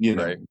 you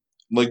know, Right.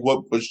 like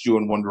what pushed you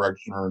in one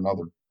direction or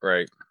another.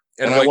 Right.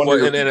 And And I like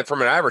wonder what if, and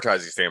from an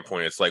advertising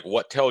standpoint, it's like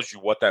what tells you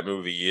what that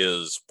movie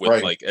is with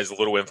right. like as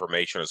little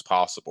information as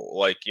possible.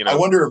 Like, I like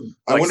wonder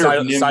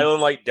if Nim,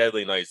 Silent Night,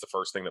 Deadly Night is the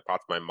first thing that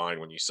popped in my mind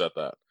when you said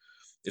that.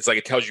 It's like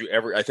it tells you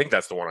I think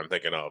that's the one I'm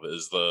thinking of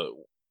is the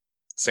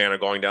Santa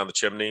going down the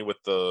chimney with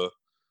is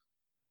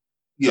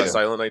that yeah,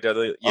 Silent Night,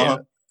 Deadly? Yeah. uh-huh,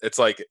 It's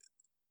like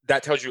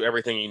that tells you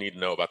everything you need to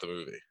know about the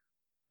movie.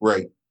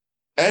 right.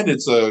 And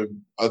it's a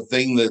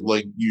thing that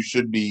like you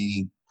should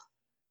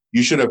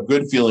have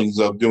good feelings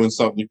of doing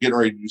something, getting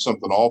ready to do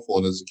something awful,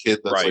 and as a kid,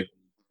 that's like Right.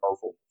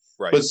 powerful.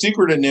 Right. But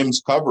Secret of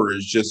Nim's cover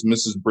is just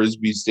Mrs.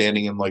 Brisby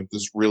standing in like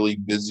this really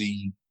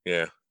busy,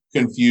 Yeah.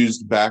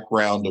 confused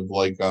background of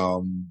like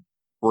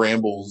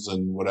brambles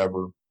and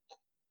whatever.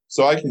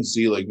 So I can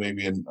see like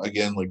maybe and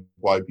again like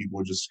why people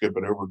would just skip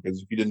it over because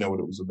if you didn't know what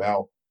it was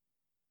about.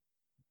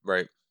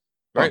 Right.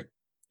 Huh. Right.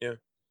 Yeah.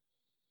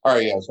 All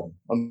right, yeah, sorry.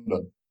 I'm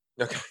done.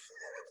 Okay.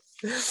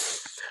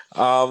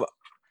 um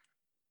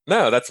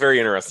No, that's very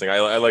interesting.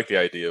 I like the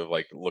idea of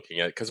like looking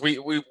at because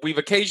we've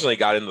occasionally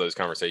got into those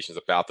conversations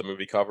about the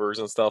movie covers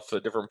and stuff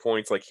at different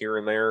points, like here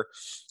and there.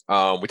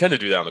 We tend to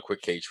do that on the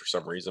quick cage for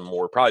some reason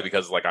more, probably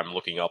because like I'm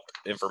looking up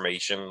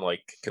information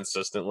like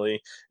consistently,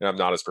 and I'm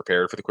not as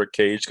prepared for the quick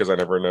cage because I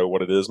never know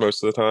what it is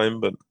most of the time.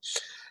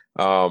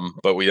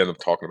 But we end up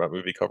talking about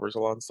movie covers a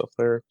lot and stuff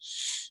there.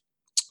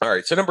 All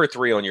right, so number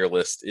 3 on your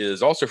list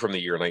is also from the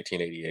year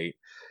 1988.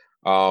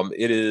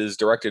 It is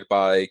directed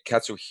by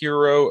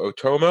Katsuhiro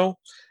Otomo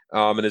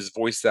and is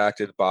voice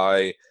acted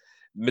by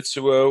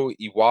Mitsuo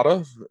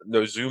Iwata,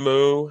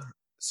 Nozumu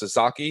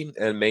Sasaki,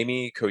 and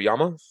Mamie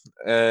Koyama.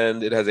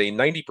 And it has a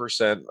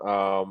 90%.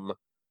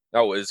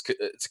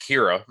 It's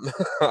Kira.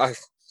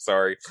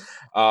 Sorry.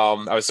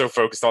 I was so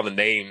focused on the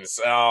names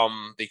and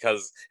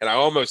I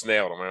almost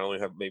nailed them. I only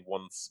have made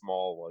one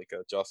small like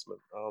adjustment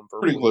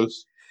Pretty verbally.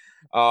 close.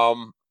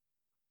 Um,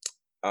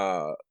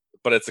 uh,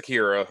 but it's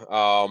Akira,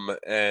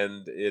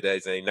 and it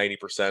has a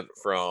 90%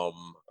 from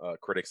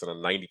critics and a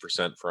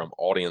 90% from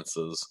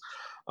audiences.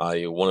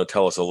 You want to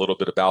tell us a little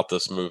bit about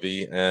this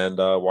movie and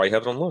why you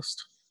have it on the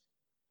list?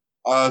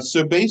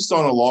 So based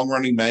on a long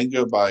running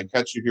manga by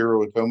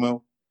Katsuhiro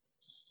Otomo,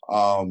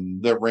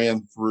 that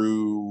ran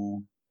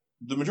through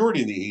the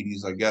majority of the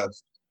 80s, I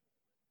guess.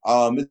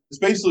 It's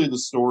basically the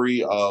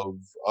story of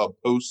a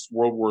post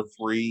World War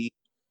III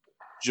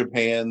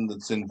Japan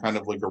that's in kind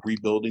of like a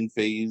rebuilding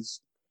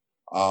phase.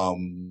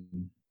 Um,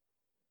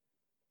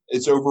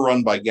 it's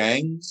overrun by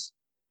gangs,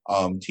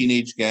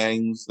 teenage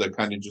gangs that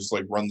kind of just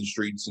like run the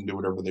streets and do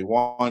whatever they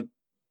want.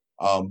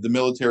 The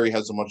military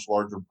has a much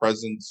larger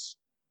presence,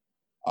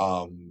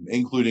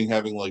 including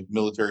having like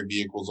military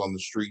vehicles on the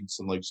streets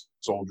and like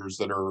soldiers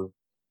that are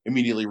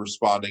immediately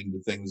responding to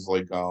things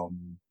like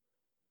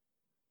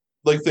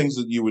things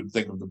that you would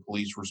think of the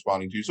police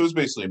responding to. So it's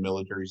basically a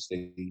military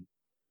state.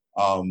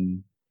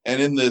 And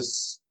in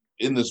this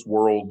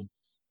world,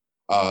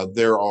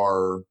 there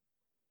are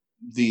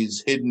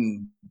these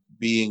hidden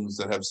beings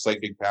that have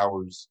psychic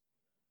powers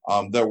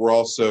that were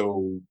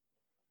also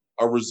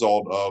a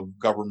result of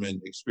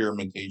government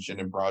experimentation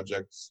and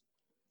projects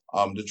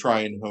to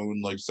try and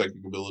hone like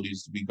psychic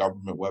abilities to be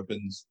government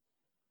weapons.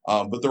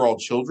 But they're all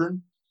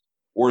children,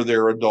 or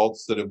they're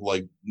adults that have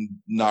like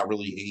not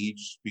really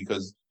aged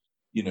because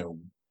you know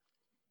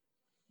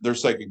their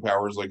psychic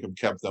powers like have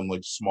kept them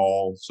like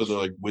small, so they're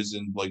like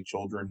wizened like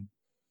children.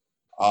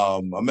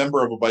 A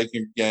member of a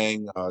biking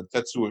gang,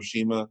 Tetsuo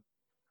Shima,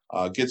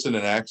 gets in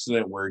an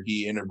accident where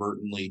he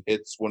inadvertently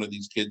hits one of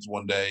these kids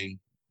one day,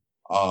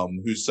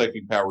 whose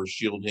psychic powers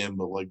shield him,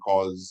 but like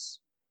cause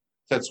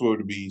Tetsuo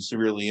to be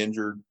severely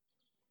injured.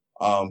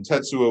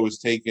 Tetsuo is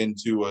taken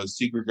to a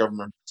secret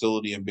government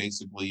facility, and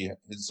basically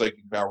his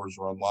psychic powers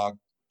are unlocked.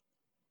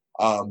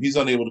 He's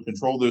unable to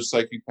control those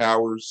psychic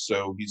powers,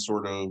 so he's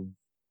sort of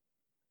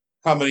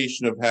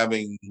combination of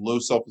having low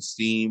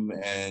self-esteem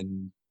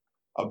and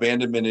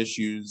abandonment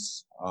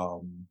issues,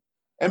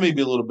 and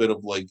maybe a little bit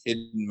of like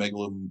hidden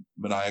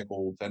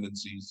megalomaniacal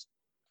tendencies.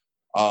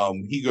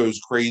 He goes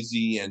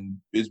crazy and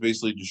is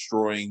basically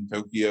destroying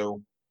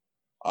Tokyo.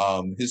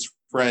 His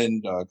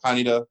friend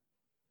Kaneda,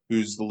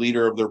 who's the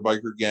leader of their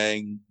biker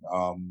gang,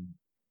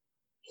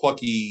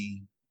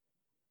 plucky,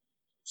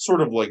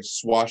 sort of like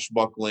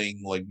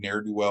swashbuckling, like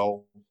ne'er do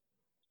well,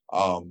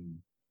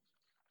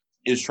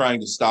 is trying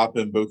to stop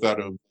him both out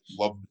of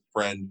love of his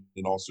friend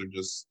and also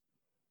just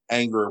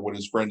anger at what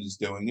his friend is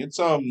doing. It's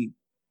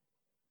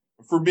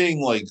for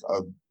being like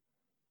a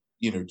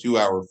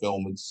 2-hour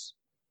film,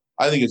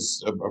 I think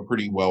it's a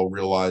pretty well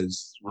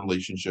realized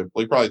relationship,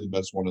 like probably the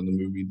best one in the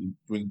movie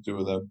between the two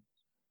of them.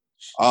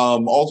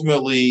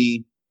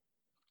 Ultimately,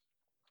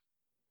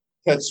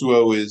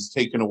 Tetsuo is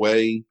taken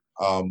away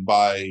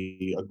by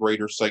a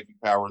greater psychic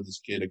power.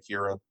 This kid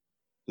Akira,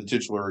 the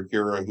titular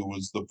Akira, who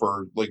was the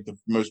first, like the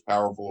most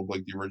powerful of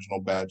like the original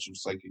batch of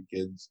psychic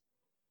kids.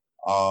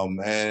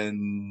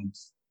 And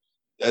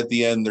at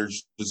the end,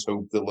 there's just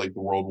hope that like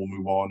the world will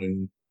move on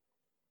and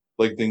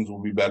like things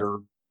will be better.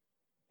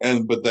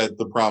 And but that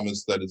the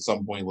promise that at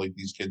some point like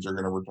these kids are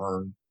going to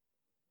return,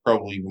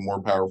 probably even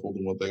more powerful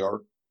than what they are.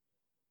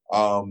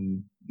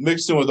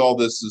 Mixed in with all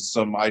this is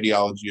some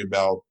ideology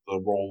about the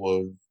role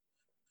of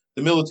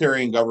the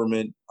military and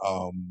government,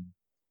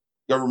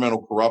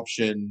 governmental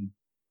corruption.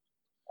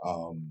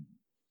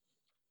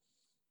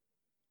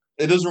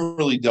 It doesn't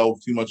really delve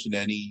too much into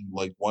any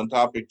like one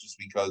topic, just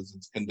because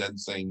it's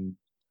condensing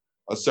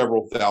a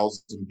several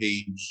thousand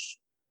page,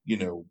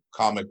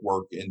 comic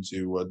work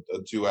into a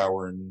 2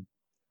 hour and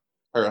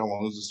how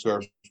long is this? 2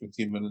 hours,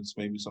 15 minutes,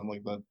 maybe something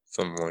like that.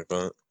 Something like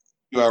that.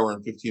 2 hour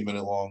and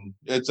 15-minute long.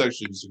 It's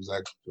actually just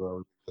exactly 2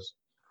 hours.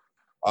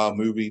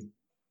 Movie.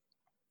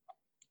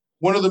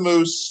 One of the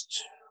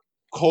most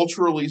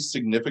culturally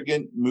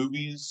significant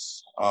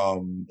movies,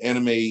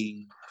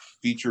 anime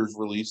features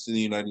released in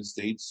the United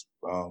States.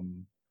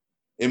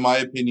 In my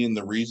opinion,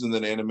 the reason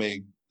that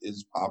anime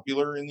is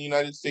popular in the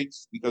United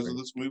States is because of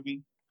this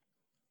movie.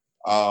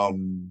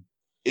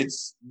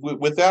 It's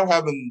without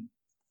having.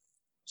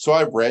 So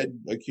I've read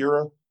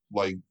Akira,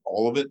 like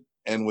all of it,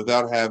 and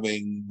without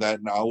having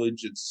that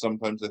knowledge, it's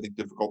sometimes I think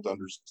difficult to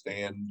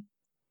understand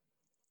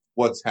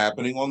what's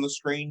happening on the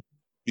screen,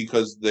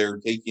 because they're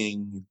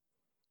taking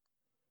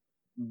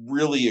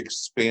really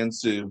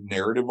expansive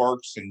narrative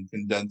arcs and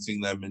condensing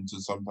them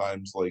into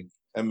sometimes like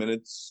 10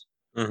 minutes,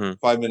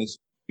 5 minutes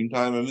screen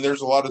time. I mean,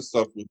 there's a lot of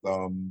stuff with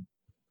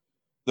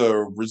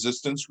the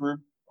Resistance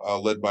Group,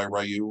 led by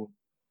Ryu,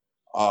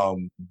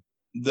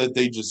 that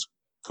they just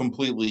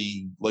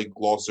completely like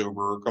gloss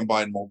over or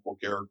combine multiple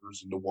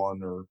characters into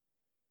one or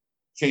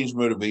change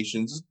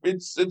motivations.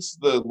 It's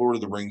the Lord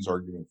of the Rings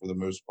argument for the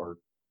most part.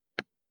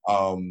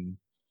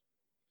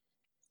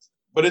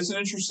 But it's an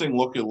interesting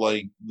look at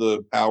like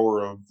the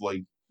power of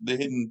like the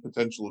hidden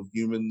potential of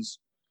humans.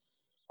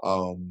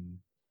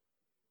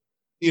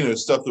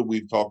 Stuff that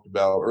we've talked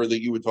about or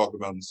that you would talk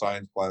about in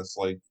science class,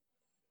 like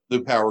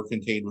the power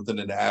contained within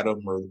an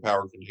atom or the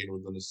power contained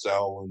within a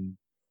cell. And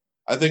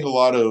I think a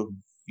lot of,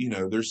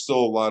 there's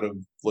still a lot of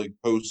like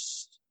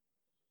post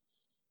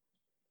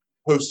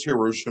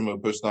Hiroshima,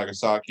 post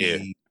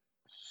Nagasaki,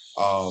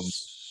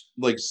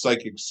 like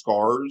psychic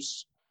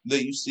scars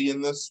that you see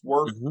in this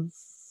work,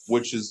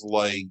 which is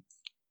like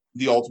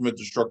the ultimate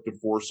destructive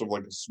force of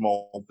like a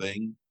small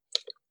thing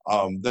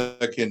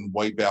that can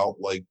wipe out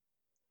like,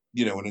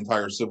 an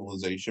entire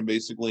civilization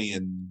basically.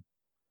 And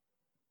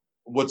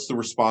what's the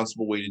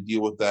responsible way to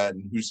deal with that,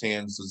 and whose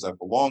hands does that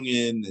belong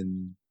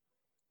in?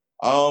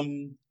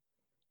 And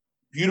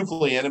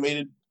beautifully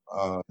animated,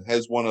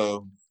 has one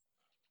of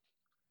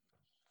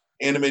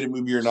animated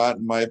movie or not,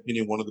 in my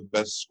opinion, one of the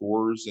best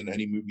scores in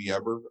any movie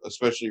ever,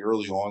 especially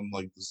early on,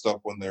 like the stuff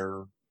when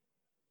they're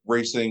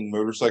racing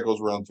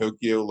motorcycles around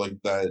Tokyo, like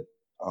that.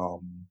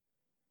 Um,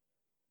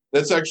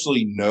 that's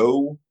actually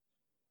NOH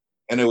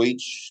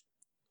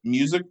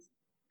music.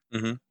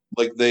 Mm-hmm.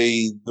 Like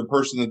the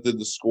person that did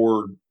the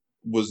score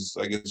was,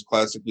 I guess,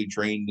 classically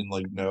trained in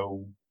like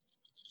no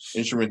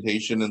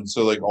instrumentation, and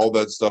so like all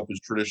that stuff is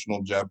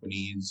traditional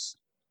Japanese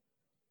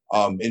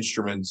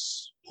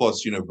instruments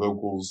plus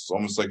vocals,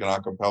 almost like an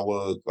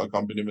acapella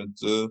accompaniment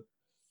to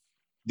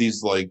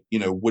these like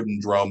wooden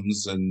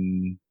drums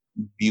and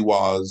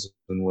biwas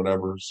and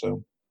whatever.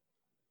 So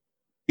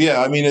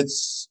yeah, I mean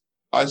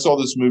I saw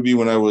this movie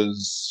when I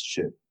was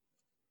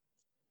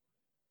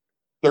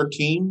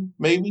 13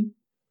 maybe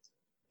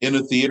in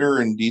a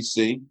theater in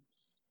DC.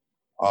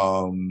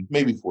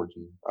 Maybe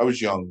 14. I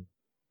was young.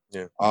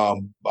 Yeah.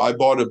 I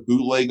bought a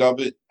bootleg of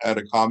it at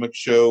a comic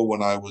show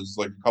when I was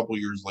like a couple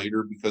years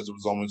later because it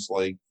was almost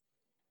like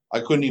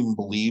I couldn't even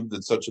believe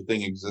that such a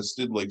thing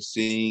existed. Like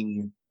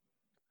seeing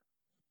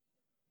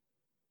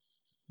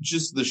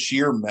just the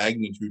sheer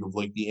magnitude of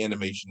like the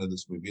animation of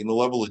this movie and the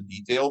level of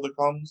detail that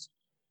comes,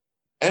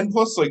 and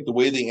plus like the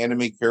way they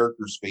animate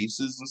characters'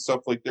 faces and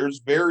stuff. Like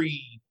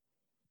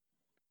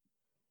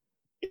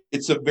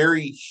it's a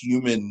very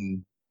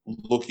human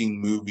looking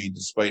movie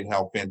despite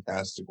how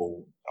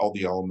fantastical all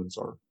the elements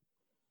are.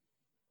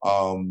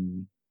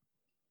 Um,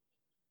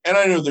 and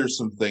I know there's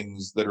some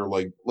things that are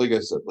like I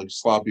said, like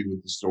sloppy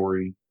with the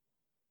story.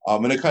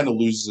 And it kind of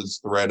loses its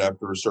thread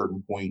after a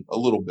certain point, a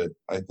little bit,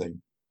 I think.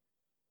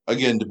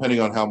 Again,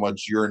 depending on how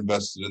much you're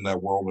invested in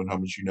that world and how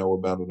much you know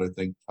about it, I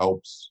think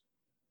helps.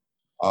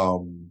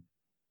 Um,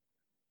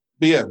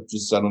 but yeah,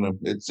 just I don't know.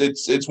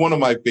 It's one of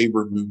my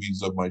favorite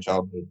movies of my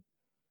childhood.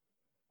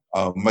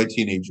 My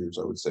teenagers,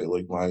 I would say,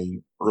 like my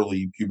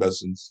early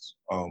pubescence.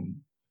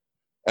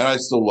 And I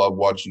still love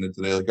watching it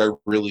today. Like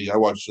I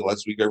watched it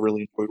last week. I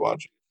really enjoyed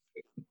watching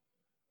it.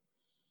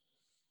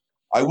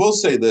 I will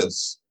say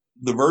this: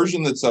 the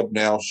version that's up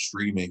now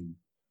streaming,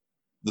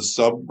 the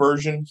sub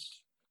version,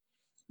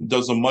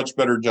 does a much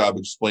better job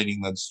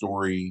explaining that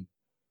story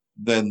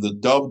than the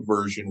dubbed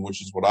version,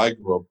 which is what I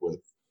grew up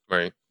with,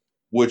 Right.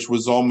 which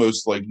was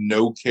almost like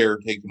no care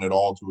taken at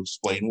all to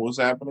explain what was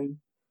happening,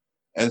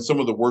 and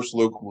some of the worst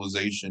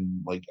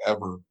localization like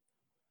ever,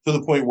 to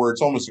the point where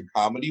it's almost a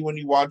comedy when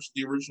you watch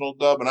the original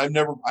dub. And I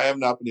have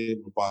not been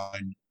able to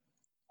find.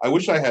 I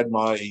wish I had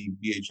my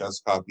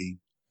VHS copy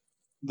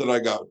that I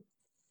got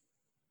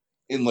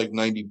in like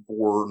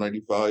 94 or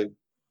 95,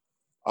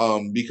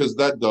 because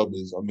that dub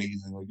is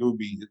amazing. Like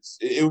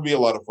it would be a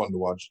lot of fun to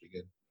watch it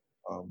again.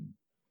 um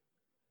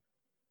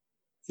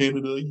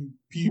Canada, you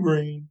pea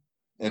brain.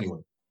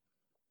 Anyway,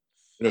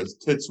 it's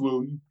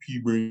Tetsuo, you pea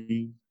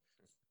brain.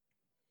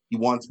 He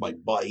wants my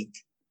bike.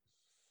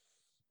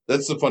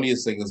 That's the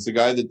funniest thing is the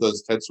guy that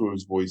does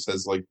Tetsuo's voice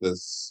has like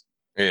this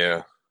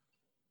Yeah.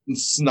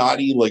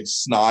 snotty, like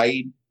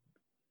snide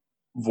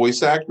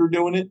voice actor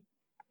doing it.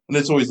 And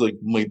it's always like,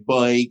 my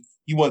bike.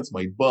 He wants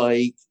my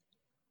bike.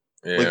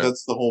 Like Yeah.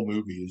 that's the whole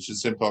movie. It's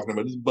just him talking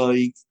about his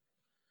bike.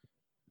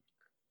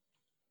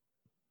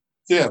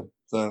 So, yeah.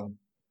 So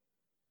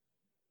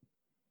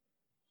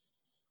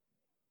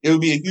it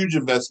would be a huge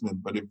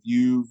investment, but if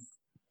you've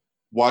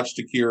watched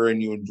Akira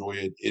and you enjoy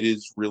it, it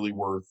is really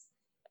worth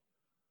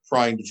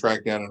trying to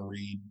track down and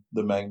read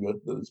the manga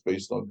that it's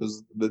based on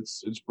because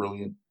it's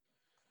brilliant.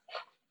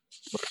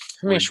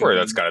 I mean, sure,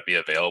 that's got to be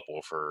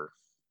available for.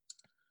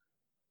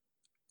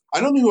 I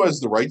don't know who has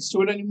the rights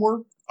to it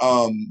anymore.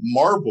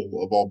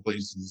 Marvel, of all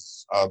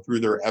places, through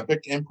their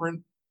Epic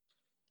imprint,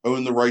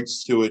 owned the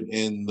rights to it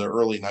in the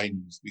early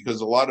 90s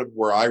because a lot of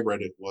where I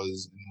read it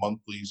was in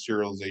monthly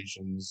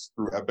serializations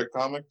through Epic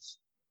Comics.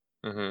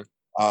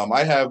 Mm-hmm.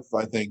 I have,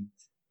 I think,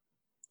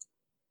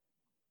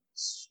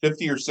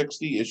 50 or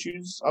 60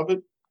 issues of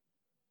it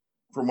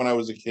from when I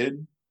was a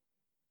kid.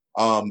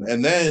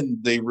 And then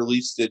they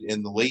released it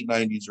in the late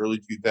 90s, early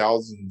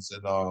 2000s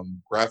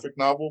in graphic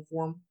novel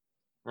form.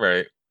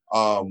 Right.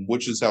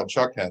 Which is how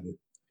Chuck had it.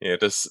 Yeah,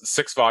 does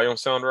 6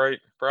 volumes sound right?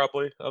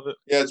 Probably of it.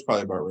 Yeah, it's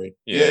probably about right.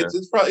 Yeah,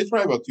 it's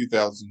probably about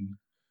 2000.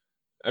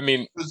 I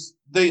mean, because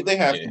they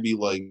have to be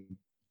like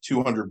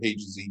 200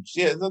 pages each.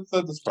 Yeah,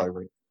 that's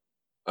probably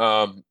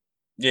right.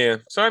 Yeah.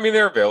 So I mean,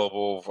 they're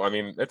available. I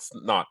mean, it's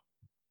not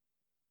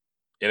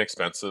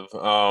inexpensive.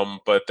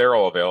 But they're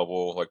all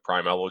available, like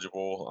Prime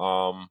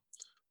eligible.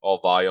 All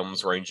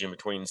volumes ranging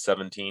between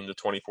 $17 to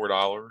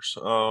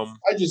 $24.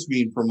 I just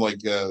mean from like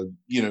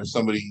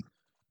somebody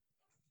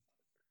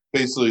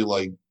basically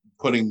like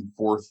putting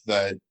forth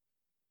that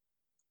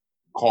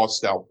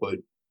cost output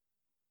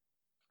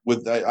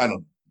with I don't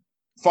know,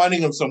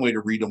 finding them some way to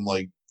read them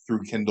like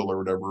through Kindle or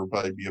whatever would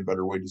probably be a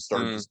better way to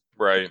start this.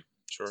 Right.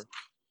 Sure.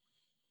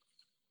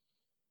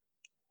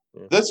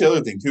 Yeah. That's the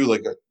other thing too.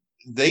 Like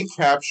they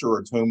capture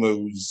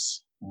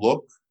Otomo's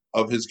look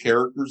of his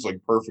characters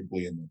like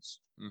perfectly in this.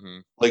 Mm-hmm.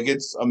 Like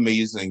it's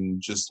amazing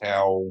just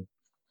how.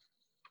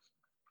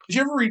 Did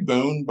you ever read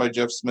Bone by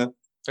Jeff Smith?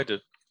 I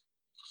did.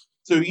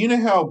 So you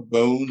know how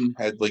Bone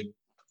had like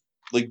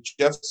like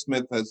Jeff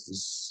Smith has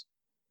this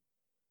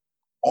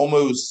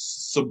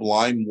almost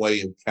sublime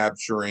way of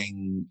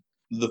capturing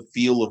the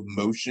feel of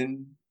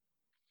motion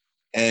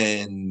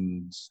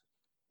and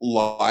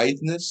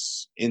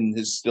litheness in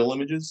his still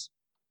images.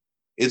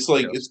 It's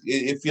like Yeah.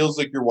 it feels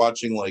like you're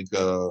watching like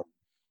a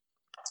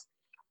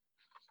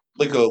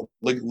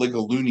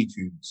Looney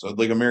Tunes,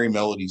 like a Merry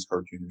Melodies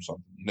cartoon or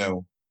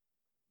something,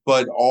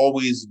 but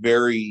always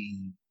very.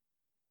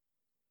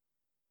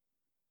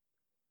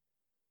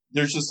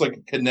 There's just like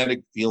a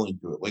kinetic feeling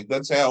to it. Like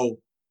that's how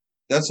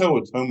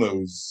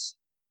Otomo's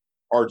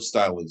art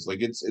style is.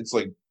 Like it's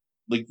like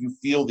you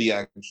feel the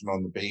action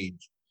on the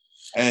page,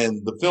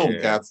 and the film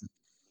Yeah. captures it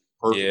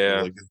perfectly.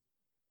 Yeah. Like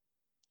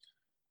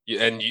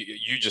And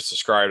you just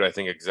described, I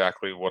think,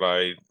 exactly what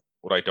I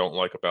don't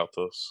like about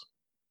this.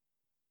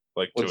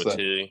 Like to what's a that?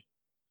 T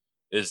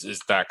is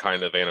that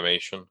kind of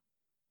animation.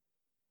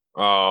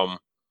 Um,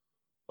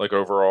 like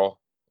overall,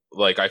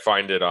 like I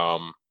find it.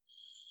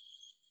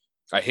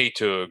 I hate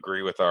to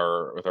agree with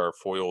our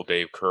foil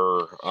Dave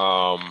Kerr.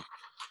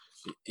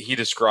 He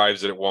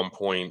describes it at one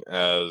point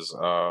as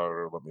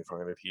let me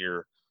find it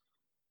here.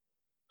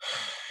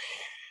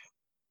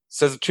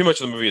 Says too much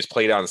of the movie is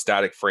played out in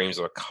static frames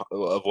of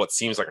what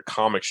seems like a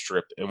comic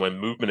strip, and when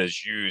movement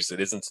is used,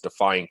 it isn't to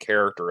define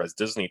character as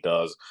Disney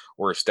does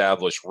or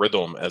establish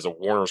rhythm as a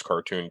Warner's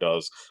cartoon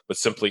does, but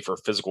simply for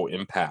physical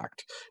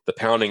impact. The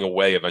pounding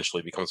away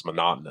eventually becomes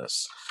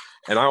monotonous.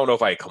 And I don't know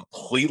if I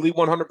completely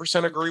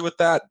 100% agree with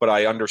that, but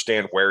I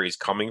understand where he's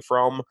coming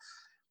from.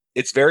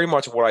 It's very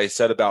much what I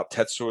said about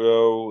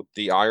Tetsuo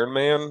the Iron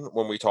Man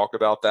when we talked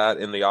about that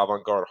in the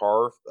Avant Garde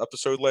Horror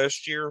episode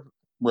last year.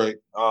 Right.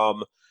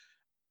 Um,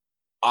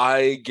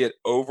 I get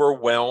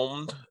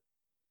overwhelmed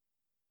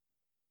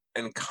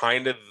and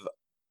kind of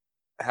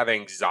have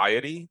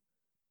anxiety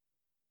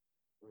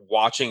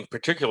watching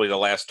particularly the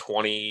last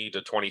 20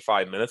 to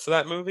 25 minutes of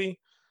that movie,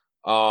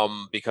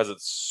 because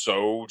it's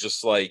so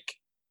just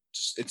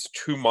it's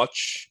too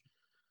much.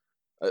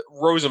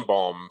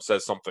 Rosenbaum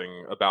says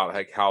something about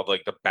like how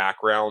like the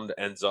background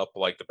ends up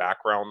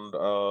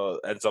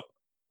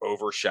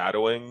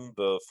overshadowing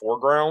the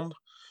foreground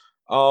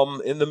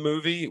in the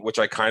movie, which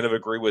I kind of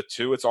agree with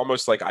too. It's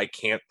almost like I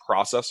can't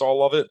process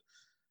all of it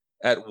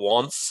at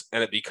once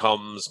and it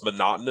becomes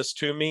monotonous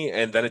to me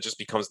and then it just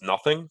becomes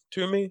nothing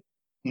to me.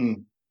 Hmm.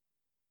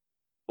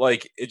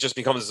 Like it just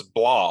becomes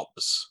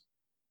blobs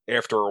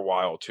after a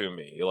while to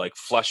me, like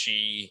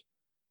fleshy,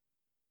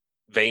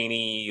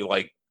 veiny,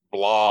 like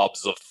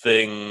blobs of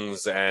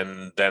things,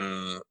 and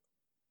then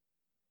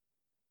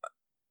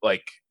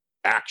like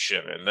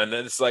action, and then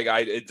it's like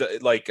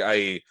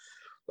I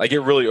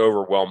get really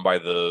overwhelmed by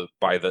the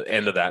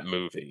end of that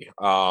movie.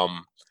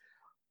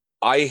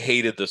 I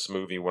hated this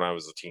movie when I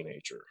was a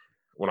teenager.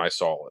 When I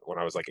saw it, when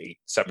I was like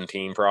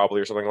 17 probably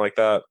or something like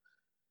that.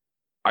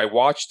 I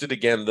watched it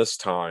again this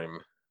time,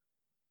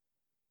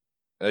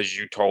 as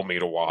you told me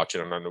to watch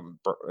it,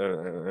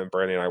 and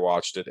Brandy and I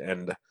watched it,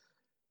 and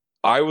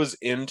I was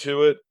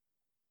into it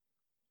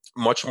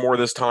much more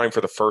this time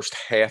for the first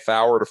half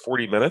hour to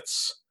 40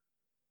 minutes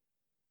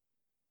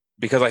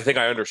because I think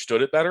I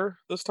understood it better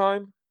this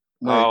time,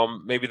 Right.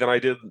 maybe than I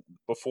did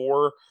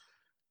before.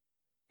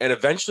 And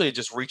eventually, it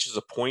just reaches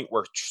a point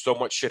where so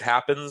much shit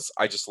happens,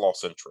 I just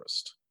lost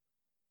interest.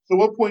 So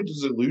what point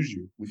does it lose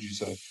you, would you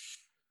say?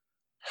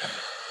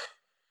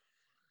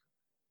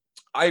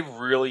 I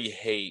really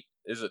hate.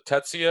 Is it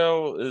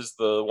Tetsuo? Is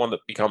the one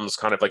that becomes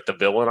kind of like the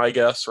villain, I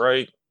guess,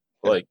 right?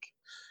 Yeah. Like,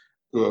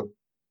 Cool.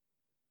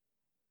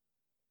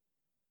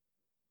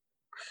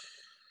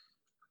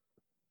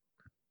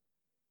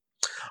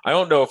 I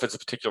don't know if it's a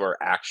particular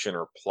action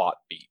or plot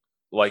beat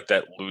like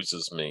that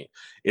loses me.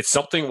 It's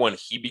something when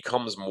he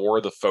becomes more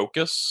the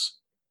focus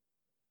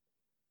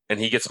and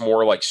he gets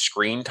more like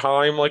screen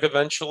time, like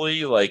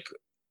eventually, like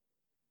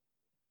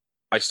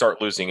I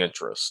start losing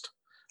interest.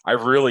 I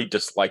really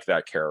dislike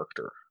that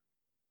character,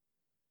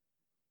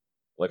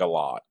 like a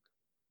lot.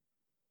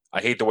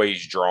 I hate the way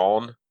he's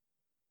drawn.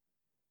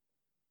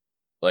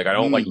 Like I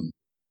don't Hmm.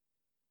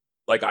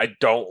 like I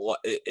don't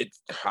it.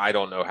 I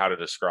don't know how to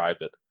describe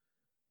it.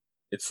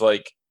 It's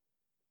like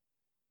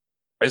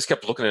I just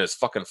kept looking at his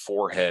fucking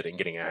forehead and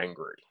getting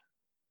angry.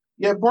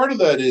 Yeah, part of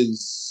that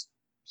is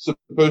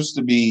supposed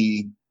to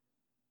be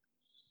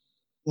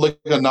like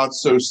a not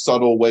so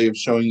subtle way of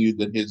showing you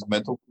that his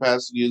mental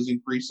capacity is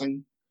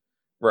increasing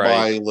Right.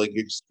 by like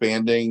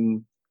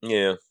expanding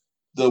Yeah.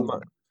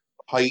 the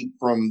height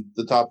from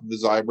the top of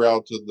his eyebrow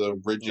to the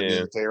ridge of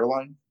Yeah. his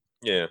hairline.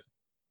 Yeah.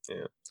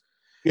 Yeah.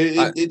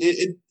 I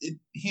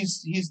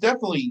He's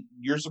definitely,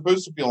 you're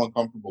supposed to feel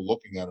uncomfortable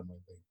looking at him, I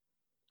think.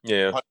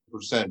 yeah.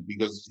 100%,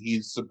 because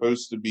he's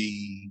supposed to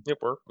be.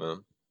 It worked,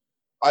 man.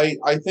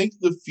 I think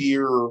the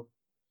fear.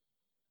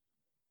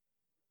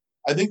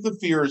 I think the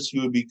fear is he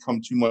would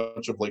become too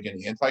much of like an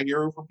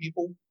anti-hero for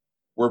people,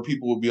 where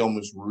people would be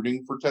almost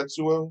rooting for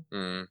Tetsuo.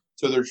 Mm.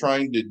 So they're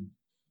trying to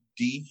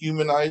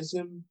dehumanize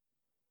him,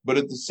 but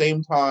at the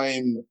same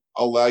time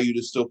allow you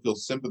to still feel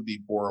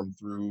sympathy for him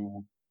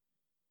through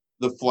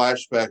the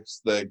flashbacks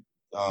that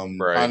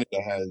Right.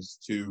 Canada has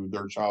to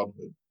their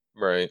childhood.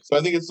 Right. So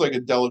I think it's like a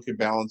delicate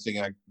balancing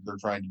act they're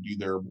trying to do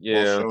there while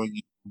Yeah. showing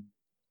you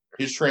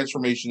his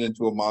transformation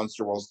into a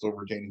monster while still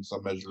retaining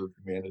some measure of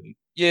humanity.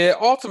 Yeah,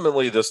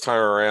 ultimately this time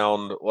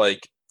around,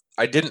 like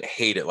I didn't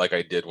hate it like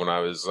I did when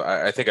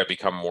I think I've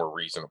become more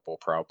reasonable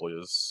probably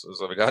as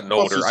I've gotten You've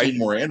also older. seen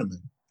more anime.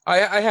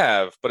 I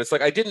have, but it's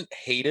like I didn't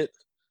hate it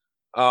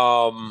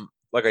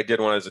like I did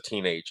when I was a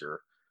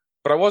teenager.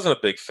 But I wasn't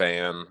a big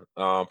fan,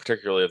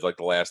 particularly of like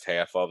the last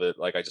half of it.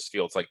 Like I just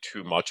feel it's like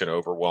too much and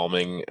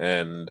overwhelming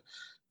and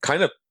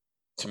kind of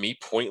to me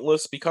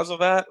pointless because of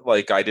that.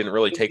 Like I didn't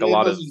really take a It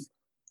lot of doesn't.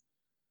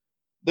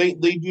 They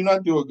do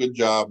not do a good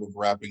job of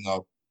wrapping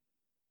up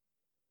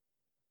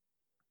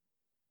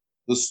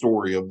the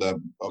story of that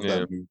yeah.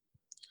 movie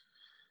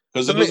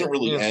because So it doesn't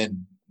really yeah.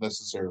 end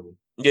necessarily.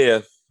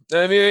 Yeah.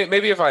 I mean,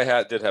 maybe if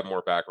I did have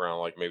more background,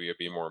 like maybe it'd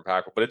be more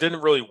impactful. But it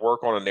didn't really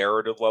work on a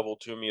narrative level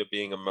to me of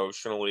being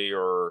emotionally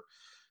or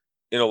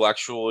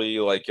intellectually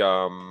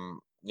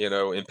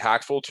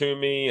impactful to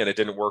me, and it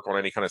didn't work on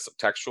any kind of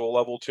subtextual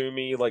level to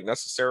me, like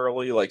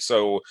necessarily. Like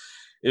so,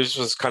 it was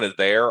just kind of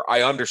there.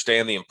 I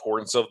understand the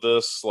importance of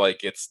this.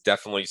 Like it's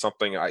definitely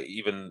something I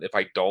even if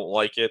I don't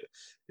like it,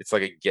 it's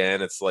like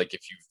again, it's like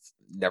if you've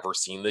never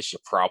seen this, you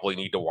probably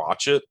need to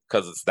watch it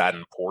because it's that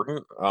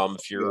important. Yeah.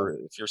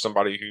 If you're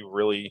somebody who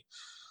really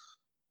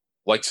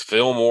likes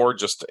film or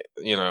just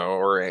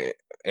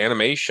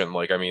animation,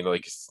 like I mean,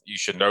 like you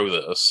should know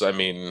this. I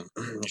mean,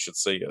 you should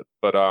see it.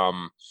 But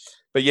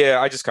yeah,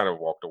 I just kind of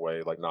walked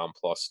away like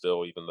nonplussed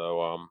still, even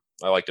though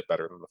I liked it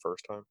better than the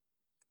first time.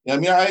 Yeah, I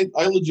mean,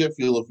 I legit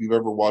feel if you've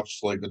ever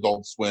watched like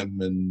Adult Swim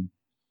and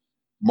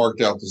marked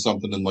out to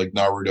something in like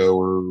Naruto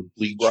or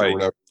Bleach or Right,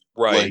 whatever,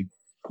 right, like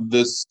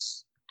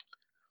this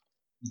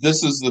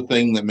this is the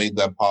thing that made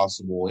that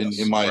possible in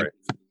yes, my right,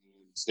 yeah.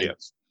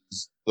 states,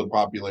 the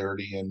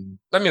popularity and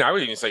I mean, I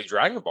would even say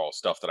Dragon Ball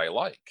stuff that I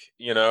like,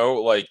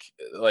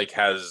 like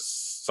has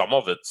some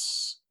of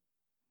its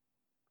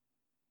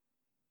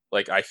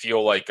like I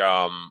feel like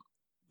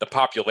the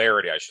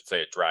popularity, I should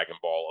say, at Dragon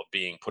Ball of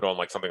being put on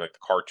like something like the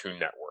Cartoon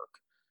Network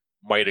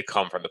might have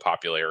come from the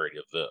popularity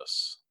of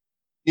this.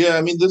 yeah,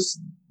 I mean this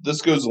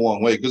goes a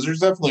long way because there's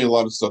definitely a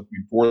lot of stuff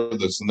before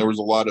this, and there was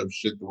a lot of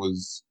shit that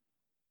was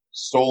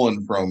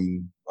stolen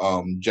from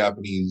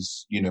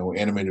Japanese,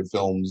 animated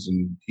films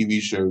and TV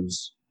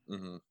shows.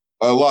 Hmm.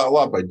 A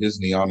lot by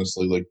Disney,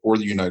 honestly, like for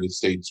the United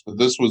States. But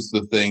this was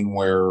the thing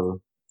where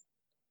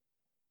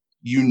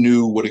you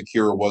knew what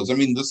Akira was. I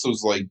mean, this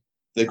was like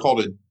they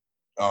called it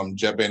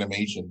Jap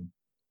animation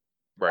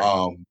Right.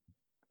 um,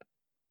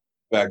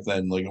 back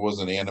then. Like it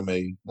wasn't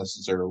anime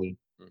necessarily.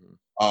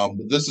 Hmm.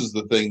 But this is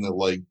the thing that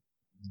like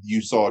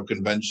you saw at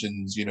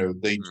conventions.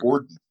 They Hmm.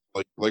 toured.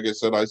 Like I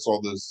said, I saw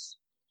this.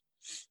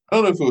 I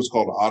don't know if it was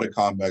called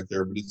Otacon back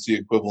there, but it's the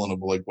equivalent of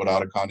like what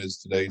Otacon is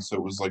today. So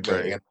it was like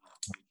Right. a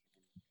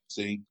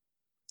see.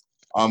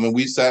 And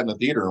we sat in the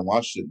theater and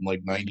watched it in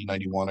like 90,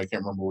 91. I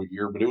can't remember what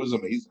year, but it was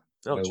amazing.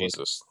 Oh Like,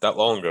 Jesus, that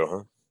long ago,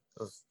 huh?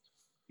 That's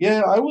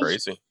yeah, I was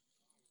crazy.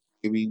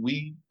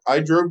 maybe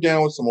I drove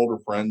down with some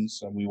older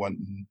friends and we went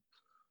and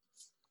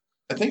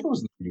I think it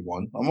was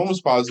 91. I'm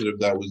almost positive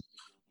that was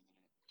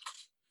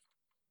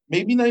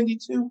maybe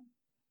 92.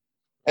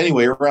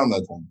 Anyway, around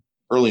that time,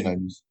 early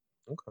 90s.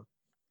 Okay.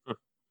 Hmm.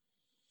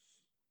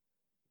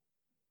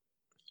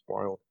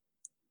 Wild.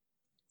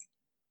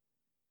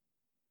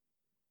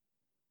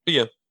 But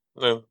yeah,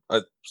 no,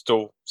 I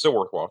still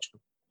worth watching.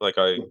 Like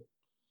I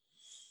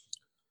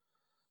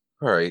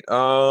All right.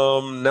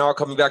 Now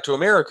coming back to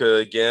America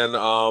again.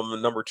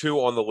 Number two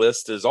on the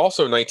list is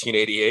also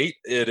 1988.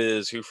 It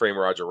is Who Framed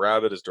Roger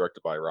Rabbit. Is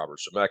directed by Robert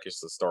Zemeckis.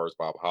 The stars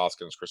Bob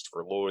Hoskins,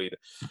 Christopher Lloyd,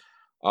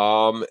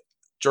 um,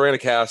 Joanna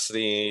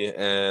Cassidy,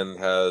 and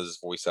has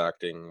voice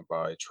acting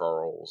by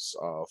Charles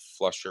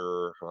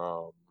Fleischer.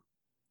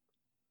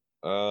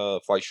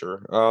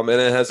 And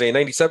it has a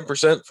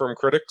 97% from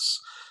critics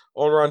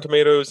on Rotten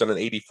Tomatoes and an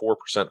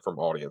 84% from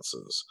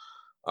audiences.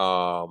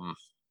 Um,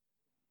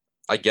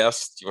 I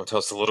guess. Do you want to tell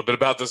us a little bit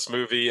about this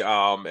movie,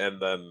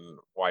 and then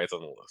why it's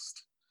on the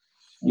list?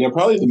 Yeah,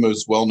 probably the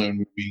most well-known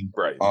movie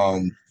Right.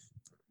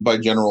 by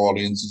general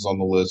audiences on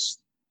the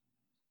list.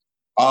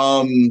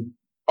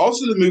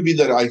 Also the movie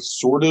that I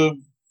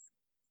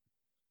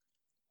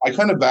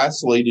kind of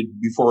vacillated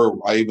before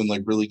I even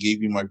like really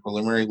gave you my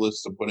preliminary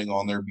list of putting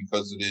on there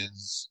because it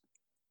is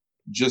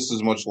just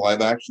as much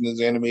live action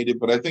as animated,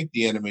 but I think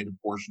the animated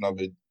portion of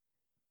it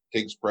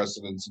takes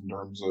precedence in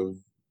terms of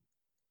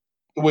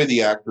the way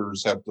the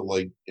actors have to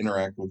like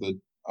interact with it.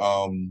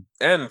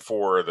 And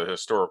for the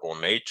historical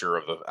nature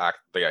of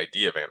the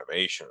idea of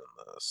animation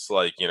in this,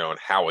 like and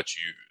how it's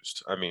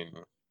used. I mean,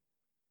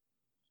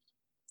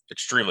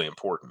 extremely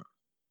important.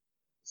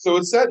 So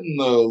it's set in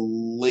the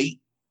late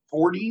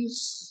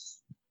 40s?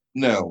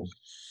 No,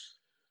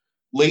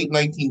 late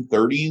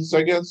 1930s,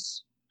 I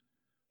guess,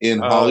 in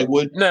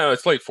Hollywood. No,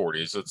 it's late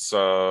 40s. It's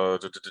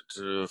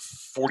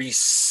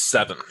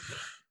 47.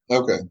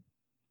 Okay.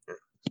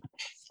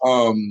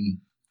 Um,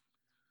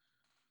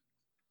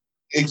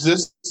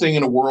 Existing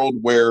in a world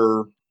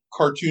where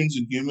cartoons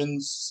and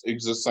humans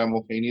exist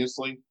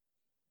simultaneously.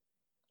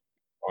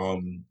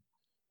 Um,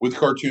 with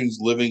cartoons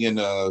living in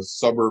a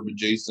suburb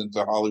adjacent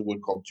to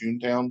Hollywood called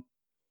Toontown.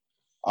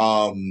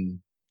 Um,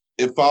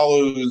 it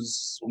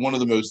follows one of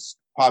the most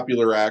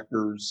popular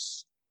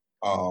actors,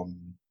 um,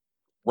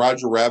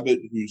 Roger Rabbit,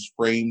 who's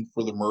framed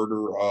for the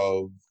murder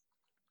of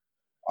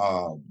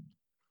um,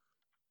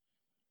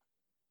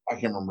 I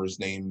can't remember his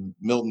name,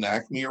 Milton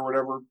Acme or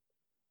whatever.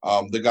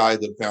 The guy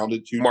that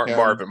founded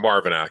Toontown,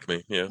 Marvin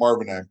Acme, yeah.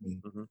 Marvin Acme,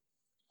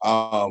 Mm-hmm.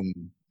 um,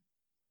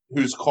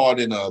 who's caught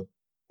in a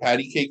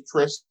patty cake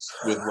tryst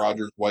with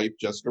Roger's wife,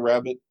 Jessica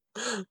Rabbit.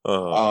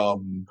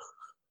 Um,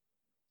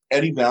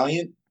 Eddie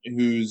Valiant,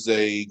 who's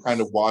a kind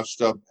of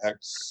washed up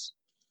ex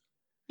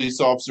police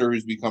officer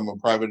who's become a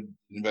private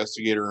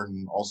investigator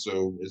and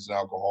also is an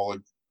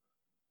alcoholic,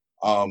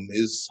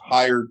 is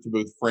hired to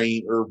both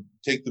frame or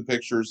take the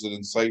pictures that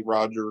incite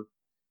Roger,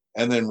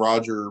 and then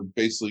Roger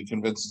basically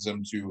convinces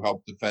him to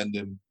help defend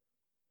him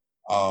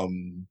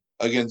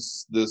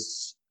against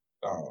this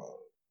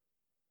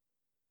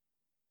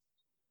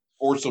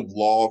force of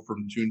law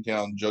from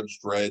Toontown, Judge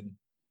Dredd,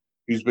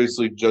 who's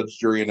basically judge,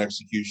 jury, and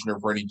executioner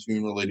for any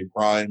Toon-related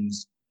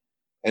crimes,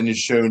 and is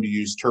shown to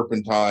use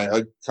turpentine,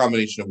 a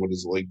combination of what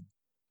is like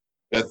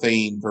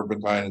ethane,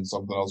 turpentine, and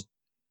something else,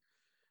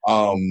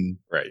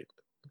 right,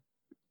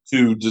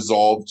 to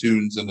dissolve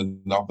Toons into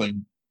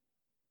nothing.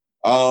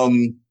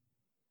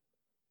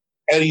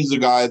 Eddie's a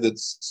guy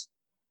that's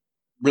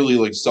really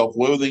like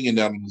self-loathing and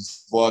down in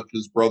his luck.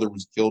 His brother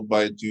was killed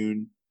by a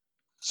Toon,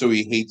 so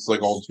he hates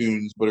like all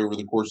Toons. But over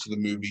the course of the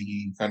movie,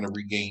 he kind of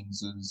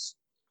regains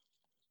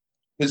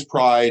his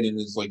pride and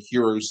his like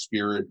hero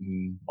spirit,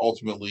 and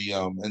ultimately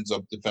ends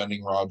up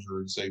defending Roger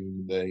and saving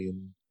the day.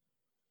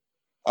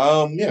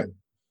 And yeah,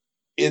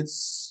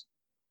 it's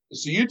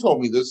so you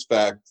told me this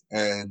fact,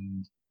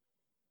 and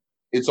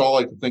it's all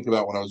I could think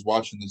about when I was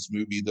watching this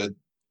movie, that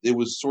it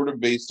was sort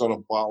of based on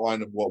a plot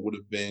line of what would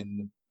have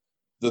been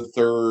the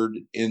third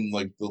in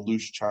like the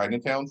Loose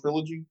Chinatown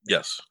trilogy.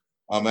 Yes.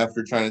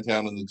 After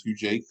Chinatown and the Two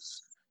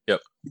Jakes. Yep.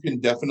 You can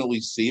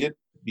definitely see it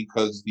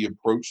because the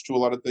approach to a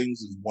lot of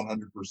things is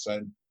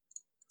 100%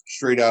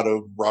 straight out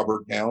of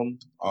Robert Towne.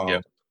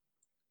 Yep.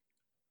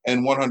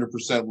 And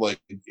 100% like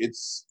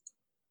it's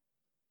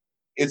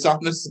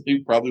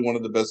honestly probably one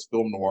of the best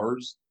film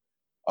noirs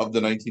of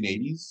the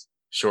 1980s.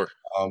 Sure.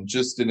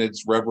 Just in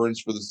its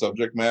reverence for the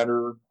subject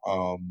matter.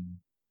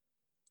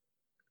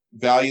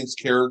 Valiant's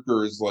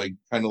character is like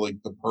kind of like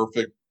the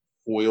perfect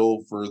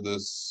foil for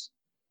this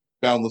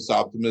boundless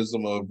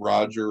optimism of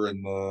Roger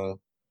and the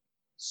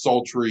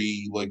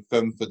sultry like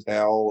femme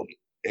fatale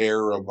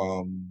air of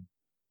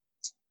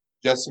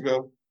Jessica.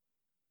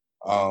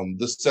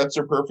 The sets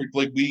are perfect.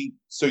 Like you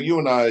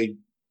and I,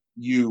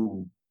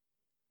 you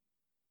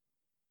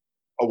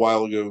a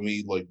while ago,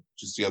 me like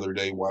just the other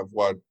day,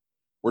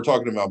 we're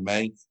talking about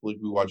Mank. Like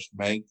we watched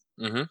Mank.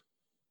 Mm-hmm.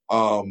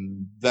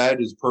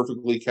 That is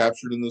perfectly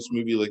captured in this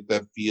movie, like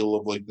that feel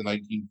of like the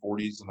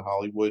 1940s in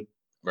Hollywood.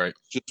 Right.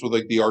 Just with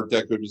like the Art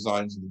Deco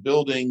designs of the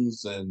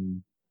buildings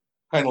and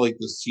kind of like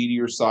the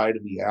seedier side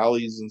of the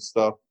alleys and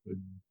stuff.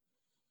 And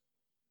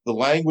the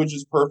language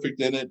is perfect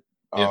in it.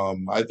 Yeah.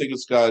 I think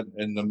it's got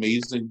an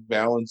amazing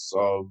balance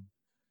of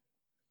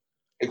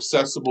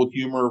accessible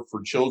humor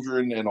for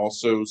children and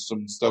also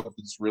some stuff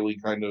that's really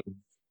kind of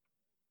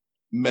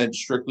meant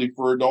strictly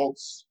for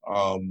adults,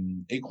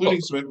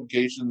 including some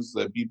implications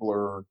that people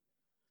are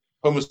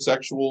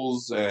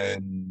homosexuals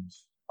and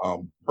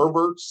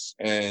perverts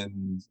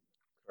and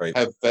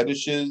have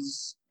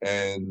fetishes,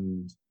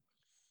 and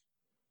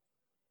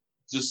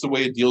just the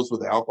way it deals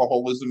with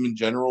alcoholism in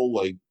general.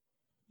 Like,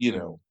 you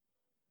know,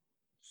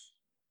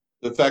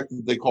 the fact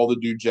that they call the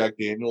dude Jack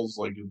Daniels,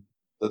 like,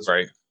 that's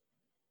right.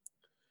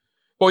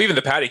 Well, even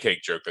the patty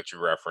cake joke that you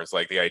referenced,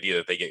 like the idea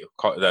that they get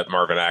caught, that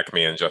Marvin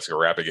Acme and Jessica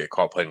Rabbit get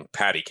caught playing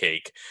patty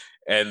cake,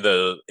 and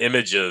the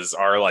images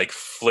are like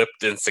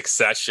flipped in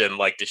succession,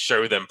 like to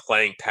show them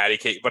playing patty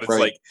cake. But it's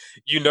like,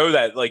 you know,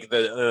 that like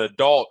the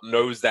adult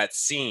knows that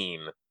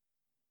scene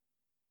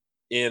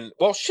in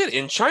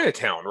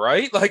Chinatown,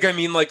 right? Like, I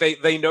mean, like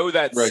they know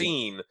that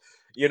scene,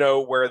 you know,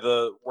 where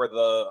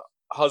the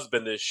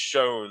husband is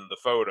shown the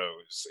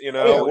photos, you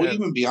know. Oh, yeah, well,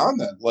 even beyond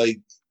that, like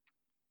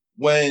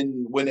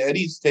when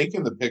Eddie's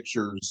taking the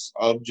pictures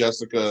of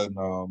Jessica and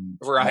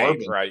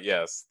Marvin, right,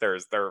 yes,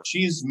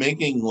 she's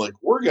making like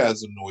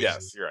orgasm noises,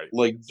 yes, you're right,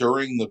 like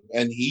during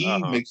and he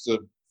makes a,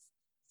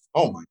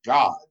 oh my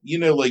god, you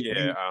know, like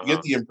you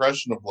get the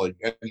impression of like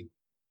Eddie,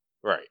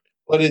 right,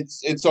 but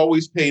it's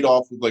always paid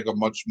off with like a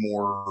much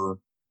more,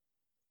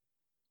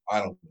 I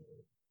don't know,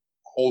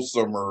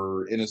 wholesome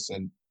or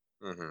innocent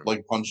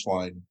like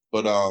punchline.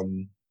 But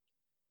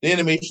the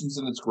animation's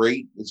in it's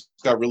great. It's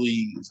got a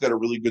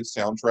really good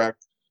soundtrack.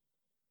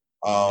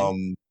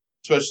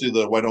 Especially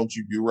the "Why Don't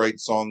You Do Right"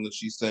 song that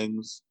she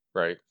sings.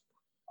 Right.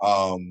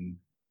 And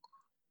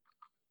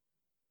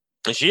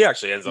she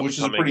actually ends up which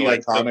becoming is pretty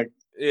like iconic.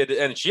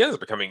 And she ends up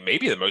becoming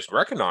maybe the most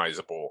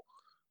recognizable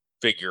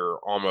figure,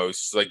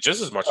 almost like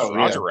just as much as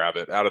Roger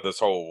Rabbit out of this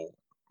whole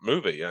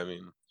movie. I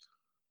mean,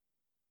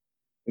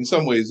 in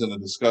some ways in a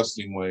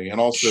disgusting way, and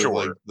also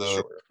like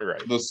Sure, sure,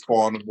 right, the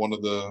spawn of one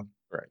of the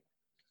right.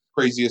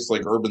 craziest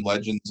like urban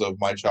legends of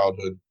my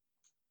childhood,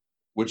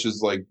 which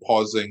is like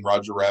pausing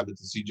Roger Rabbit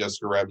to see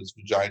Jessica Rabbit's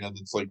vagina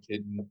that's like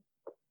hidden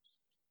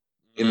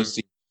in a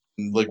scene.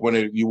 Mm, Like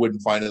when you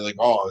wouldn't find it, like,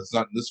 oh, it's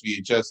not in this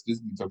VHS.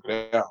 Disney took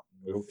it out.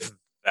 Like, okay.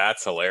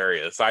 that's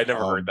hilarious. I never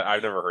heard Um, that.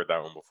 I've never heard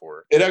that one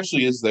before. it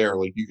actually is there.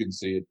 Like you can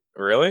see it.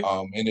 Really?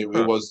 And it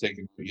Huh. was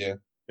taken. Yeah,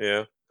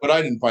 Yeah. but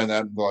I didn't find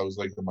that until I was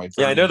like in my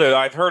Yeah, I know 30s. that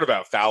I've heard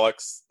about phallic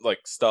like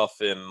stuff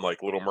in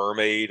like Little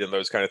Mermaid and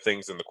those kind of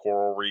things in the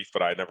coral reef,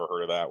 but I never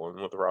heard of that one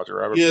with the Roger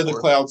Rabbit Yeah, the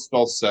before. cloud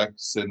spell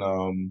sex and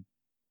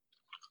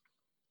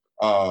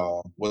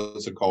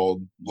what's it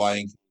called?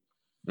 Lion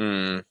King.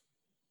 Mm,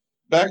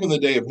 Back in the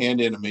day of hand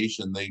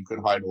animation, they could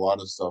hide a lot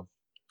of stuff uh,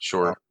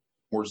 sure.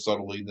 more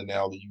subtly than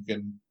now that you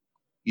can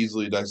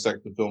easily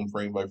dissect the film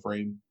frame by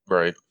frame.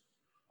 Right.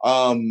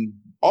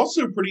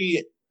 Also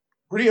pretty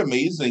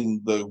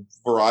amazing the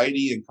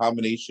variety and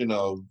combination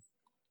of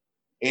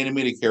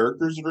animated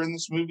characters that are in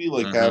this movie,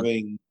 like Hmm.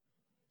 having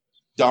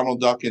Donald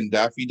Duck and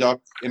Daffy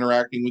Duck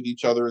interacting with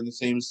each other in the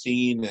same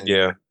scene, and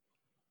Yeah.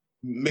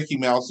 Mickey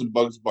Mouse and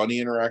Bugs Bunny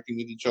interacting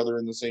with each other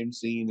in the same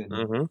scene, and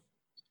Hmm.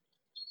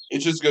 it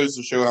just goes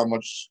to show how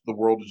much the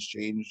world has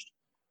changed.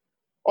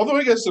 Although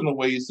I guess in a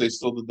ways they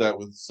still did that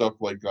with stuff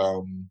like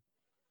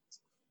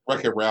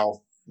Wreck-It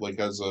Ralph, like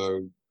as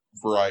a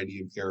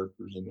variety of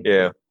characters in it.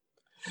 Yeah.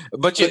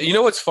 But But you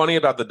know what's funny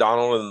about the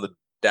Donald and the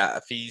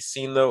Daffy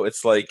scene though?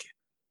 It's like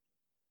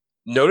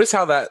notice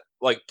how that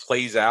like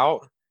plays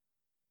out.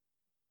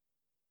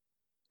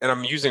 And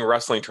I'm using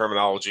wrestling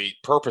terminology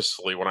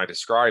purposefully when I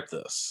describe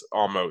this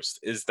almost,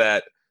 is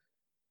that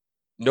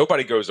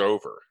nobody goes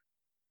over.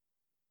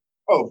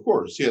 oh, of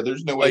course, yeah.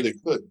 There's no way Like, they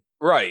could.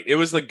 right. It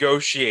was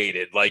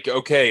negotiated. Like,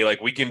 okay,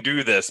 like we can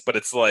do this, but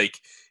it's like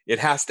it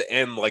has to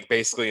end like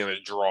basically in a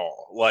draw.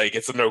 Like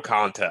it's a no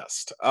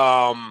contest.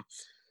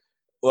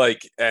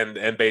 Like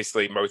and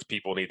basically most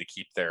people need to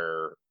keep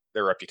their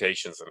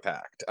reputations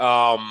intact.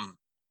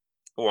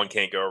 One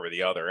can't go over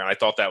the other. And I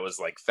thought that was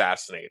like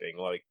fascinating,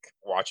 like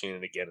watching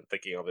it again and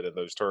thinking of it in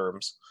those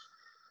terms.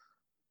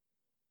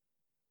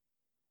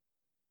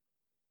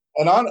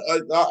 And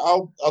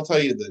I'll tell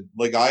you that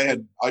like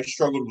I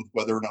struggled with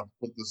whether or not to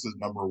put this as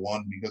number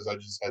one because I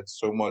just had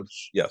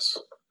Yes.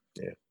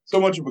 Yeah. so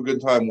much of a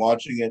good time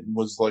watching it and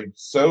was like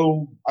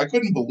so I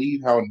couldn't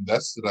believe how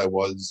invested I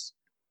was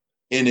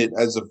in it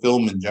as a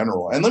film in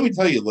general. And let me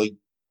tell you, like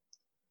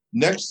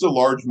next to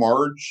Large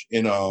Marge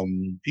in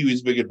Pee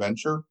Wee's Big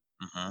Adventure,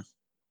 Mm-hmm.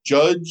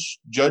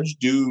 Judge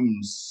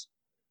Doom's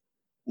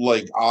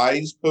like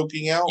eyes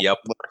poking out, Yep.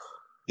 like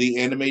the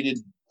animated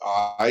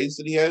eyes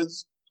that he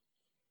has,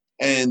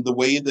 and the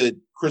way that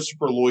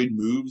Christopher Lloyd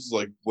moves,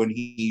 like when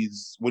he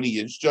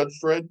is Judge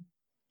Dredd,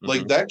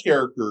 like Mm-hmm. that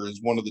character is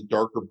one of the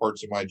darker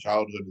parts of my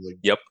childhood. Like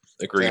Yep.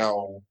 Agreed.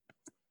 how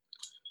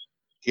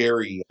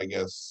scary, I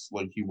guess,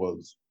 like he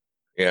was.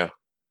 Yeah.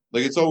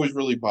 Like it's always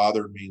really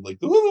bothered me, like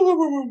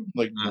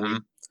like Mm-hmm.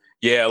 noise.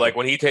 Yeah, Stuff. like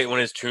when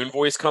his Toon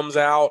voice comes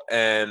out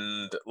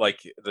and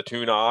like the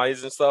Toon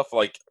eyes and stuff,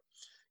 like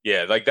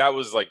yeah, like that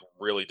was like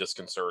really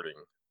disconcerting.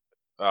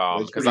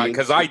 It's Because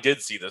pretty. I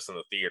did see this in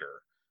the theater.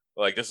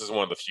 Like this is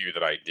one of the few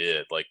that I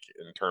did, like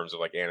in terms of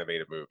like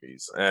animated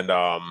movies, and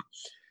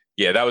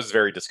yeah, that was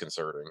very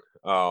disconcerting.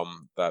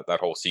 That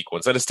whole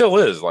sequence, and it still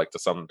is, like to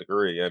some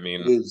degree. I It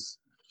mean, is,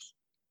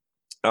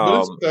 but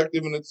it's um,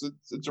 effective and it's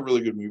a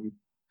really good movie.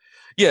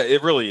 yeah,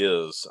 it really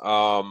is.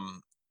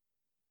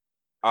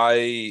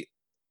 I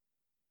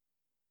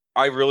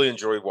I really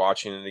enjoyed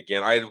watching it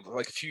again. I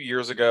like a few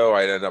years ago,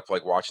 I ended up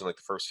like watching like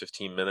the first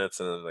 15 minutes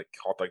and then like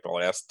caught like the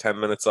last 10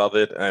 minutes of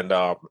it. And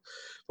but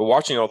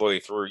watching all the way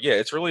through, yeah,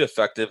 it's really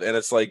effective. And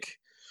it's like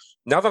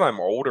now that I'm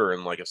older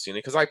and like I've seen it,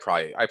 because I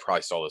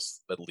probably saw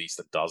this at least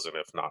a dozen,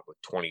 if not like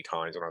 20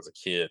 times when I was a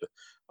kid.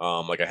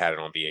 Like I had it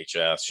on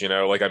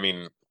VHS, like I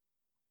mean,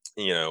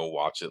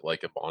 watch it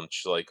like a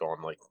bunch, like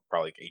on like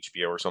probably like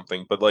HBO or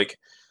something. But like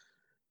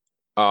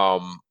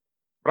um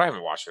but I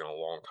haven't watched it in a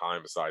long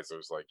time besides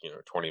those like,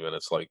 20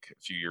 minutes like a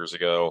few years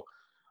ago.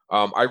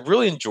 I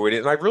really enjoyed it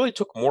and I really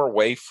took more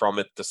away from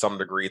it to some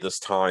degree this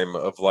time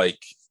of like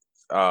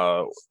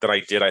than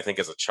I did, I think,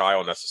 as a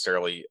child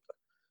necessarily.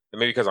 And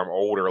maybe because I'm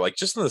older, like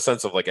just in the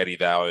sense of like Eddie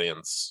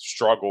Valiant's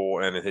struggle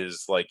and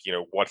his like,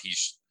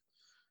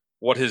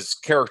 what his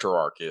character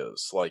arc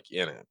is like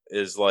in it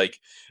is like,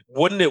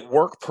 wouldn't it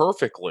work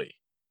perfectly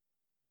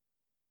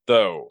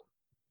though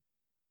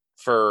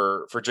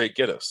for Jake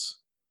Gittes,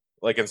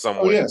 like in some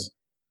Oh yeah, ways?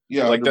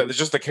 yeah, Like 100%.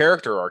 just the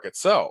character arc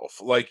itself,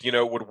 like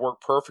would work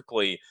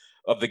perfectly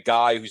of the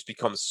guy who's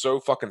become so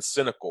fucking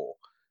cynical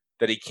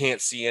that he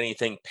can't see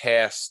anything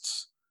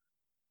past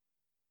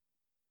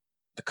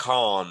the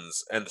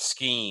cons and the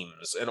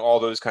schemes and all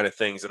those kind of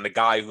things, and the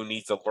guy who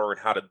needs to learn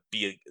how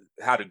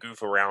to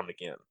goof around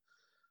again.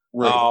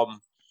 Right. Um,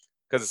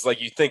 because it's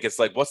like you think it's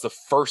like, what's the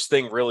first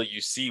thing really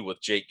you see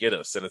with Jake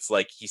Gittes, and it's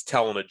like he's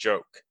telling a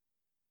joke,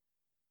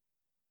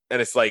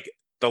 and it's like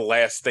the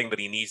last thing that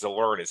he needs to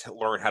learn is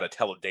learn how to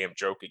tell a damn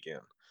joke again.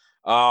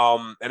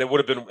 And it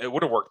would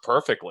have worked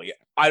perfectly.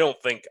 I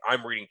don't think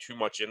I'm reading too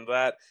much into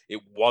that.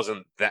 It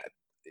wasn't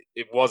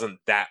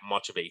that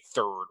much of a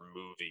third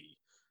movie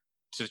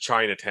to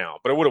Chinatown,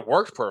 but it would have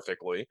worked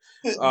perfectly.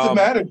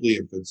 Thematically,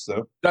 it fits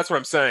though. That's what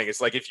I'm saying. It's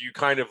like if you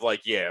kind of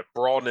like, yeah,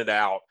 broaden it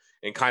out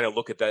and kind of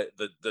look at the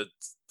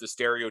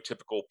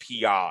stereotypical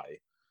PI.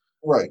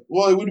 Right.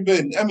 Well, it would have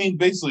been. I mean,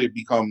 basically, it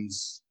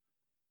becomes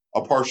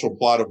a partial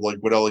plot of like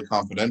what LA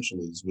Confidential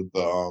is with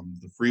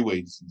the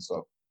freeways and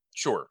stuff.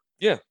 Sure.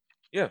 Yeah.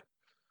 Yeah.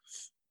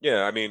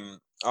 Yeah. I mean,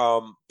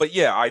 but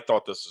yeah, I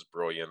thought this was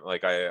brilliant.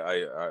 Like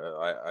I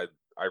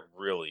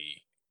really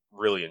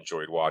really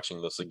enjoyed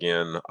watching this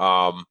again.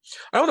 I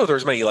don't know if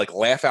there's many like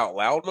laugh out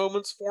loud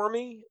moments for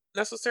me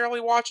necessarily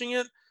watching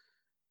it,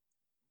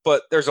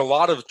 but there's a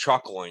lot of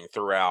chuckling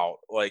throughout,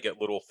 like at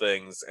little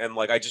things, and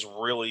like I just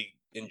really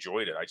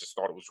enjoyed it. I just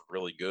thought it was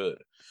really good.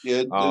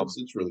 Yeah, Um,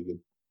 it's really good.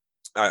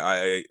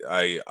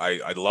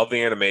 I love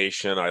the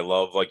animation. I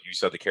love, like you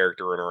said, the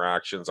character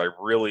interactions. I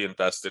really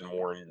invested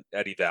more in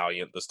Eddie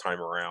Valiant this time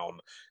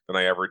around than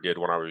I ever did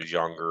when I was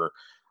younger.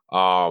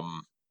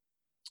 Um,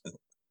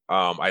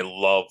 I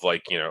love,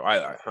 like,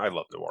 I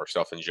love noir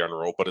stuff in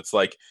general, but it's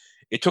like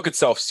it took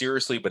itself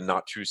seriously, but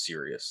not too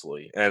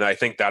seriously, and I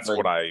think that's Right.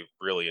 what I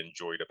really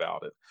enjoyed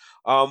about it.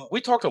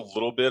 We talked a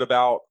little bit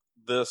about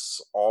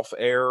this off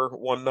air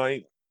one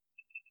night,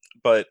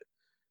 but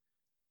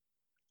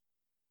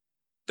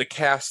the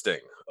casting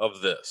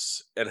of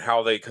this and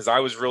how they, because I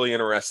was really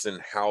interested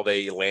in how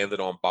they landed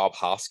on Bob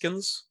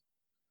Hoskins.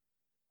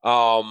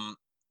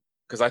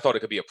 Because I thought it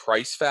could be a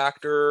price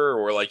factor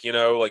or like,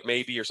 like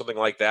maybe or something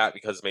like that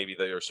because maybe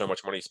there's so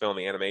much money spent on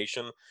the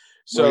animation. Right.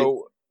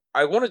 So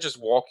I want to just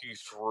walk you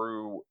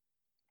through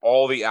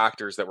all the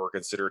actors that were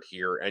considered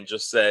here and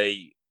just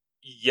say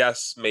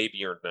yes,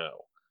 maybe, or no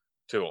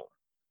to them.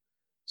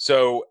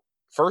 So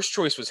first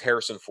choice was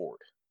Harrison Ford.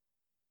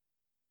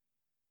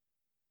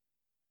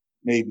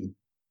 Maybe.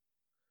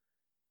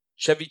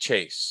 Chevy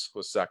Chase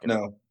was second.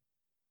 No.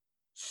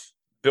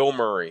 Bill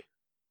Murray.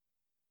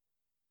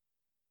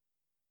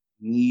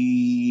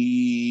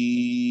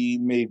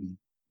 Maybe.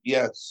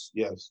 Yes.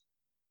 Yes.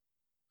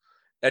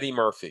 Eddie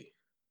Murphy.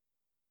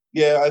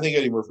 Yeah, I think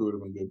Eddie Murphy would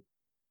have been good.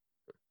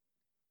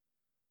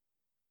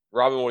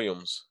 Robin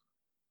Williams.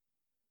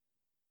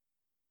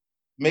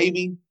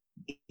 Maybe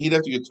he'd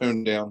have to get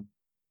toned down.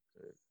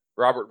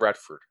 Robert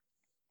Redford.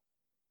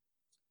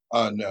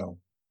 No,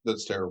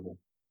 that's terrible.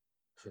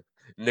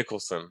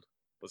 Nicholson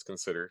was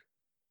considered.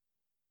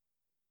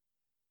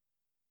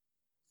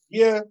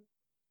 Yeah,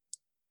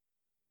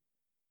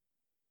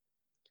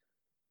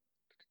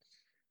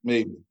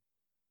 maybe.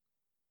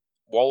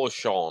 Wallace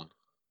Shawn.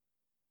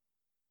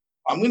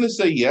 I'm gonna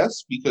say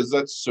yes because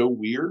that's so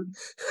weird.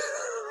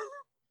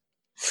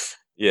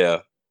 Yeah.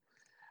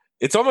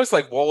 It's almost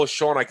like Wallace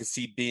Shawn I could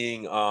see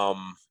being oh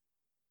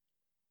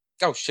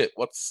shit,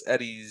 what's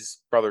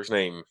Eddie's brother's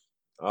name?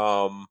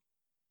 Um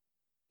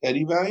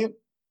Eddie Valiant,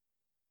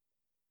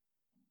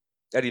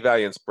 Eddie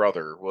Valiant's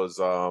brother was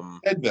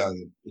Ed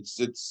Valiant.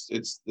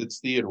 It's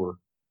Theodore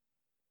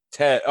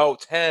Ted. Oh,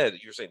 Ted.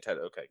 You're saying Ted.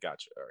 Okay,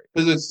 gotcha. All right.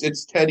 because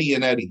it's Teddy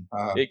and Eddie.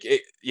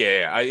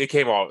 It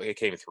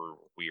came through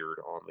weird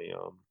on the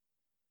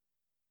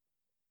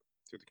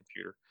through the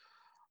computer.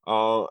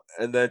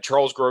 And then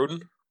Charles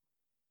Grodin.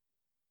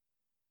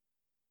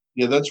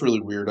 Yeah, that's really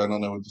weird. I don't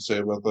know what to say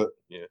about that.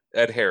 Yeah.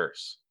 Ed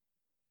Harris.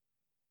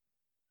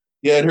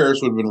 Yeah, Ed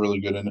Harris would have been really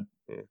good in it.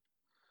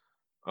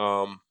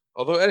 Yeah.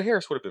 Although Ed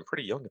Harris would have been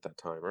pretty young at that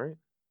time, right?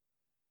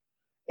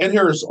 Ed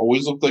Harris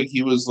always looked like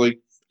he was like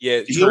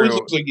Yeah, he always true.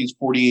 looks like he's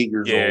 48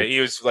 years Yeah, old. he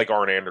was like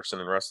Arn Anderson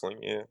in wrestling.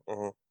 Yeah,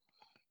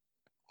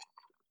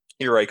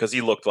 you're right because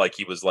he looked like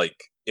he was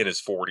like in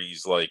his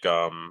 40s, like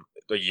a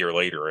year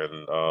later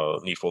in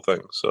Needful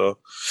Things. So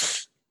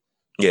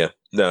yeah,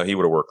 no, he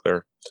would have worked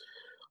there.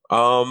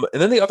 And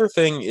then the other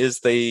thing is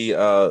they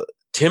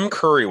Tim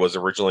Curry was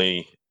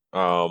originally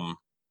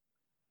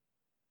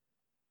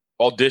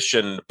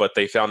auditioned, but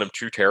they found him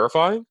too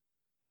terrifying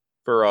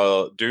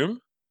for Doom,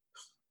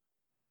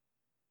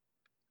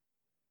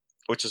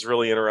 which is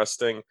really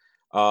interesting.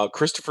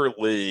 Christopher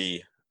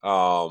Lee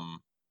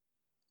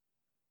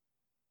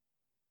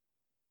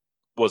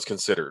was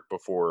considered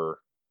before.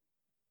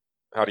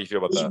 How do you feel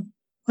about that?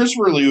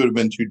 Christopher Lee would have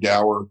been too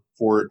dour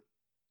for it.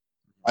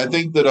 I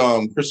think that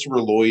Christopher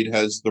Lloyd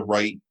has the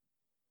right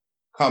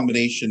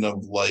combination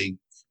of like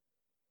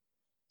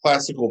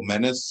classical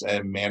menace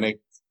and manic,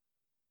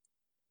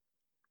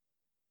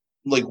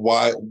 like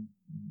wild-eyed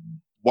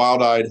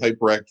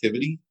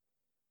hyperactivity.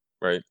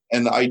 Right.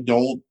 And I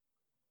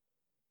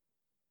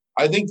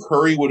think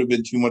Curry would have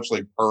been too much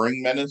like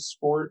purring menace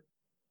for it.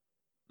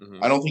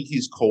 Mm-hmm. I don't think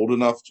he's cold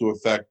enough to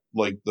affect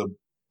like the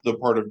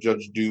part of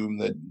Judge Doom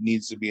that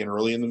needs to be in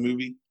early in the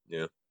movie.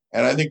 Yeah.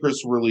 And I think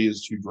Christopher Lee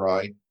is too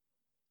dry.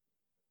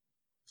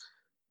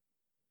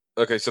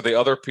 Okay, so the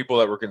other people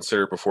that were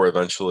considered before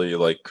eventually,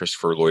 like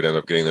Christopher Lloyd,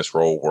 ended up getting this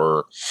role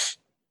were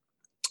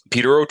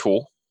Peter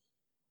O'Toole.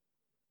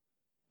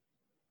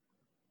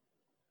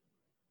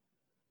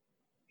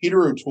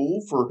 Peter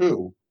O'Toole for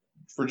who?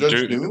 For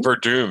Judge Doom? For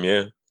Doom,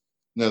 yeah.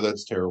 No,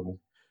 that's terrible.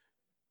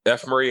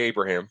 F. Murray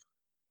Abraham.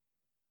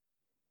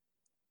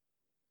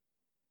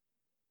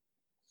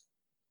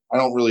 I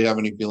don't really have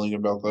any feeling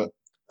about that.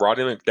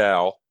 Roddy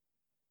McDowall.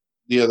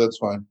 Yeah, that's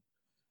fine.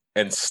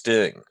 And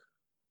Sting.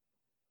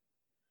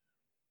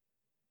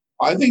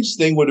 I think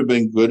Sting would have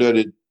been good at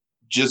it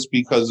just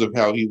because of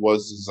how he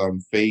was as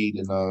Fade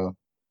in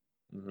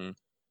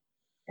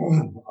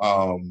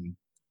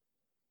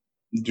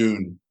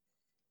Dune.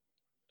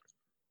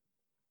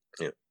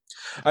 Yeah,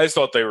 I just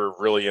thought they were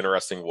really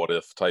interesting what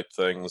if type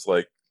things,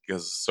 like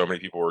because so many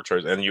people were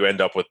chosen, and you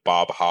end up with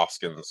Bob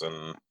Hoskins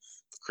and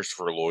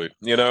Christopher Lloyd.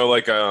 You know,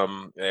 like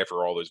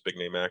after all those big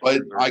name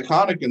actors, but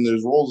iconic in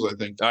those roles. I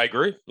think. I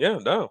agree. Yeah,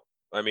 no,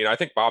 I mean, I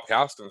think Bob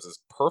Hoskins is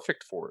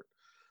perfect for it.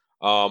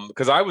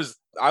 Because I was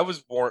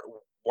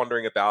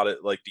wondering about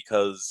it, like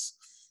because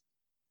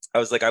I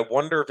was like, I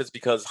wonder if it's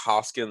because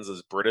Hoskins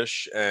is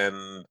British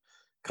and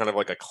kind of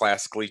like a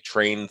classically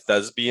trained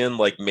thespian,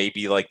 like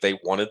maybe like they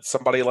wanted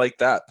somebody like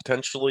that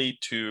potentially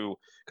to,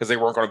 because they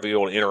weren't going to be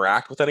able to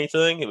interact with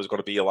anything. It was going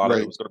to be a lot of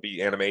it was going to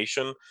be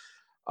animation.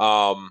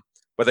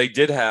 But they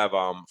did have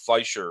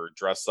Fleischer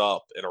dress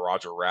up in a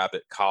Roger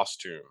Rabbit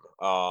costume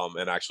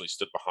and actually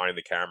stood behind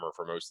the camera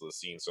for most of the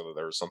scene so that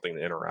there was something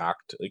to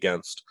interact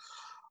against.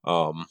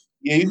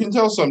 Yeah, you can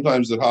tell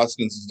sometimes that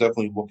Hoskins is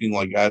definitely looking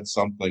like at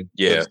something.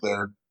 Yeah,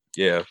 there.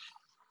 Yeah.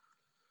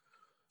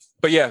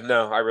 But yeah,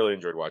 no, I really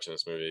enjoyed watching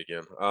this movie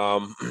again.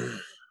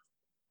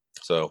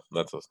 So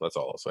that's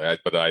all I'll say.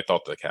 But I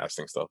thought the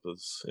casting stuff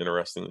was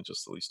interesting to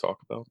just at least talk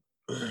about.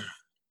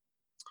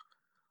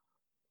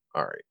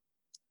 All right.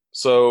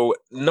 So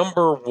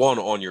number 1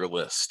 on your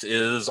list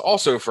is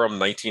also from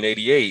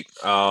 1988.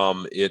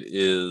 It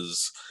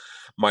is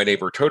My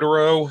Neighbor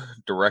Totoro,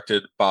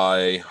 directed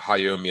by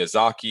Hayao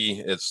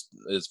Miyazaki. It's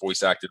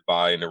voice acted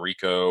by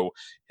Noriko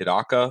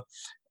Hidaka,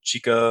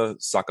 Chika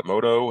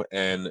Sakamoto,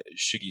 and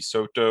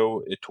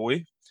Shigesato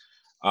Itoi.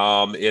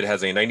 It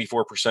has a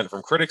 94%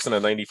 from critics and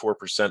a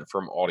 94%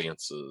 from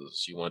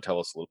audiences. You want to tell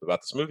us a little bit about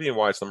this movie and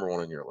why it's number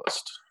 1 on your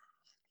list?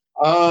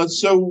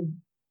 So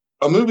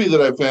a movie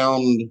that I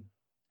found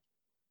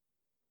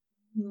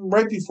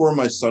right before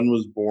my son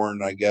was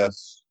born, I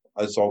guess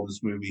I saw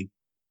this movie.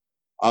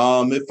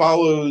 It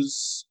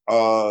follows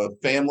a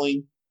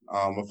family,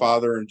 a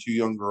father and 2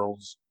 young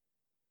girls,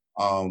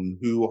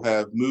 who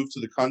have moved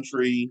to the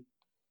country,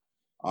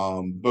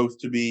 both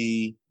to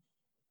be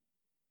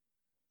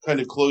kind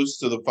of close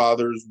to the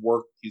father's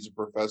work. He's a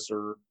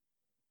professor,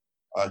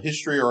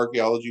 history or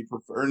archaeology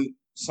or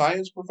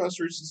science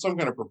professor. He's some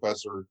kind of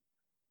professor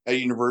at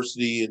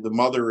university. The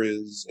mother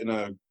is in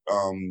a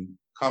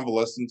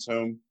convalescence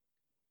home,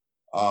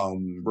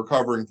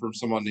 recovering from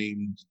some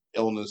unnamed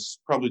illness,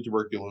 probably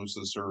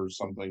tuberculosis or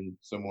something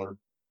similar.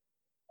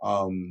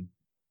 But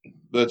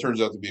it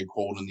turns out to be a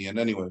cold in the end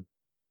anyway.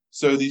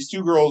 So these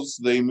 2 girls,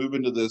 they move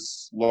into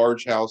this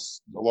large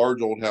house, a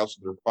large old house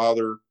with their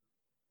father.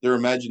 Their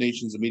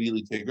imaginations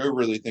immediately take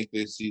over. They think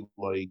they see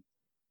like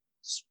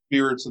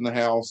spirits in the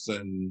house,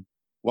 and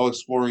while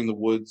exploring the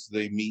woods,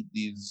 they meet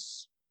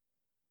these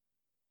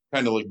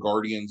kind of like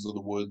guardians of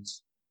the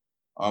woods.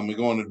 We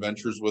go on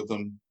adventures with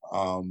them.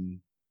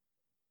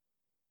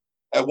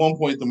 At one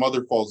point, the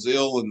mother falls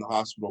ill, and the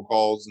hospital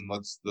calls and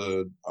lets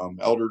the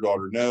elder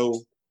daughter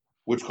know,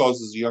 which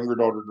causes the younger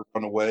daughter to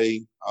run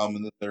away. And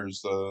then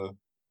there's a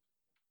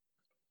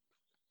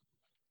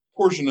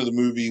portion of the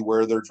movie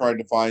where they're trying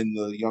to find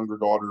the younger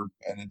daughter,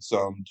 and it's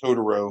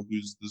Totoro,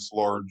 who's this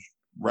large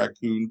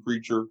raccoon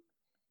creature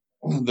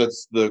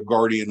that's the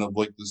guardian of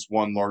like this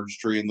one large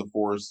tree in the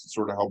forest that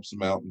sort of helps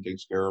them out and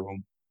takes care of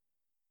them.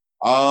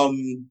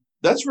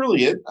 That's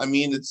really it. I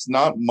mean, it's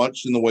not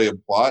much in the way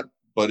of plot,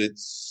 but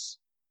it's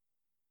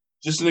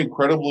just an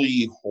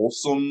incredibly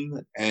wholesome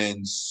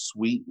and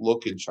sweet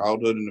look at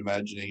childhood and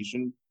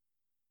imagination.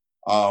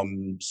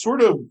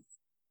 Sort of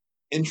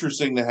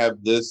interesting to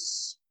have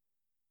this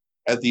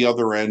at the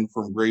other end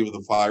from Grave of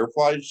the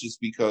Fireflies, just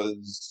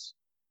because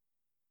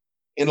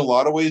in a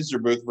lot of ways they're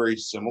both very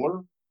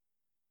similar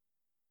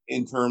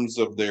in terms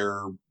of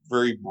their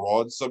very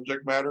broad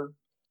subject matter,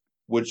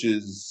 which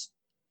is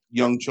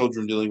young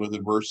children dealing with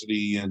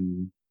adversity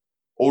and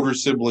older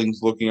siblings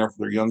looking after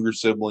their younger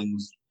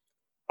siblings.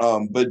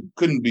 But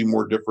couldn't be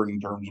more different in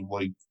terms of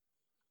like,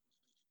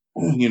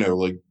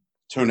 like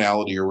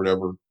tonality or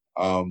whatever.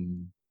 I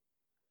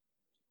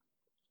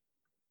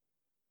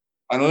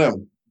don't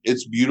know.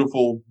 It's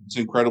beautiful. It's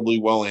incredibly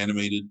well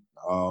animated.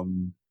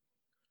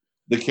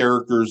 The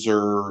characters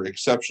are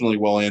exceptionally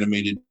well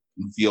animated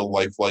and feel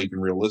lifelike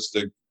and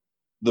realistic.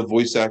 The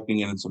voice acting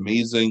in it's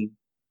amazing.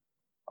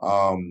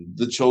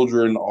 The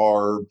children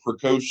are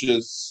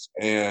precocious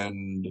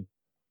and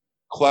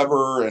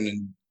clever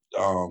and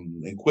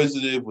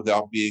inquisitive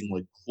without being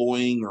like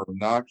cloying or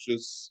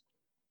obnoxious.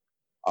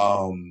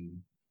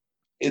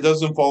 It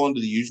doesn't fall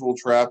into the usual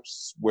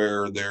traps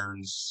where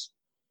there's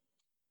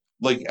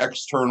like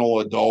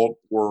external adult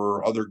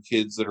or other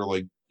kids that are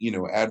like,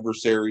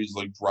 adversaries,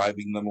 like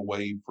driving them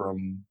away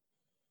from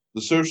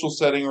the social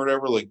setting or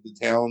whatever, like the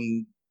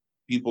town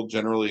people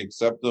generally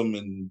accept them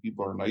and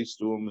people are nice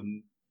to them.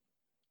 And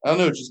I don't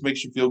know, it just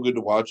makes you feel good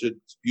to watch it.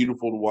 It's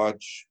beautiful to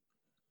watch.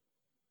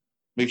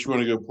 Makes you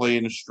want to go play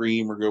in a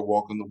stream or go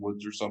walk in the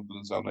woods or something.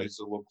 That's how nice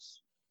it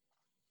looks.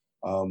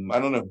 I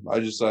don't know.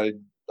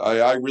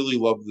 I really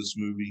love this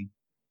movie.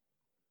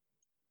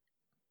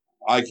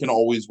 I can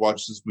always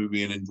watch this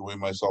movie and enjoy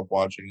myself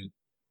watching it.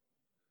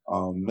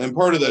 And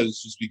part of that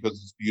is just because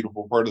it's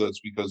beautiful. Part of that's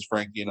because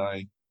Frankie and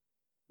I,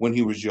 when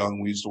he was young,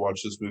 we used to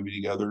watch this movie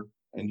together,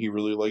 and he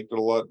really liked it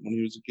a lot when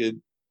he was a kid.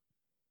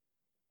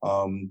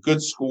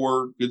 Good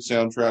score, good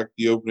soundtrack.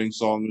 The opening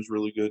song is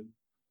really good.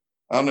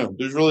 I don't know.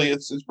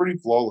 It's pretty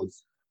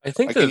flawless. I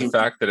think the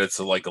fact that it's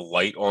like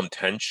light on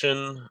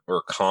tension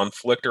or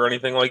conflict or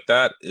anything like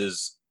that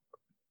is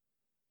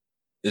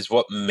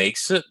what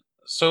makes it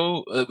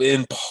so,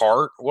 in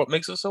part, what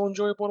makes it so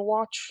enjoyable to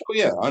watch. Oh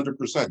yeah,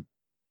 100%.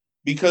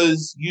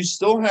 Because you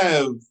still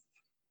have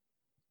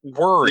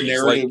worries, the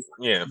narrative,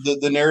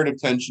 the narrative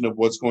tension of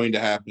what's going to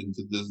happen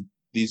to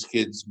these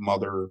kids'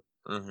 mother,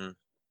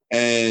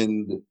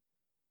 and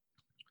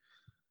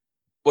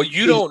well,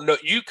 you don't know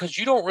because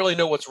you don't really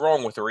know what's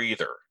wrong with her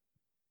either,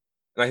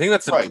 and I think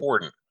that's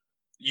important.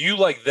 You,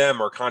 like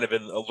them, are kind of a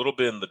little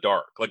bit in the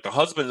dark. Like the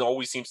husband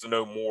always seems to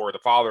know more, the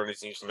father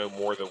seems to know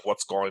more than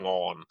what's going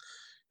on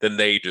than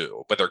they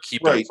do, but they're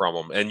keeping it from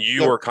them. And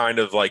you are kind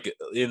of like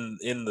in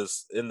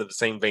the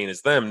same vein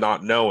as them,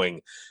 not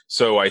knowing.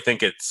 So I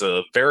think it's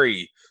a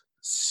very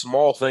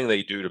small thing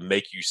they do to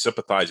make you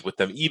sympathize with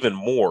them even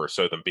more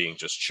so than being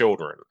just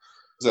children.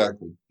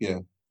 Exactly. Yeah.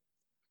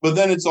 But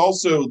then it's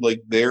also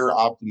like their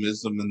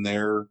optimism and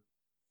their,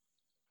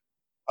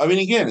 I mean,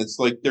 again, it's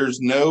like there's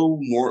no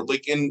more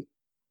like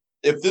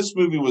if this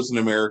movie was an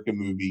American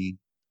movie,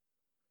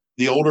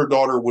 the older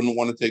daughter wouldn't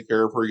want to take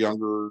care of her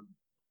younger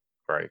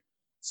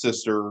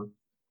sister.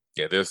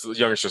 Yeah, there's the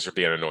younger sister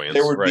being an annoyance.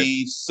 There would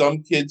be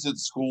some kids at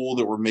school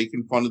that were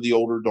making fun of the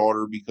older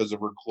daughter because of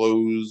her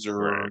clothes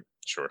or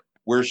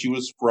where she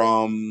was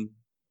from.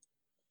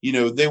 You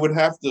know, they would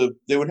have to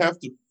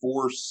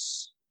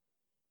force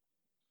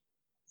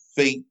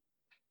fake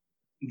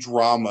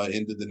drama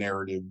into the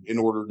narrative in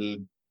order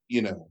to,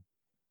 you know,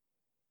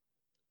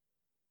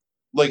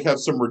 like have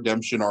some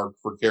redemption arc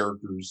for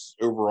characters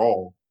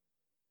overall.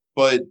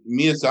 But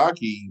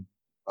Miyazaki,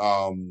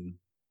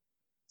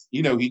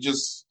 you know,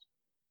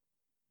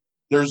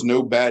 there's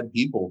no bad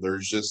people.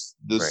 There's just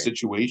this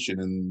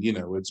situation, and you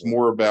know, it's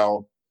more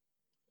about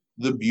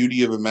the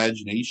beauty of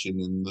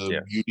imagination and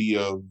the beauty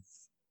of,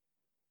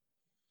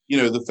 you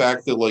know, the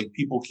fact that like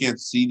people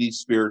can't see these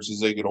spirits as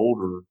they get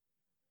older,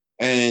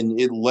 and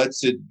it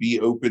lets it be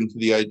open to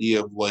the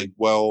idea of like,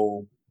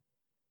 well,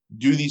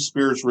 do these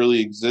spirits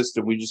really exist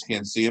and we just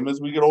can't see them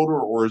as we get older,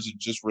 or is it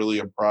just really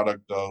a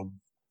product of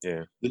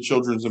the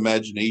children's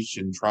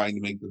imagination trying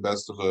to make the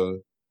best of a,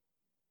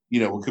 you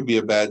know, it could be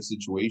a bad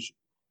situation.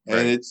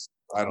 And it's,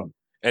 I don't know.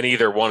 And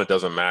either one, it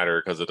doesn't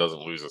matter because it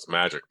doesn't lose its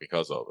magic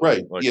because of it.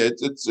 Right. Like, yeah,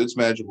 it's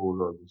magical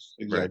regardless.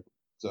 Exactly.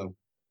 So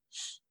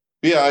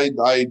yeah, I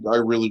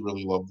really,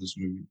 really love this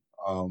movie.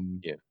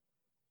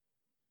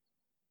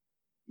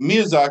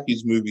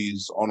 Miyazaki's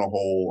movies on a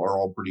whole are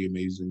all pretty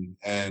amazing,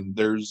 and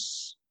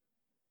there's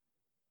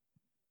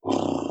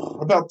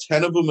about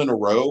 10 of them in a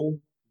row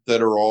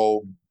that are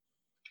all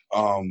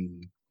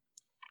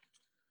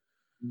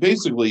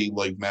basically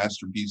like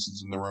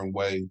masterpieces in their own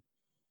way.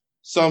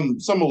 Some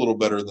a little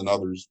better than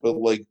others, but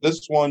like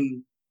this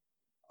one,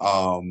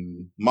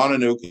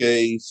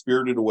 Mononoke,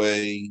 Spirited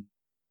Away,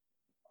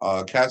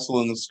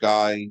 Castle in the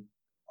Sky.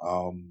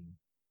 I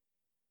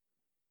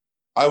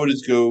would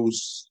just go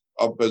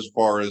up as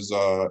far as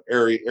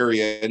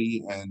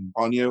Arrietty and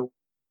Ponyo.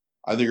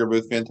 I think are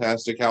both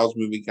fantastic. Howl's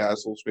Moving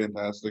Castle's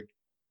fantastic.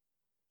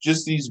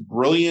 Just these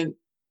brilliant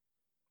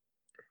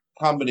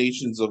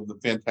combinations of the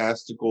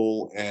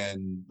fantastical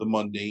and the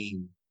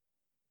mundane.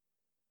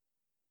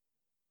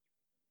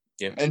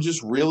 Yeah. And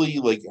just really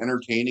like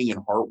entertaining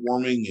and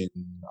heartwarming,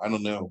 and I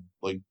don't know,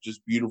 like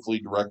just beautifully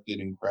directed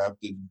and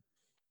crafted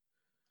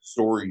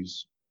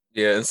stories.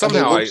 Yeah, and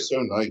somehow they look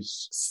so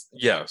nice.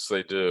 Yes,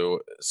 they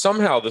do.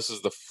 Somehow this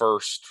is the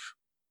first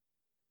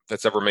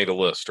that's ever made a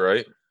list,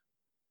 right?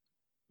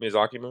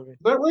 Miyazaki movie? Is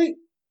that right?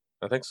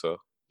 I think so.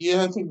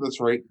 Yeah, I think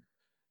that's right.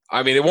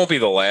 I mean, it won't be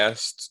the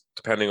last,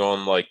 depending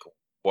on like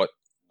what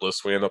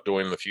list we end up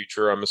doing in the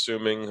future, I'm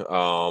assuming.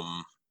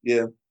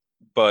 Yeah.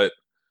 But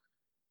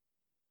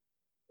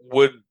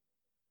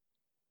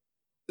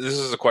this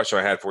is a question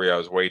I had for you. I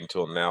was waiting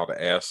until now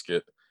to ask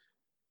it.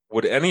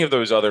 Would any of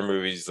those other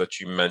movies that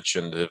you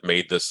mentioned have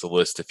made this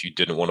list if you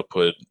didn't want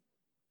to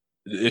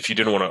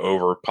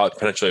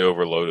potentially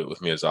overload it with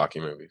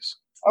Miyazaki movies?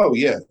 Oh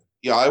yeah.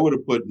 Yeah, I would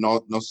have put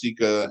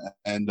Nausicaa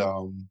and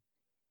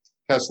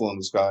Castle in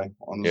the Sky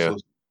on this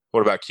list.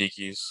 What about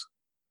Kiki's?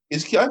 I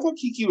thought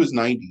Kiki was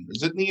 90.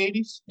 Is it in the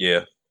 80s?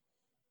 Yeah.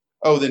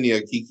 Oh, then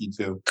yeah, Kiki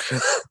too.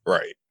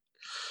 Right.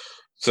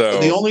 So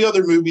the only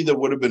other movie that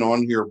would have been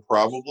on here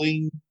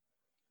probably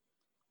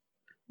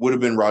would have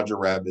been Roger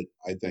Rabbit,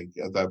 I think,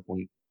 at that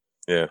point.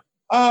 Yeah.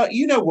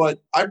 You know what?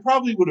 I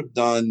probably would have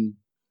done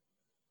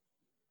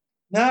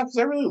Nah, because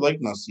I really like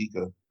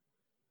Nausicaa.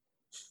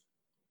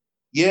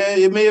 Yeah,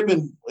 it may have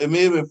been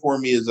four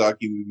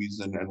Miyazaki movies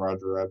and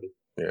Roger Rabbit.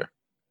 Yeah.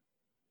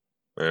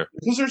 Yeah.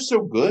 Because they're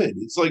so good.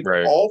 It's like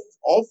Right. all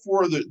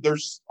four of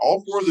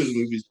those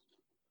movies.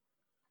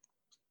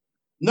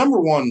 Number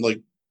one,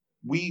 like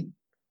we've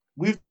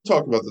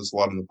talked about this a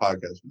lot in the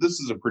podcast, but this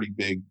is a pretty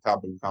big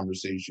topic of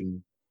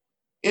conversation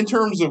in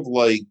terms of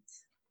like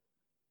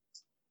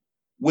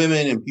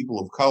women and people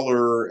of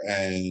color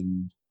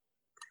and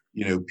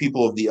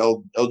people of the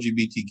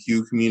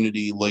LGBTQ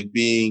community like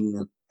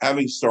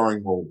having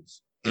starring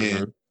roles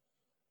in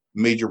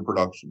major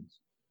productions.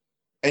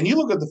 And you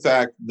look at the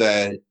fact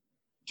that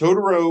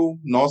Totoro,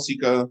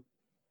 Nausicaa,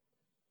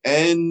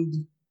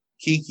 and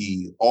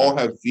Kiki all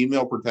have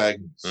female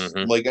protagonists,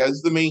 like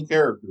as the main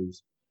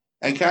characters,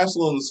 and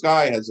Castle in the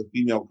Sky has a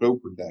female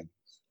co-protagonist.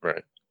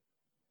 Right.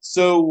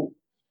 So,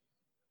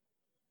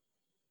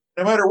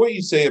 no matter what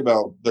you say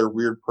about their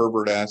weird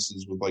pervert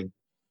asses with like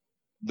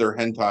their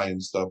hentai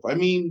and stuff, I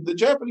mean, the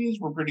Japanese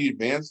were pretty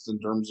advanced in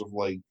terms of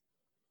like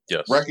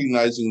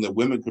recognizing that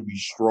women could be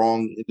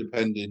strong,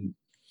 independent,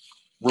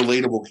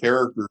 relatable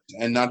characters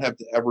and not have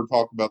to ever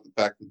talk about the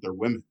fact that they're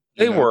women.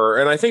 They were,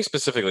 and I think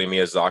specifically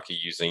Miyazaki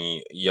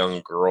using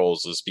young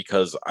girls is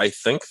because I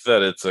think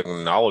that it's an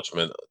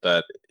acknowledgement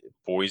that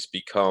boys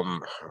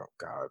become, oh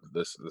God,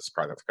 this is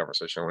probably not the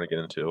conversation I want to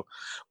get into.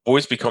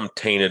 Boys become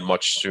tainted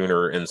much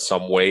sooner in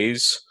some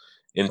ways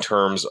in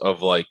terms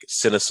of like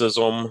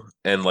cynicism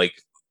and like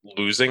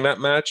losing that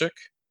magic.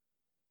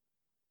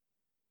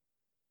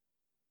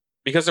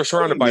 Because they're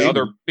surrounded by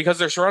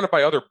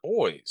other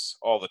boys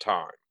all the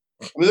time.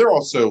 I mean, they're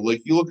also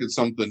like, you look at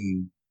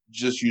something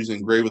just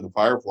using Grave of the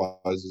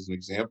Fireflies as an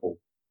example,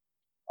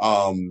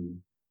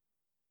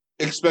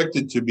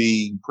 expected to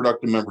be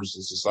productive members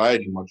of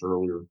society much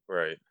earlier,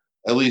 right?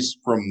 At least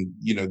from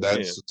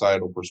that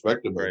societal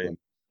perspective, right. I think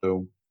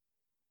so.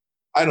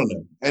 I don't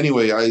know.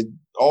 Anyway,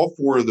 all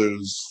four of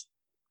those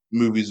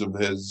movies of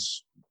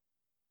his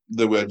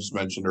that I just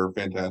mentioned are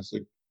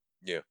fantastic.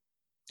 Yeah,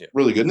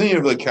 really good. And then you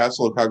have like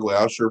Castle of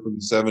Cagliostro from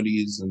the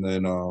 70s, and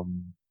then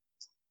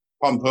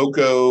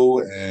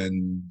Pompoko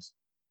and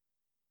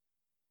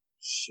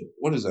shit,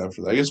 what is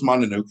after that? I guess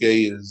Mononoke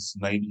is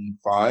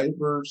 95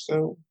 or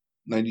so,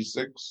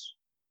 96.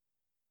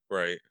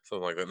 Right,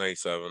 something like that.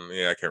 97.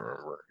 Yeah, I can't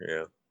remember.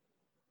 Yeah.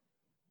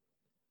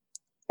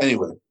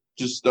 Anyway,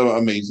 just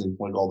amazing,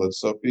 like all that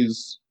stuff.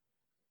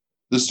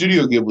 The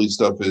Studio Ghibli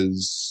stuff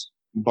is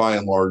by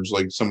and large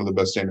like some of the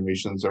best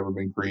animation that's ever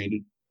been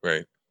created.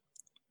 Right.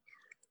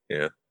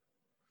 Yeah.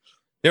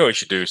 You know what we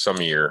should do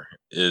some year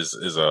is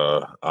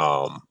a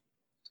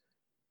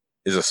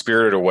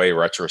Spirited Away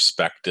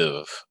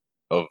retrospective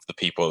of the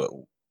people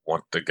that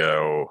want to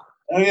go.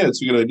 Oh yeah,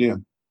 it's a good idea.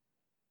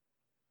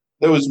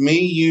 That was me,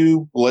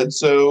 you,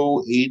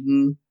 Bledsoe,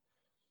 Aiden,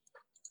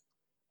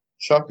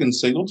 Chuck, and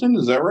Singleton.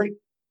 Is that right?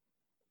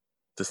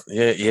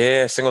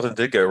 Yeah. Singleton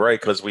did go, right,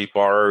 because we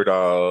borrowed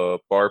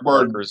Barb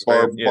Parker's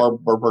van.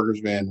 Barb Parker's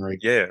van, right?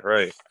 Yeah,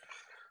 right.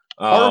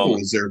 Marvel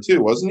was there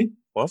too, wasn't he?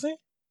 Was he?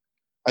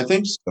 I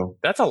think so.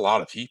 That's a lot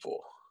of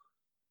people.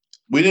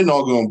 We didn't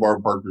all go in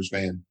Barb Parker's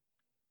van.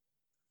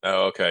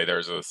 Oh, okay.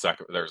 There's a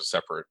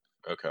separate.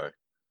 Okay.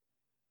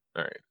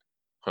 All right.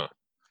 Huh.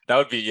 That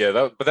would be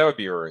but that would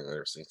be really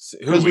interesting.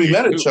 Because we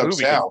met at Chuck's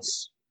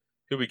house.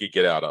 Who we could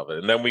get out of it,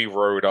 and then we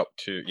rode up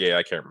to. Yeah,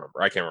 I can't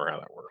remember. I can't remember how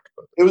that worked.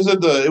 But it was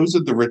at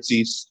the Ritz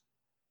East.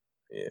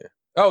 Yeah.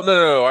 Oh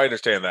no, I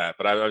understand that,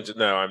 but I'm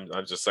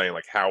just saying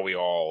like how we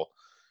all,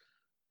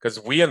 because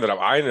I ended up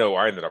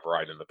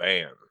riding in the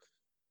van.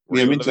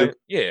 Yeah, me too.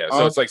 Yeah,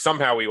 so it's like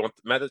somehow we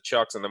met at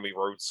Chuck's and then we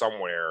rode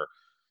somewhere,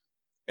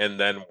 and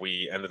then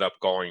we ended up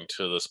going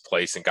to this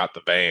place and got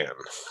the van.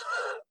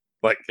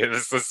 Like it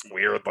was this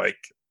weird like.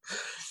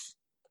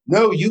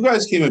 No, you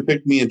guys came and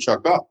picked me and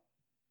Chuck up.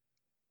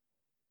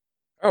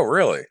 Oh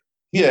really?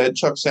 Yeah, at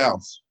Chuck's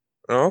house.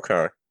 Oh,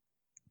 okay.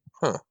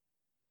 Huh.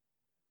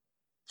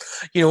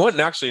 You know what?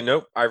 And actually,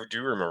 nope. I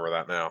do remember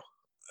that now.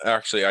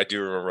 Actually, I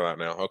do remember that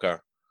now. Okay.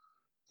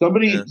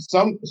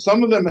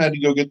 Some of them had to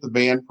go get the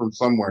van from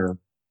somewhere.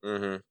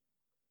 Mm-hmm.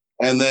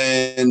 And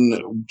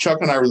then Chuck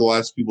and I were the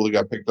last people that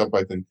got picked up,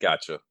 I think.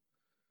 Gotcha.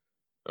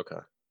 Okay.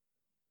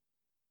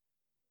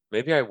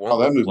 Maybe I won't. Oh,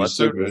 that movie's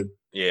so good.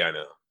 Yeah, I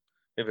know.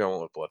 Maybe I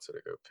won't let Bledsoe to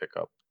go pick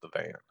up the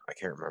van. I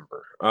can't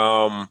remember.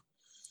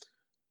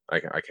 I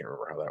can't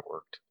remember how that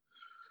worked.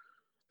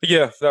 But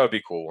yeah, that would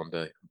be cool one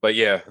day. But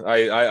yeah,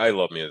 I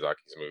love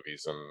Miyazaki's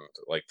movies, and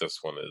like this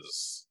one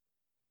is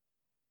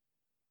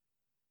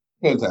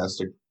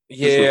fantastic.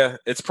 Yeah,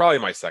 it's probably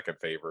my second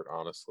favorite,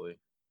 honestly.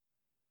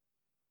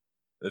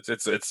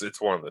 It's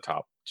one of the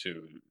top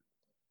two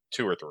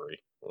or three.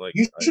 Like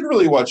you should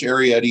really watch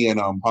Arrietty and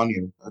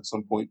Ponyo at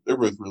some point. They're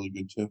both really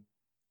good too.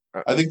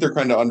 I think they're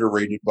kind of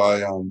underrated by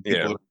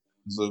people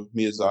of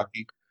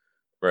Miyazaki.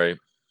 Right.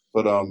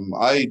 But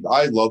I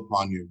love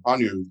Ponyo.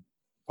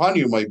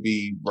 Ponyo might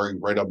be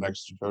right up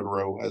next to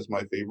Totoro as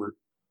my favorite.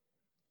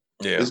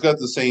 Yeah. It's got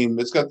the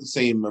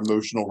same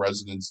emotional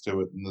resonance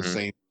to it and the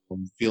same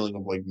feeling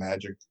of like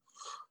magic.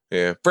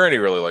 Yeah, Brandy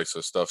really likes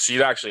this stuff.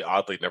 She'd actually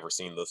oddly never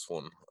seen this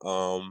one.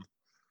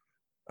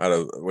 Out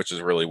of which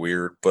is really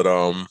weird, but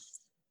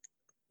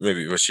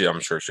maybe but I'm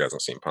sure she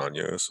hasn't seen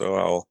Ponyo, so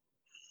I'll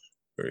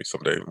maybe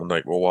someday one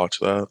night we'll watch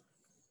that.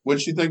 What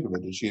did she think of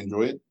it? Did she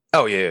enjoy it?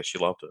 Oh yeah, she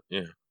loved it.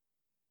 Yeah.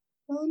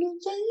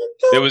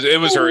 It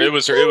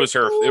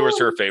was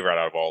her favorite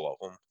out of all of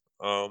them.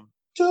 Um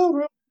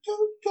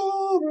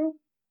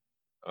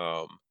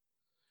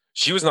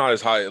she was not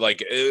as high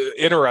like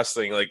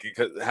interesting like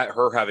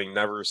her having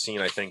never seen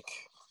I think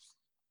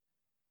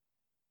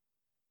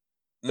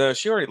no,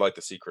 she already liked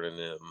The Secret in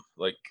Him.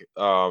 Like,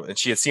 and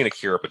she had seen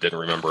Akira but didn't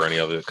remember any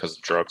of it because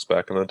of drugs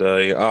back in the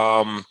day.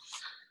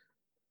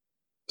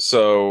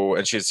 So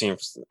and she had seen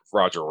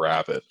Roger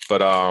Rabbit,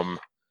 but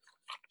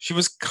she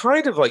was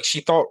kind of like she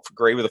thought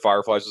Grave with the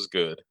Fireflies was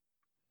good,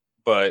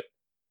 but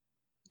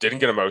didn't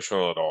get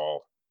emotional at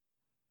all.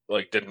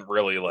 Like, didn't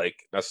really like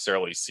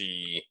necessarily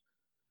see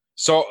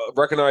so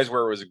recognize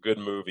where it was a good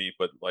movie,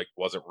 but like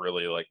wasn't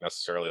really like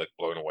necessarily like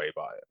blown away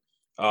by it.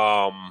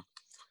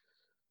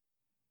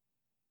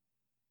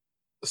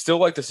 Still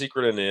like The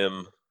Secret in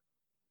Him,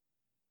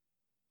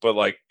 but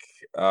like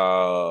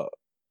uh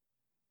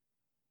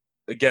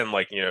again,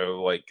 like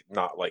like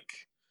not like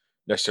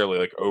necessarily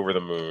like over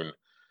the moon.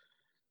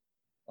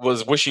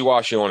 Was wishy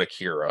washy on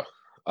Akira.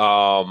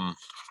 I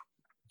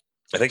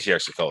think she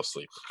actually fell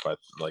asleep, but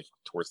like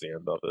towards the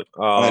end of it.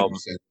 I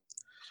understand.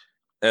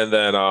 And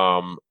then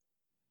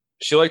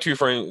she liked Two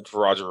Frames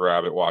for Roger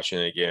Rabbit watching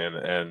it again,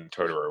 and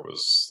Totoro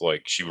was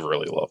like she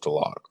really loved a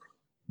lot.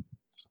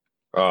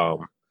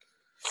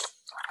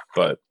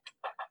 But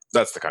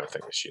that's the kind of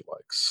thing that she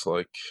likes,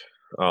 like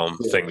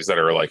things that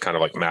are like kind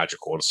of like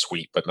magical and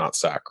sweet, but not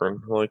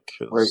saccharine. Like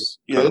right,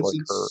 yeah, kind of like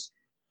her.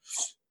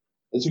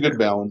 It's a good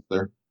balance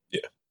there.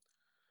 Yeah.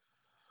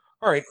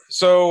 All right.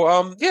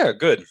 So yeah,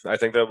 good. I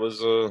think that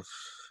was a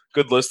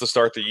good list to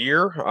start the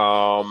year.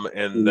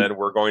 And then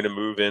we're going to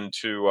move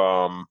into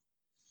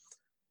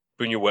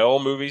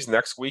Buñuel movies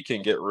next week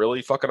and get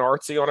really fucking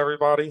artsy on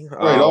everybody.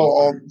 Right,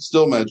 all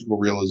still magical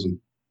realism.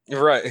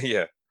 Right,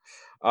 yeah.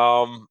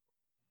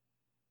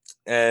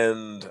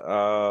 And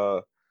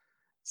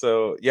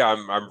so yeah,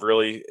 I'm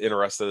really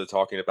interested in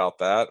talking about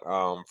that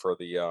for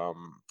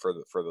the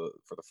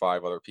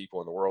five other people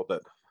in the world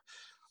that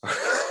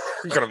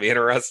are going to be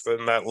interested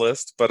in that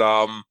list. But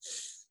I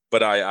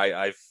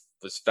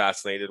was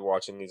fascinated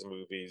watching these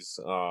movies.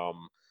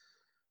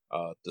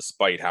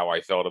 Despite how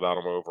I felt about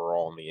them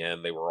overall, in the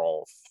end, they were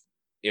all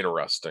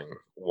interesting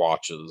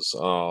watches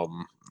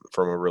from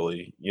a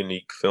really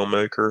unique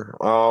filmmaker.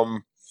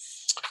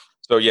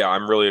 So yeah,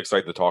 I'm really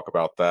excited to talk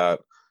about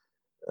that.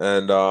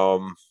 And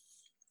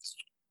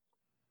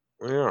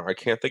yeah, I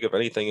can't think of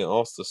anything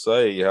else to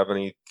say. You have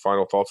any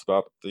final thoughts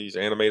about these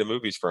animated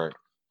movies, Frank?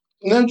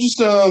 No, just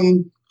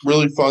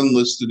really fun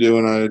list to do,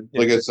 and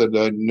like I said,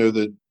 I know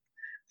that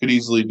could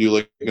easily do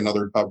like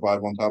another top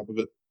 5 on top of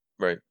it.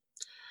 Right.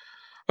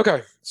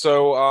 Okay,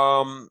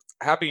 so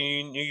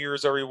happy New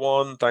Year's,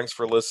 everyone. Thanks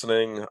for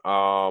listening.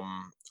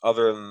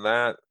 Other than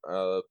that,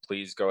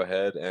 please go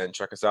ahead and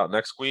check us out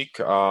next week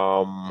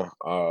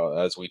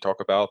as we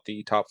talk about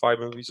the top 5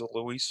 movies of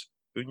Luis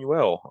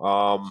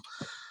Buñuel.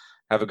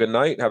 Have a good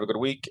night, have a good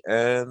week,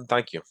 and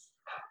thank you.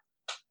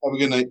 Have a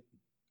good night.